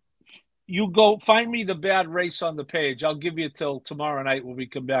 you go find me the bad race on the page. I'll give you till tomorrow night when we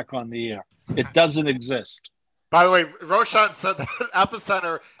come back on the air. It doesn't exist. By the way, Roshan said that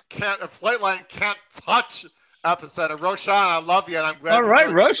Flightline can't touch Epicenter. Roshan, I love you, and I'm glad. All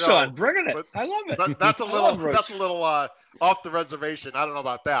right, Roshan, bringing it. I love it. That's a little off the reservation. I don't know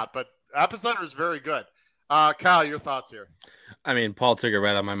about that, but Epicenter is very good. Kyle, your thoughts here? I mean, Paul took it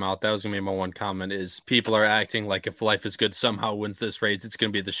right out of my mouth. That was going to be my one comment is people are acting like if Life is Good somehow wins this race, it's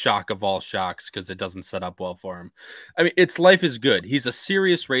going to be the shock of all shocks because it doesn't set up well for him. I mean, it's Life is Good. He's a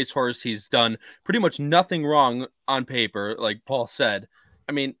serious racehorse. He's done pretty much nothing wrong on paper, like Paul said.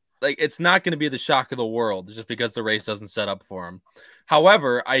 I mean, it's not going to be the shock of the world just because the race doesn't set up for him.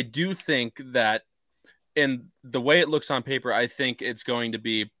 However, I do think that in the way it looks on paper, I think it's going to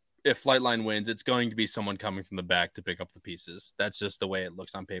be, if Flightline wins, it's going to be someone coming from the back to pick up the pieces. That's just the way it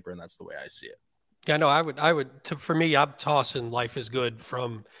looks on paper, and that's the way I see it. Yeah, no, for me, I'm tossing Life is Good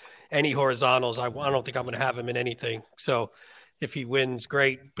from any horizontals. I don't think I'm going to have him in anything. So if he wins,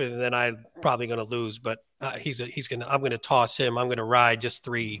 great, but then I'm probably going to lose. But I'm going to toss him. I'm going to ride just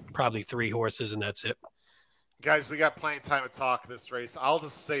probably three horses, and that's it. Guys, we got plenty of time to talk this race. I'll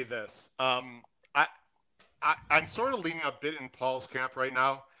just say this. I'm sort of leaning a bit in Paul's camp right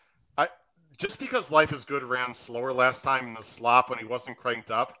now. Just because Life is Good ran slower last time in the slop when he wasn't cranked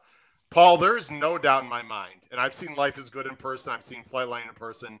up, Paul, there is no doubt in my mind, and I've seen Life is Good in person, I've seen Flightline in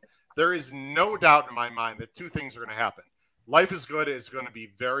person, there is no doubt in my mind that two things are going to happen. Life is Good is going to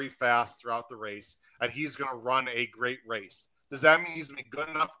be very fast throughout the race, and he's going to run a great race. Does that mean he's going to be good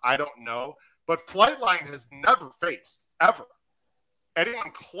enough? I don't know. But Flightline has never faced, ever,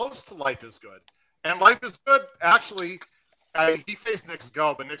 anyone close to Life is Good. And Life is Good, actually, he faced Nick's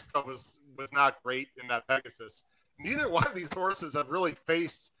Go, but Nick's Go was not great in that Pegasus. Neither one of these horses have really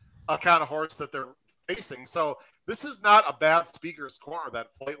faced a kind of horse that they're facing. So this is not a bad speaker's corner that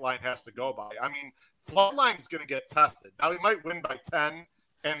Flightline has to go by. I mean, Flightline is going to get tested. Now, he might win by 10,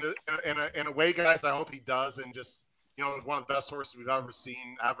 and in a way, guys, I hope he does, and just, one of the best horses we've ever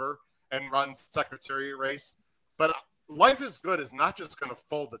seen ever, and runs Secretariat race. But Life is Good is not just going to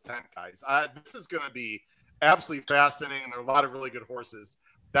fold the tent, guys. This is going to be absolutely fascinating, and there are a lot of really good horses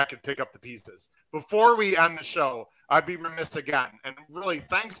that could pick up the pieces. Before we end the show, I'd be remiss again, and really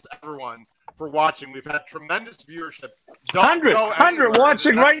thanks to everyone for watching. We've had tremendous viewership. 100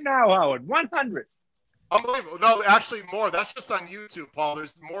 watching right now, Howard. 100. Unbelievable. No, actually more. That's just on YouTube, Paul.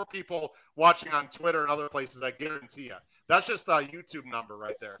 There's more people watching on Twitter and other places, I guarantee you. That's just a YouTube number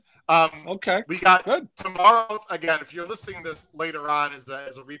right there. Okay. We got good. Tomorrow, again, if you're listening to this later on as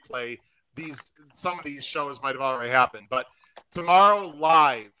a replay, some of these shows might have already happened. But tomorrow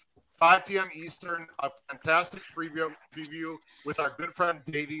live, 5 p.m. Eastern, a fantastic preview with our good friend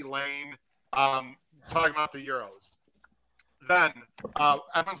Davey Lane talking about the Euros. Then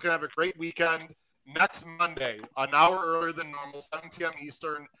everyone's going to have a great weekend. Next Monday, an hour earlier than normal, 7 p.m.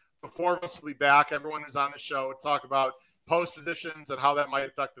 Eastern, the four of us will be back. Everyone who's on the show talk about post positions and how that might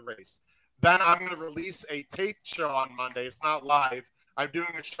affect the race. Then I'm going to release a taped show on Monday. It's not live. I'm doing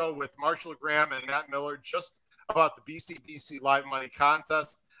a show with Marshall Graham and Matt Miller just about the BCBC Live Money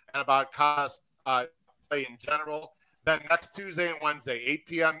Contest and about contest play in general. Then next Tuesday and Wednesday, 8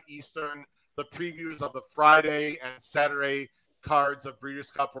 p.m. Eastern, the previews of the Friday and Saturday cards of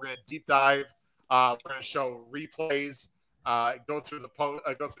Breeders' Cup. We're going to deep dive. We're going to show replays, go through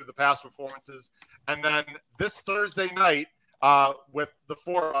the past performances, and then this Thursday night with the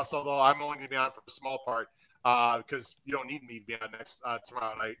four of us. Although I'm only going to be on for a small part because you don't need me to be on next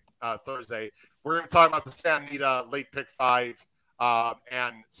tomorrow night, Thursday. We're going to talk about the Santa Anita late pick 5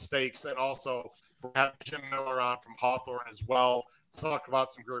 and stakes, and also we'll have Jim Miller on from Hawthorne as well to talk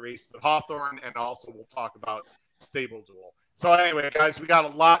about some great races at Hawthorne, and also we'll talk about Stable Duel. So anyway, guys, we got a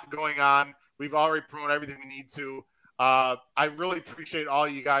lot going on. We've already promoted everything we need to. I really appreciate all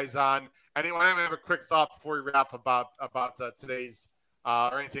you guys on. Anyone have a quick thought before we wrap about today's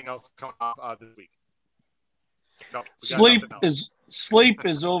or anything else coming up this week? No, sleep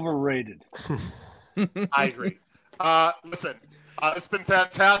is overrated. I agree. Listen, it's been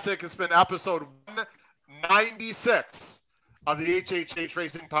fantastic. It's been episode 196 of the HHH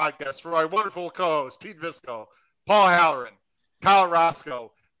Racing Podcast for our wonderful co-hosts, Pete Visco, Paul Halloran, Kyle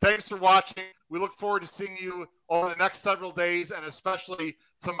Roscoe. Thanks for watching. We look forward to seeing you over the next several days, and especially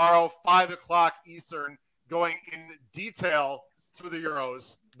tomorrow, 5 o'clock Eastern, going in detail through the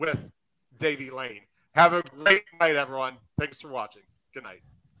Euros with Davey Lane. Have a great night, everyone. Thanks for watching. Good night.